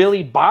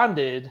really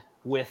bonded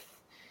with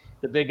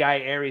the big guy,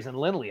 Aries and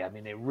Lindley. I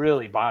mean, they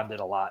really bonded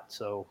a lot.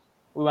 So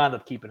we wound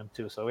up keeping him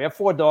too. So we have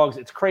 4 dogs.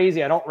 It's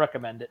crazy. I don't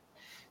recommend it.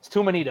 It's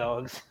too many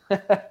dogs,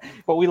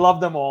 but we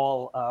love them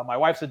all. My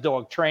wife's a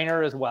dog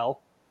trainer as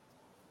well.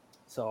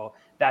 So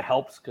that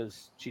helps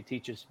because she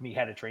teaches me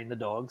how to train the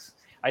dogs.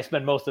 I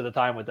spend most of the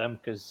time with them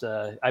because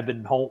I've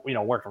been home,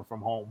 working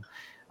from home.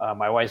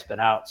 My wife's been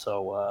out.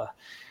 So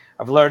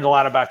I've learned a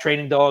lot about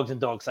training dogs and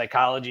dog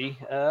psychology.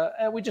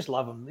 And we just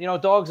love them.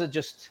 Dogs are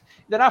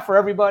they're not for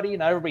everybody.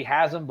 Not everybody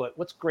has them. But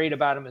what's great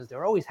about them is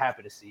they're always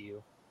happy to see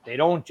you. They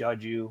don't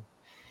judge you.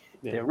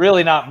 Yeah. They're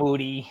really not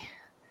moody.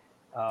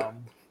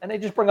 And they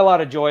just bring a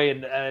lot of joy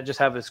and just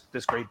have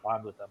this great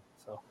bond with them.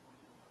 So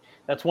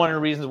that's one of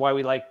the reasons why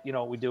we like,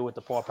 what we do with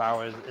the Paw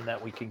Power is in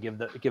that we can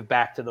give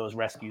back to those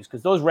rescues,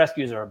 because those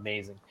rescues are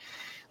amazing.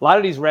 A lot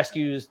of these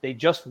rescues, they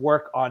just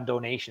work on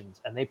donations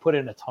and they put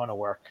in a ton of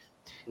work.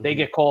 They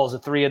get calls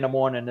at 3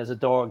 a.m. There's a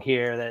dog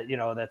here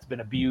that, that's been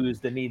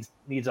abused and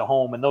needs a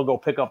home, and they'll go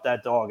pick up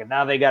that dog. And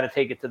now they got to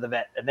take it to the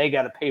vet, and they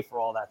got to pay for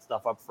all that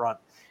stuff up front.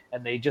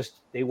 And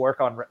they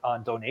work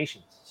on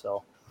donations.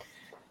 So,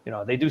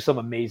 they do some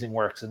amazing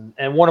works.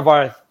 And one of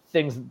our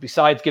things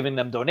besides giving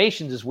them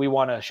donations is we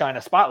want to shine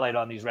a spotlight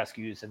on these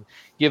rescues and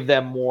give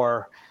them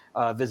more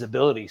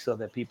visibility so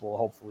that people will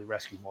hopefully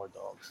rescue more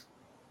dogs.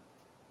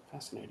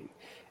 Fascinating.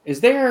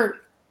 Is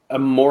there a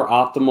more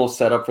optimal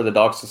setup for the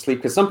dogs to sleep?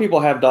 Because some people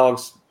have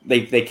dogs,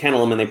 they kennel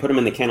them and they put them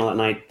in the kennel at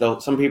night.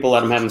 Some people let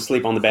them have them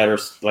sleep on the bed or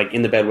like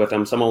in the bed with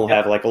them. Someone will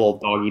have like a little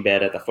doggy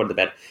bed at the foot of the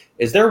bed.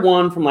 Is there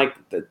one from like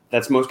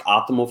that's most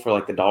optimal for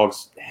like the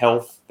dog's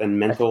health and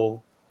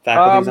mental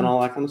faculties and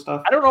all that kind of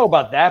stuff? I don't know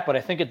about that, but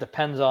I think it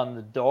depends on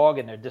the dog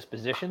and their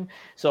disposition.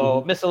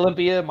 So Miss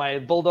Olympia, my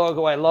bulldog,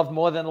 who I loved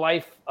more than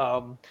life,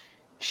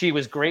 she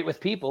was great with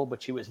people,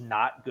 but she was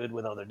not good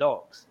with other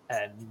dogs.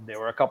 And there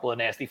were a couple of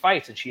nasty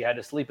fights, and she had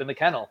to sleep in the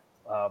kennel.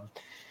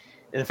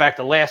 In fact,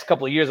 the last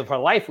couple of years of her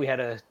life, we had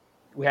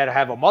to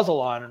have a muzzle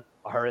on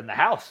her in the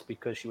house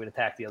because she would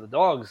attack the other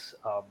dogs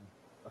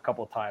a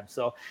couple of times.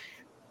 So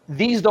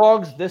these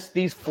dogs,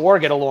 these 4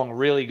 get along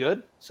really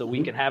good, so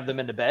we can have them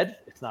in the bed.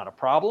 It's not a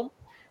problem.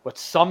 But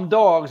some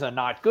dogs are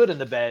not good in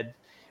the bed.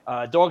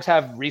 Dogs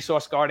have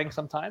resource guarding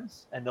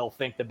sometimes, and they'll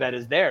think the bed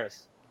is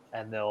theirs.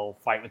 And they'll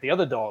fight with the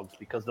other dogs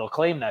because they'll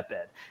claim that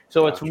bed.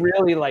 So It's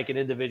really like an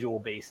individual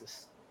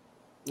basis.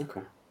 Okay.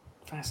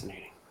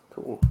 Fascinating.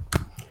 Cool.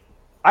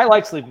 I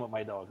like sleeping with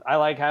my dogs. I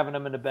like having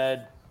them in the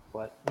bed,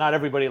 but not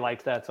everybody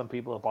likes that. Some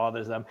people, it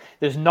bothers them.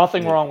 There's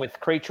nothing wrong with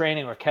crate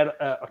training or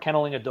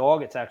kenneling a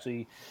dog. It's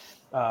actually,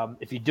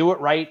 if you do it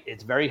right,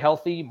 it's very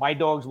healthy. My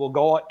dogs will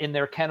go in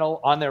their kennel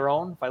on their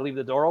own. If I leave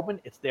the door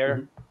open, it's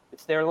their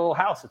little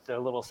house. It's their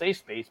little safe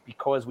space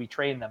because we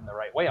train them the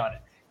right way on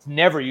it. It's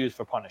never used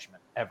for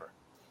punishment, ever.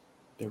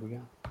 There we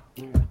go.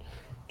 All right.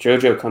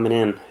 Jojo coming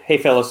in. Hey,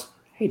 fellas.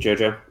 Hey,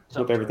 Jojo.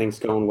 Hope everything's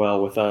going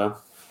well with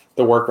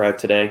the work route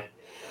today.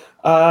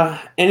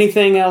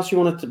 Anything else you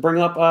wanted to bring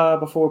up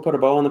before we put a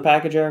bow on the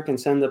package, Eric, and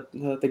send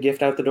the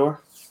gift out the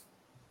door?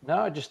 No,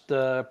 I just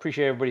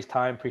appreciate everybody's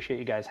time. Appreciate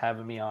you guys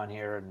having me on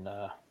here. And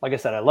like I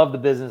said, I love the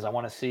business. I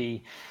want to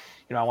see,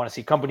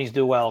 companies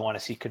do well. I want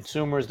to see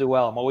consumers do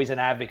well. I'm always an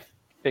advocate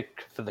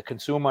for the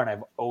consumer, and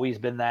I've always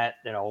been that.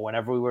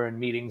 Whenever we were in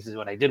meetings,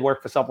 when I did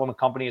work for supplement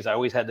companies, I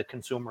always had the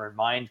consumer in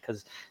mind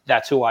because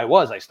that's who I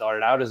was. I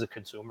started out as a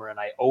consumer, and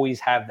I always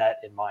have that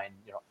in mind.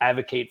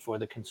 Advocate for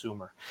the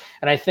consumer.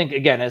 And I think,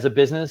 again, as a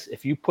business,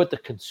 if you put the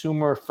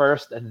consumer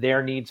first and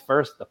their needs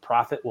first, the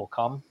profit will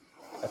come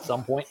at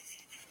some point.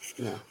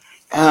 Yeah.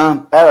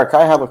 Eric,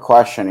 I have a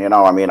question.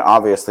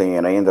 Obviously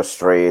in the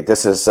industry,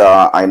 this is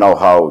I know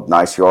how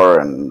nice you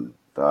are and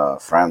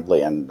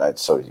friendly, and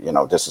so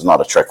this is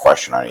not a trick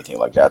question or anything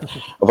like that.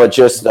 But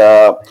just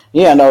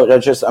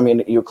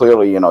you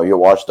clearly you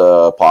watch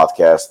the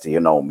podcast,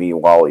 me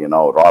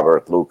well,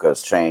 Robert,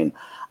 Lucas, Shane,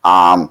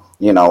 and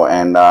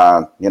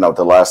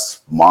the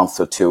last month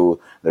or two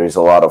there is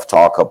a lot of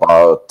talk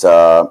about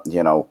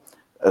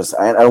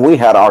and we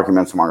had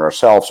arguments among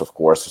ourselves, of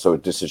course. So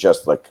this is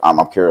just like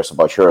I'm curious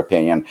about your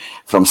opinion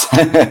from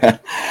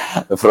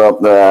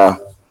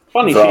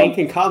Funny, Shane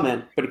can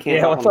comment, but he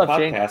can't talk on the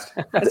podcast.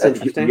 Shane? That's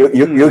interesting.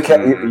 You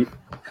can't,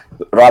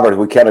 Robert.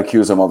 We can't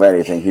accuse him of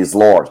anything. He's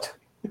Lord.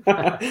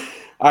 All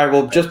right.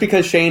 Well, just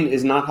because Shane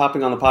is not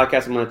hopping on the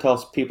podcast, I'm going to tell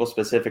people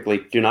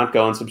specifically: do not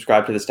go and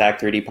subscribe to the Stack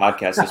 3D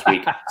podcast this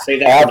week. Say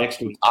that for next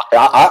week.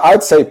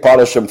 I'd say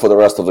punish him for the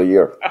rest of the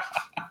year.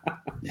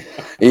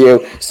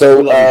 The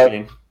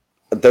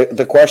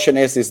question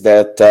is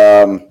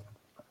that.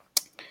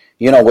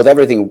 With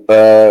everything,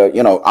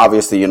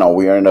 obviously,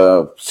 we are in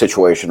a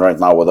situation right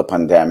now with a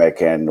pandemic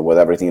and with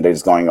everything that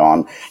is going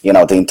on,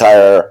 the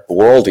entire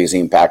world is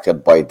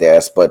impacted by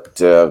this.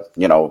 But,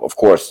 of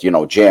course,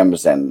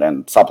 gyms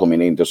and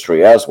supplement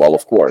industry as well,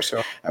 of course.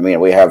 Sure.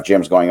 We have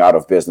gyms going out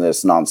of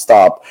business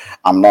nonstop.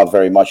 I'm not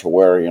very much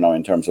aware,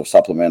 in terms of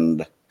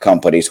supplement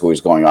companies who is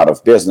going out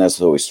of business,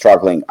 who is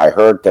struggling. I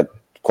heard that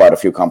quite a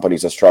few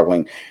companies are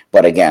struggling,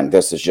 but again,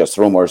 this is just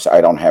rumors. I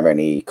don't have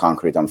any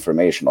concrete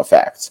information or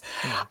facts.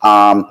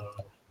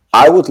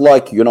 I would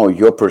like,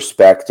 your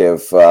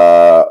perspective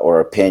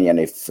or opinion,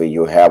 if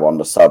you have, on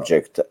the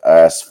subject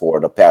as for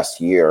the past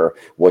year,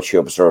 what you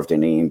observed in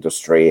the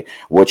industry,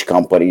 which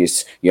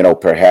companies,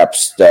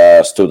 perhaps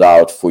stood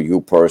out for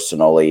you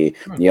personally,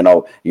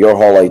 your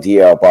whole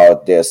idea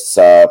about this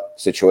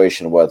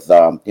situation with,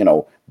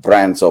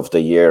 brands of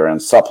the year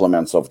and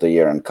supplements of the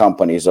year and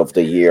companies of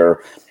the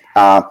year.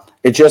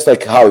 It's just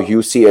like how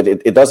you see it.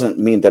 It doesn't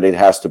mean that it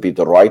has to be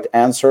the right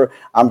answer.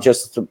 I'm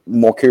just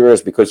more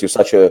curious because you're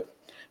such a,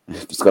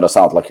 it's going to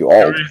sound like you're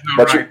old,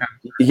 but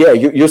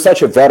you're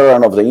such a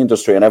veteran of the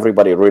industry and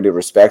everybody really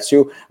respects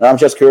you. And I'm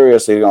just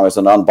curious, as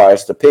an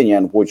unbiased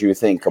opinion, what you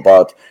think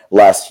about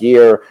last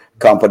year,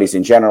 companies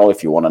in general?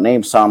 If you want to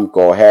name some,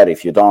 go ahead.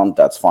 If you don't,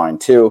 that's fine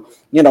too.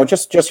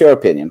 Just your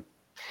opinion.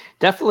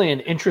 Definitely an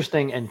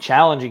interesting and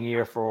challenging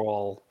year for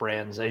all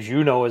brands. As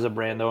you know, as a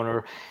brand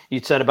owner, you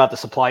said about the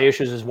supply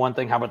issues is one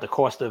thing. How about the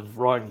cost of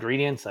raw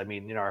ingredients? I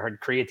mean, I heard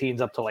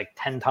creatine's up to like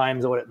 10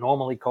 times what it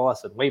normally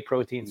costs, and whey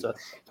protein. So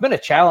it's been a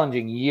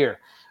challenging year.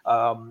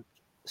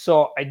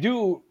 So I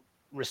do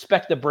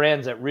respect the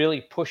brands that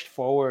really pushed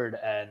forward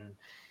and,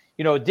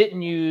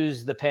 didn't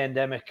use the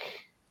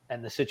pandemic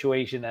and the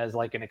situation as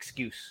like an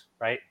excuse,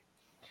 right?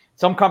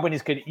 Some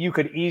companies you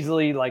could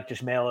easily like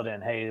just mail it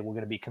in. Hey, we're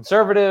going to be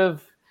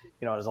conservative.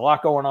 There's a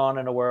lot going on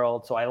in the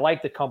world. So I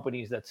like the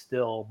companies that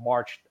still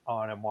marched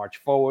on and marched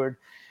forward.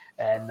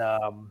 And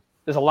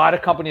there's a lot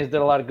of companies that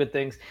did a lot of good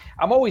things.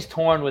 I'm always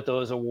torn with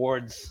those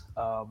awards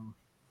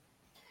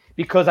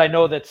because I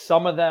know that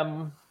some of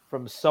them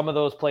from some of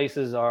those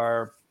places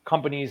are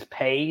companies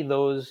pay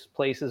those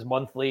places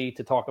monthly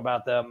to talk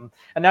about them.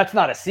 And that's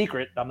not a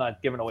secret. I'm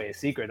not giving away a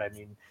secret. I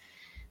mean,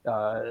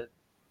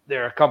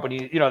 there are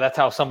companies, that's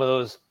how some of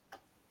those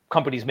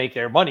companies make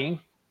their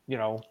money.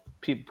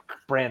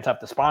 Brands have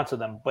to sponsor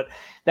them, but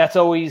that's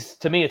always,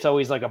 to me, it's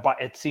always like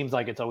it seems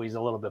like it's always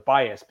a little bit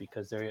biased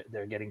because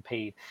they're getting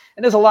paid.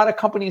 And there's a lot of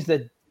companies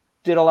that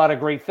did a lot of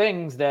great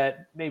things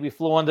that maybe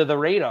flew under the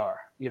radar,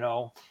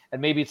 and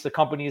maybe it's the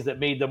companies that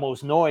made the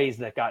most noise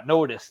that got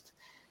noticed,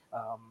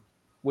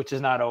 which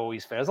is not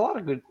always fair. There's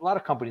a lot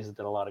of companies that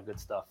did a lot of good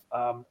stuff.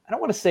 I don't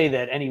want to say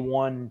that any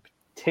one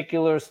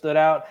particular stood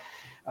out.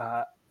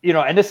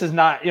 And this is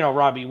not,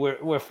 Robbie,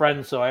 we're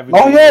friends, so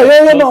everybody. Oh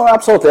yeah, no,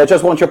 absolutely. I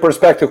just want your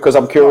perspective because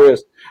I'm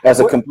curious as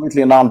a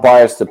completely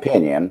non-biased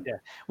opinion. Yeah,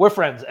 we're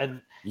friends,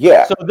 and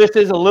yeah. So this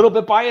is a little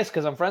bit biased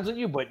because I'm friends with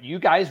you, but you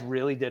guys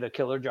really did a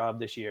killer job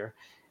this year.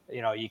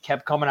 You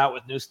kept coming out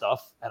with new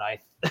stuff, and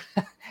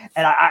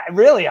I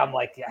really, I'm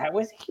like, yeah,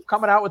 why does he keep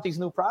coming out with these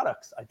new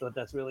products? I thought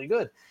that's really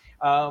good.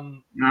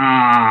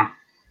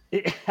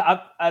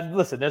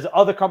 Listen, there's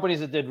other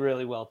companies that did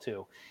really well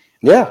too.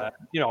 Yeah.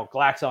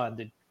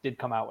 Glaxon did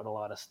come out with a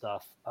lot of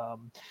stuff.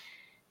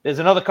 There's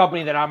another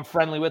company that I'm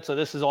friendly with, so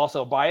this is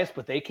also biased,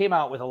 but they came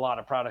out with a lot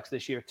of products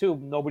this year too.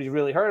 Nobody's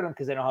really heard of them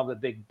because they don't have a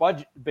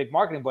big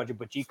marketing budget,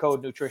 but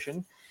G-Code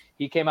Nutrition,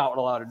 he came out with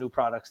a lot of new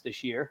products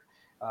this year.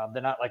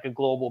 They're not like a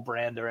global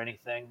brand or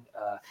anything.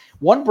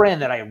 One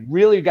brand that I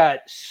really got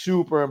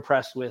super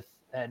impressed with,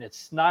 and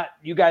it's not,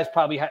 you guys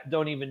probably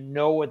don't even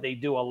know what they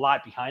do a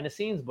lot behind the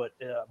scenes, but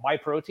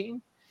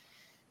MyProtein.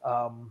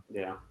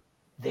 Yeah.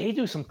 They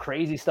do some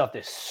crazy stuff.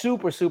 They're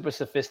super, super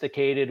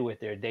sophisticated with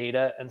their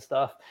data and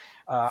stuff.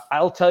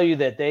 I'll tell you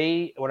that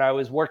when I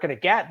was working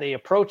at GAT, they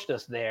approached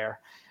us there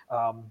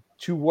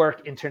to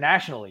work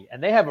internationally.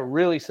 And they have a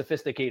really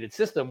sophisticated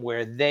system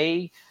where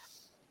they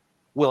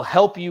will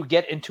help you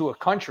get into a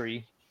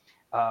country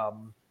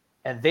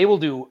and they will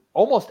do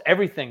almost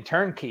everything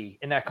turnkey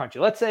in that country.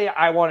 Let's say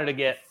I wanted to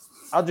get,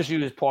 I'll just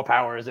use Paw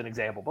Power as an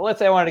example, but let's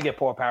say I wanted to get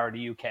Paw Power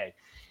to UK.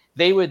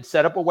 They would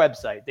set up a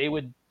website. They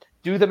would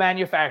do the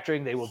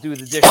manufacturing. They will do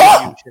the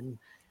distribution,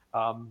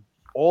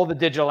 all the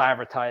digital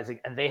advertising,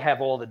 and they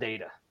have all the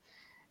data.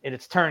 And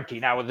it's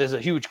turnkey. Now, there's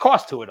a huge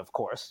cost to it, of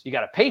course. You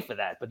got to pay for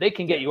that, but they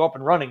can get you up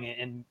and running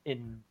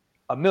in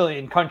a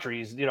million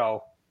countries,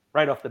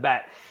 right off the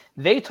bat.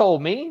 They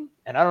told me,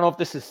 and I don't know if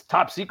this is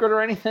top secret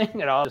or anything,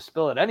 and I'll just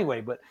spill it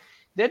anyway, but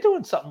they're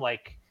doing something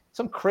like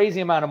some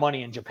crazy amount of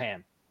money in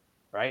Japan,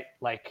 right?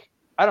 Like,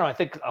 I don't know, I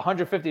think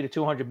 150 to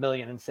 200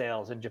 million in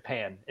sales in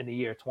Japan in the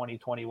year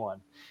 2021.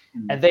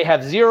 Mm-hmm. And they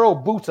have zero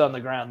boots on the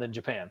ground in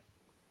Japan.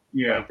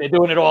 Yeah. Like, they're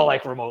doing it all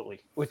like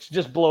remotely, which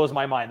just blows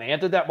my mind. They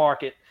entered that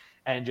market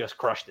and just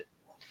crushed it.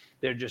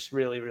 They're just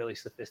really, really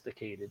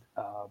sophisticated.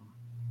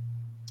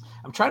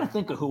 I'm trying to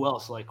think of who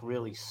else like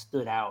really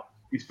stood out.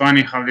 It's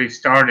funny how they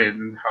started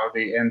and how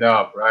they end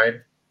up, right?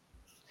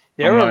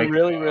 They're a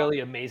really, really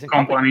amazing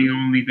company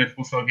only that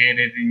was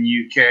located in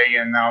UK,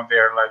 and now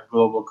they're like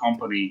global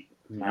company.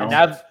 And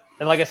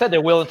like I said,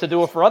 they're willing to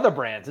do it for other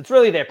brands. It's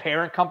really their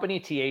parent company,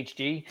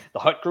 THG, the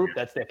Hut Group.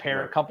 That's their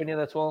parent company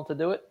that's willing to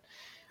do it.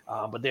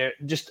 But they're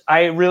just,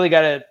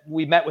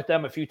 we met with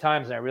them a few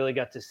times and I really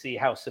got to see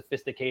how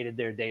sophisticated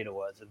their data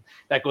was. And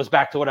that goes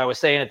back to what I was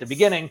saying at the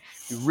beginning.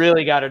 You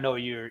really got to know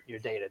your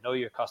data, know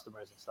your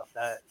customers and stuff.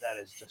 That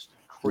is just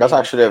crazy. That's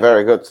actually a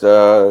very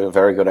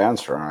good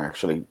answer,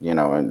 actually,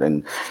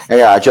 and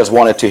yeah, I just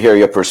wanted to hear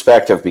your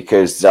perspective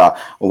because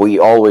we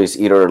always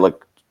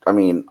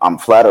I'm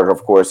flattered,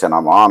 of course, and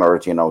I'm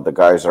honored. The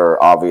guys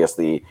are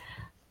obviously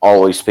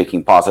always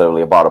speaking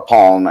positively about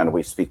Apollo, and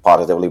we speak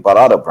positively about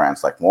other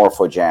brands like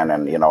Morphogen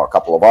and a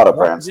couple of other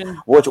brands,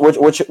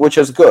 which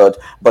is good.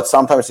 But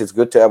sometimes it's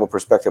good to have a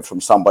perspective from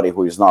somebody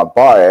who is not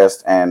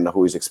biased and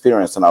who is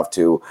experienced enough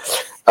to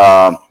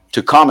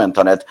comment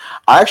on it.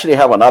 I actually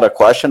have another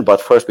question,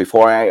 but first,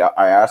 before I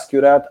ask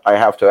you that, I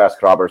have to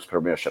ask Robert's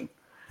permission.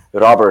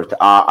 Robert,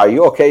 are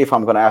you okay if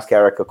I'm going to ask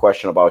Eric a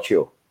question about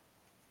you?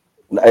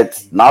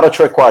 It's not a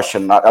trick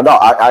question. No,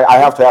 I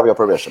have to have your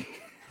permission.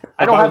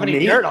 I don't have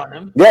any dirt on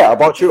him. Yeah,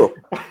 about you.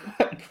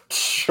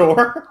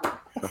 Sure.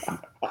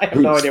 I have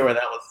no idea where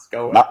that was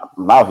going.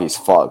 Now he's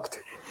fucked.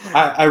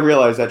 I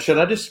realize that. Should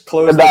I just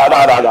close?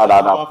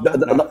 No.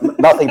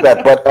 Nothing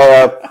bad.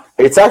 But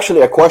It's actually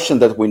a question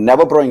that we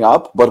never bring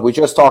up, but we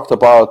just talked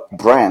about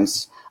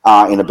brands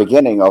in the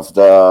beginning of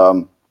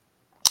the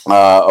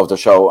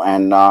show,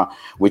 and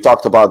we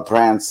talked about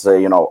brands,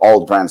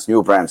 old brands,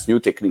 new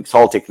techniques,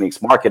 old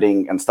techniques,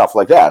 marketing, and stuff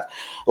like that.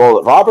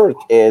 Well, Robert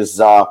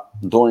is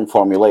doing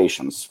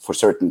formulations for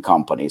certain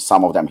companies.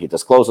 Some of them he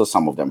discloses,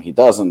 some of them he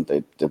doesn't,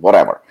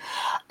 whatever.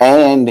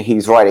 And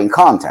he's writing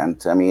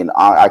content. I mean,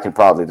 I can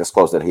probably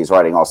disclose that he's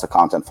writing also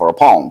content for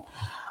Apollon.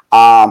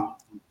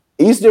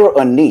 Is there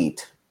a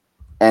need?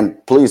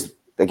 And please,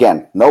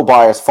 again, no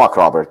bias. Fuck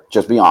Robert.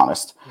 Just be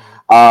honest.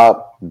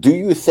 Do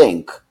you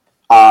think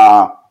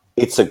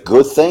it's a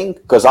good thing?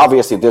 Because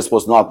obviously this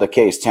was not the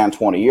case 10,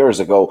 20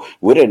 years ago.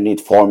 We didn't need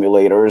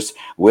formulators.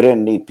 We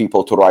didn't need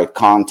people to write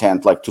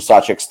content like to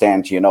such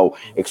extent,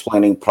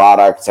 explaining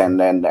products and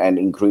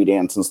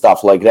ingredients and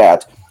stuff like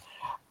that.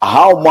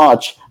 How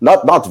much,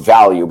 not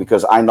value,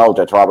 because I know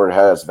that Robert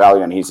has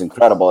value and he's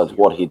incredible at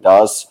what he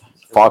does.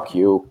 Fuck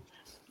you.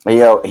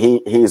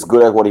 He's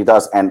good at what he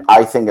does, and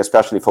I think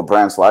especially for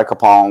brands like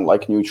Apollon,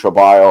 like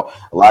NutraBio,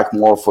 like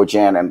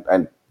Morphogen,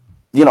 and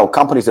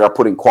companies that are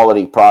putting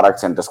quality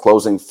products and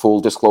disclosing full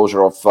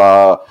disclosure of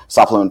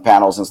supplement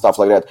panels and stuff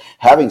like that,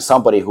 having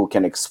somebody who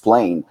can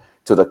explain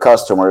to the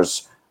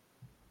customers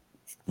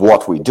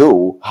what we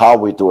do, how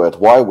we do it,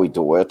 why we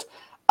do it,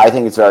 I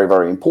think it's very,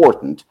 very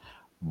important.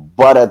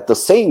 But at the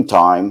same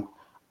time,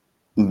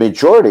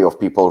 majority of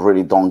people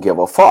really don't give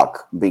a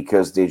fuck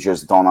because they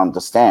just don't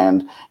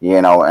understand,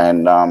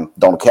 and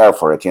don't care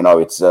for it.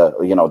 It's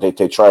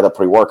they try the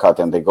pre-workout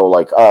and they go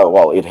like, oh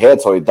well, it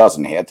hits or it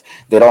doesn't hit.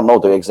 They don't know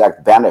the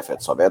exact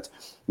benefits of it.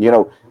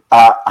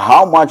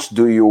 How much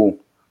do you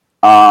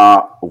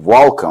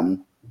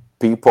welcome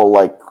people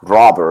like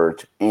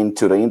Robert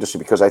into the industry?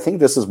 Because I think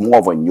this is more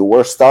of a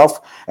newer stuff,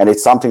 and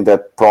it's something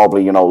that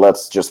probably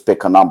let's just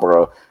pick a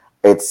number.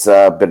 It's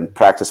been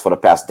practiced for the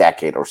past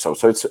decade or so.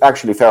 So it's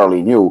actually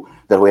fairly new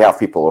that we have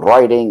people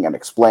writing and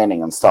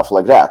explaining and stuff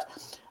like that.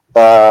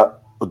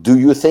 Do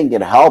you think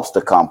it helps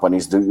the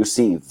companies? Do you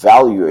see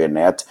value in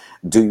it?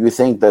 Do you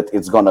think that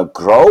it's going to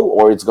grow,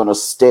 or it's going to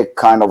stick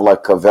kind of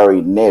like a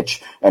very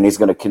niche and it's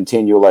going to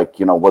continue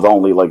with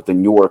only like the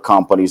newer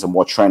companies and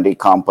more trendy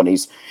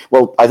companies?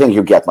 Well, I think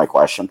you get my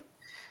question.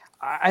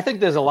 I think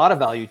there's a lot of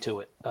value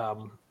to it.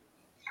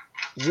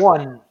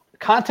 One,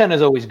 content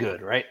is always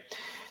good, right?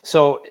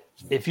 So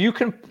if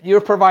you're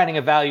providing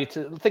a value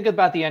to, think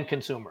about the end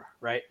consumer,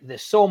 right?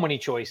 There's so many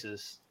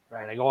choices,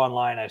 right? I go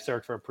online, I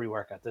search for a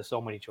pre-workout. There's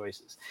so many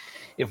choices.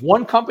 If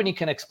one company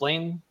can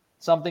explain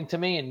something to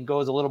me and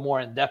goes a little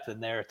more in depth in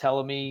there,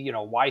 telling me,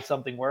 why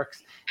something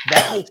works,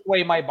 that will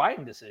sway my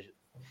buying decision.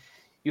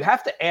 You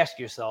have to ask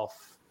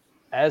yourself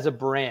as a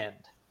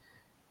brand,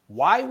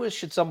 why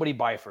should somebody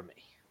buy from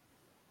me,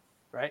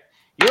 right?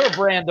 You're a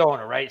brand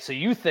owner, right? So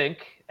you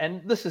think,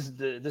 and this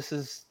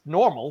is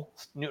normal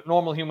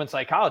human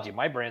psychology.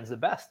 My brand's the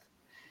best.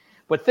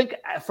 But think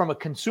from a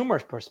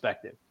consumer's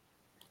perspective.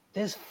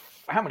 There's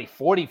how many?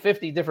 40,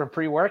 50 different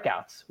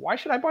pre-workouts. Why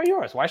should I buy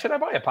yours? Why should I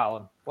buy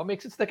Apollon? What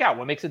makes it stick out?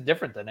 What makes it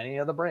different than any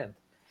other brand?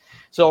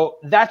 So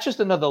that's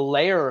just another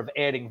layer of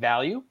adding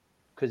value,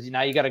 because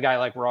now you got a guy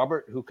like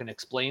Robert who can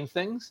explain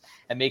things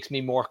and makes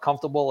me more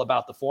comfortable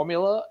about the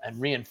formula and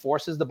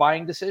reinforces the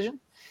buying decision.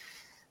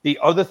 The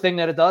other thing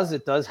that it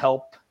does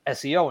help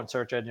SEO and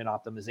search engine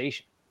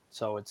optimization.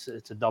 So it's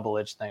a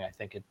double-edged thing. I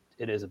think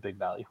it is a big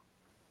value.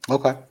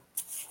 Okay.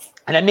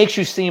 And it makes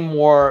you seem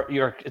more,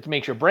 it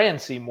makes your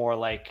brand seem more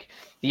like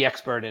the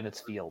expert in its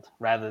field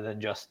rather than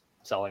just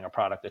selling a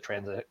product that's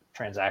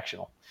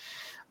transactional.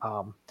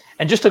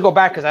 And just to go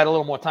back, because I had a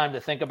little more time to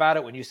think about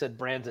it, when you said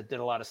brands that did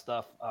a lot of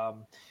stuff,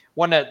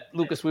 one that,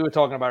 Lucas, we were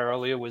talking about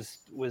earlier was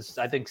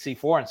I think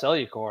C4 and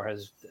Cellucor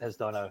has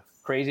done a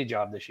crazy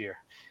job this year.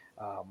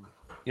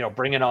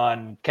 Bringing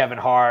on Kevin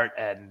Hart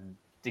and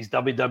these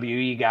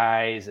WWE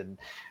guys, and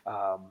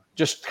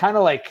just kind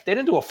of like, they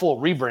didn't do a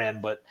full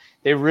rebrand, but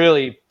they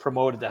really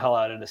promoted the hell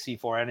out of the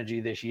C4 Energy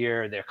this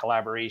year. Their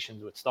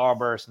collaborations with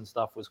Starburst and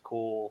stuff was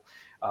cool.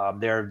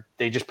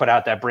 They just put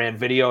out that brand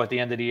video at the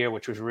end of the year,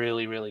 which was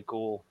really, really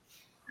cool.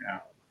 Yeah,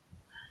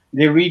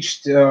 they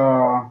reached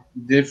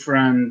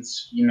different,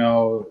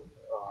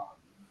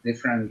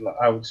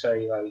 I would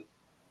say, like,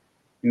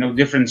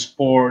 different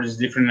sports,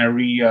 different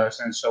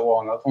areas, and so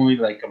on. Not only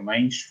like a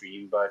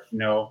mainstream, but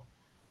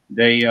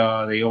they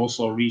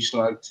also reach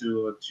like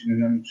to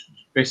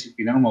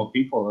basically normal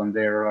people, and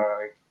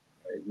they're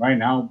right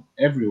now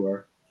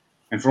everywhere.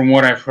 And from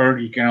what I've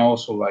heard, you can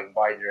also like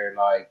buy their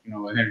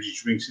energy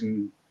drinks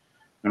in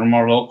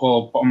normal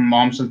local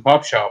moms and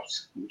pop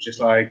shops, which is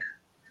like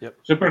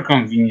super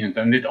convenient,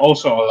 and it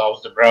also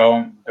allows the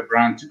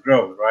brand to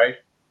grow, right?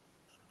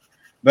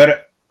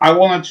 But I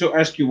wanted to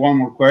ask you one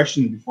more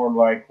question before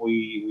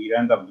we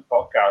end up the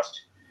podcast.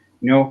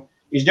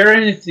 Is there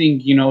anything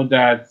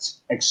that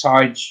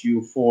excites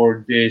you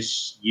for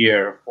this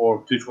year,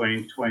 for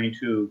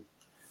 2022?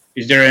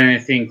 Is there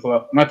anything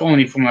not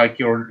only from like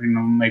your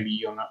maybe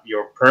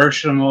your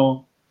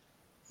personal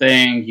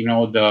thing,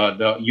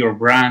 your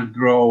brand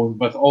growth,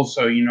 but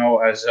also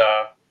as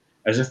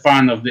as a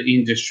fan of the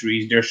industry,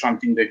 is there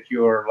something that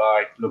you're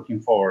like looking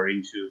forward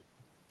into?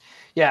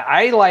 Yeah,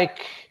 I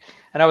like,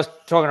 and I was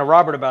talking to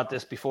Robert about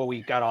this before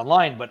we got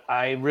online, but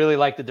I really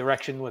like the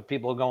direction with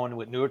people are going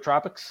with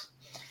nootropics.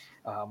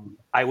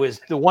 The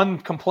one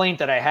complaint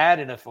that I had,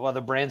 and if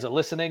other brands are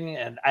listening,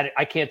 and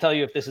I can't tell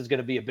you if this is going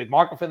to be a big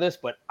market for this,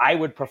 but I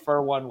would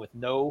prefer one with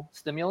no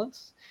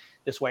stimulants.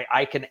 This way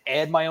I can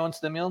add my own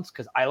stimulants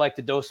because I like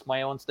to dose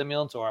my own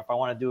stimulants, or if I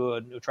want to do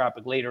a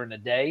nootropic later in the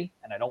day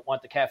and I don't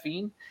want the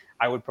caffeine,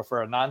 I would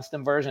prefer a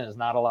non-stim version. There's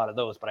not a lot of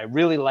those, but I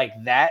really like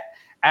that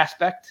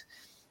aspect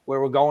where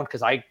we're going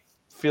because I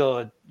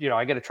feel,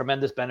 I get a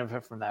tremendous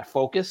benefit from that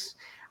focus.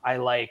 I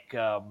like,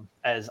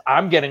 as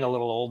I'm getting a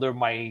little older,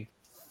 my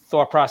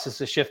thought process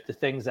to shift to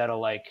things that are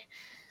like,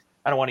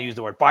 I don't want to use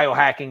the word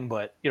biohacking,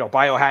 but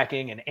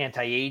biohacking and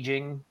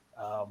anti-aging.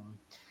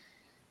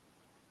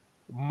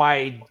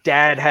 My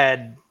dad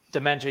had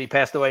dementia. He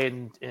passed away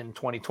in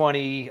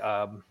 2020.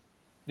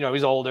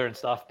 He's older and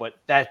stuff, but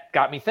that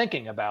got me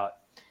thinking about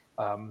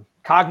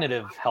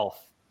cognitive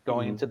health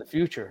going into the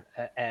future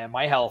and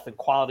my health and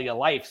quality of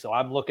life. So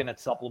I'm looking at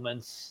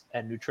supplements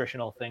and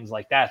nutritional things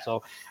like that.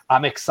 So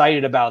I'm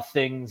excited about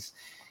things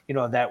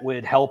that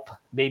would help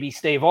maybe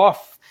stave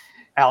off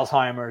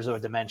Alzheimer's or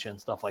dementia and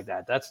stuff like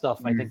that. That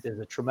stuff, I think there's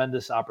a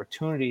tremendous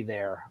opportunity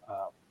there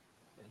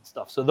and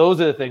stuff. So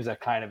those are the things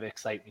that kind of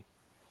excite me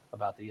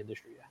about the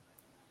industry. Yeah.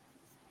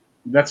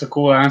 That's a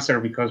cool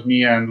answer because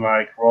me and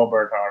like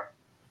Robert are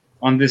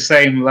on the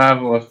same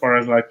level as far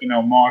as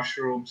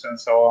mushrooms and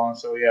so on.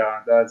 So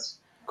yeah, that's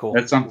cool.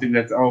 That's something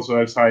that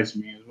also excites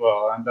me as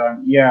well. And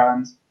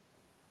and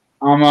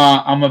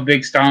I'm a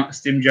big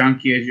stim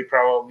junkie, as you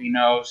probably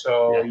know.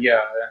 So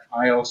yeah,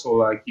 I also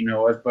like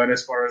but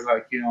as far as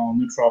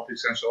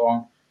nootropics and so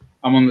on,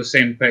 I'm on the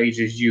same page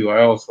as you.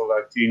 I also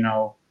like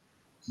to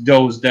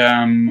dose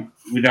them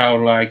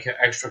without like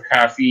extra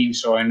caffeine,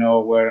 so I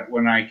know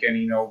when I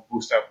can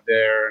boost up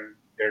their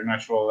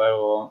natural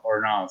level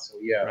or not. So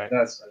yeah, right.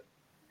 That's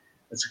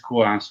a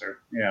cool answer.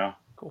 Yeah,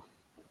 cool.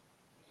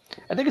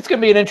 I think it's gonna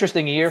be an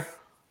interesting year.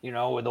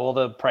 With all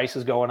the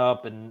prices going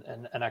up and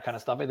that kind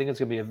of stuff. I think it's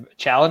going to be a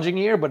challenging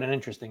year, but an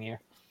interesting year.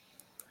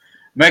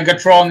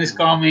 Megatron is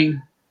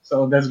coming,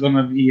 so that's going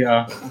to be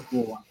a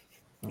cool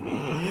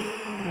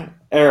one.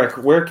 Eric,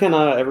 where can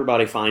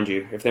everybody find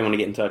you if they want to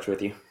get in touch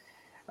with you?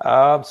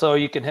 So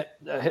you can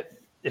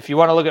hit if you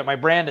want to look at my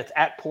brand, it's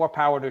at Pour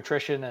Power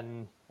Nutrition,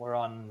 and we're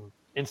on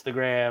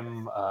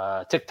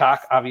Instagram,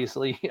 TikTok,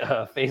 obviously,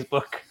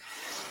 Facebook.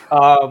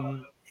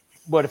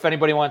 But if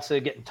anybody wants to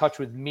get in touch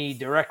with me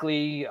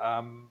directly,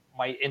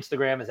 my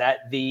Instagram is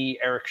at the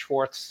Eric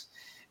Schwartz.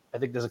 I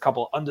think there's a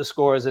couple of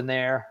underscores in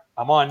there.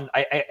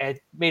 I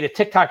made a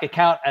TikTok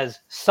account as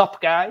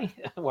Sup Guy,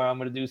 where I'm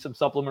going to do some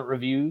supplement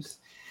reviews.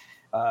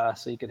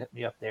 So you can hit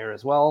me up there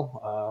as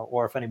well.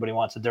 Or if anybody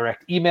wants a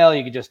direct email,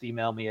 you can just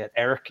email me at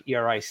Eric,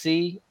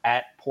 ERIC,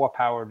 at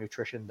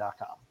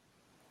pourpowernutrition.com.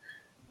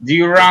 Do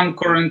you run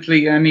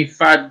currently any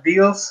fat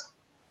deals?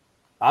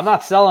 I'm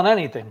not selling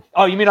anything.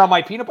 Oh, you mean on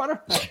my peanut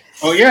butter?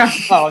 Oh, yeah.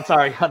 Oh, I'm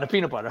sorry. On the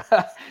peanut butter.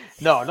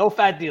 No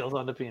fat deals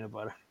on the peanut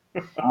butter.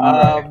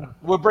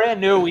 We're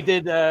brand new. I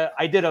did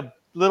a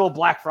little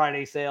Black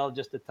Friday sale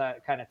just to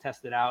kind of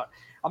test it out.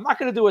 I'm not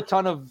going to do a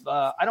ton of,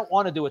 I don't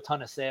want to do a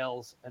ton of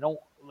sales. I don't,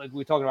 like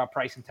we're talking about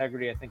price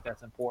integrity. I think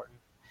that's important.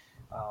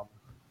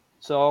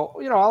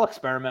 So, I'll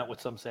experiment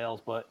with some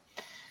sales, but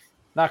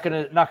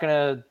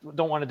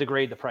don't want to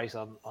degrade the price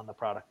on the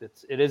product.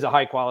 It is a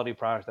high quality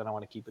product and I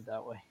want to keep it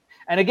that way.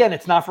 And again,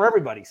 it's not for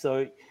everybody.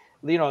 So,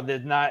 there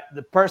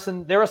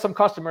are some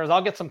customers,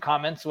 I'll get some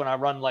comments when I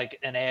run like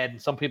an ad,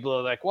 and some people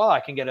are like, well,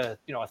 I can get a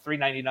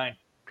 $3.99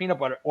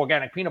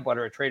 organic peanut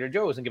butter at Trader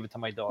Joe's and give it to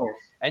my dog.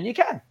 And you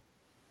can.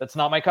 That's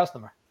not my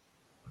customer.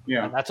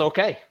 Yeah. And that's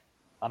okay.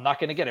 I'm not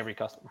going to get every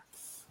customer.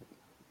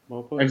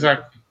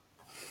 Exactly.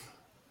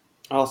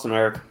 Awesome,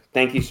 Eric.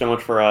 Thank you so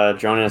much for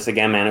joining us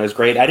again, man. It was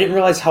great. I didn't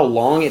realize how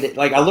long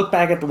I look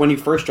back at when you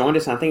first joined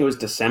us, and I think it was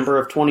December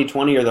of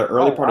 2020 or the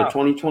early part of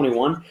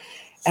 2021.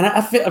 And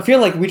I feel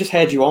like we just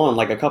had you on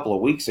like a couple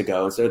of weeks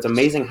ago. So it's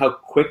amazing how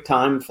quick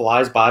time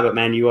flies by. But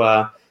man, you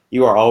are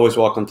always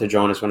welcome to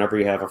join us whenever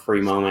you have a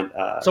free moment.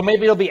 So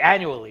maybe it'll be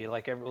annually,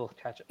 like we'll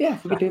catch it. Yeah,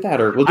 we could do that,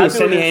 or we'll do a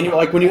semi-annual.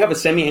 Like when you have a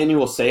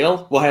semi-annual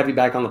sale, we'll have you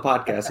back on the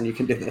podcast, and you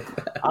can do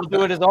that. I'll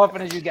do it as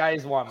often as you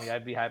guys want me.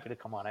 I'd be happy to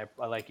come on. I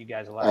like you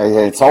guys a lot.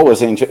 It's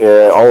always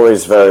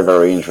always very,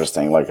 very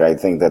interesting. Like I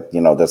think that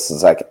this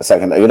is like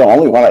second.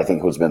 Only one I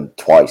think who's been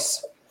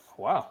twice.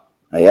 Wow.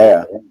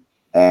 Yeah.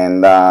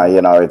 And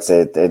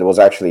it was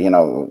actually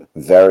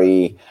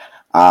very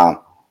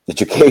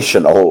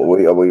educational.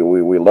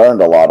 We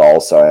learned a lot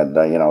also,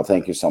 and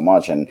thank you so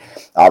much. And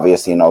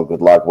obviously,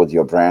 good luck with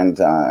your brand.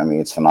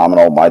 It's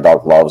phenomenal. My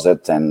dog loves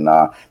it, and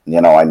I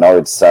know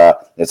it's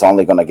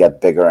only going to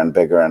get bigger and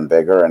bigger and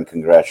bigger. And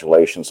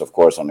congratulations, of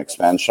course, on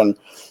expansion.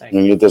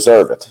 And you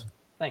deserve it.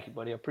 Thank you,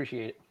 buddy. I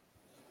appreciate it.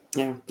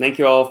 Yeah, thank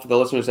you all for the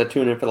listeners that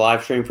tune in for the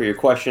live stream, for your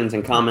questions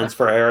and comments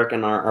for Eric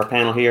and our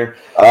panel here.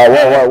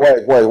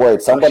 Wait!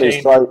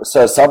 Somebody's trying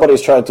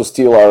to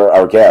steal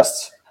our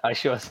guests. I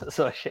sure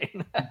saw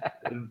Shane.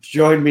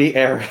 Join me,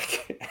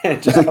 Eric,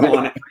 and just come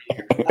on.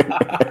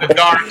 The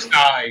dark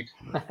side.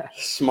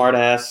 Smart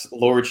ass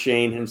Lord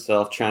Shane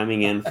himself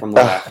chiming in from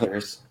the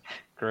rafters.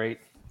 Great.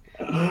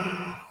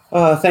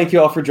 Thank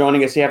you all for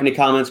joining us. If you have any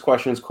comments,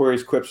 questions,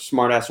 queries, quips,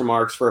 smart ass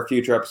remarks for a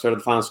future episode of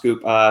The Final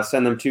Scoop,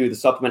 send them to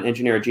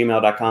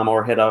thesupplementengineer@gmail.com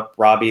or hit up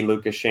Robbie,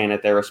 Lucas, Shane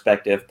at their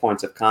respective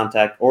points of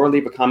contact, or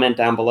leave a comment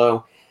down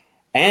below.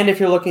 And if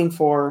you're looking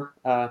for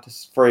a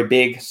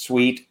big,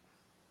 sweet,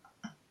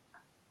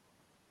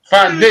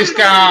 fat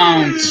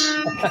discounts,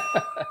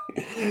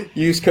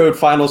 use code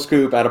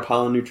FINALSCOOP at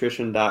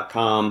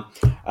apollonutrition.com.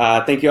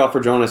 Thank you all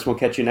for joining us. We'll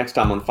catch you next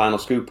time on The Final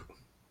Scoop.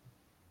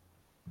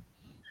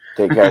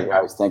 Take care,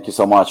 guys. Thank you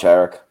so much,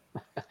 Eric.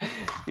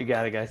 You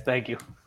got it, guys. Thank you.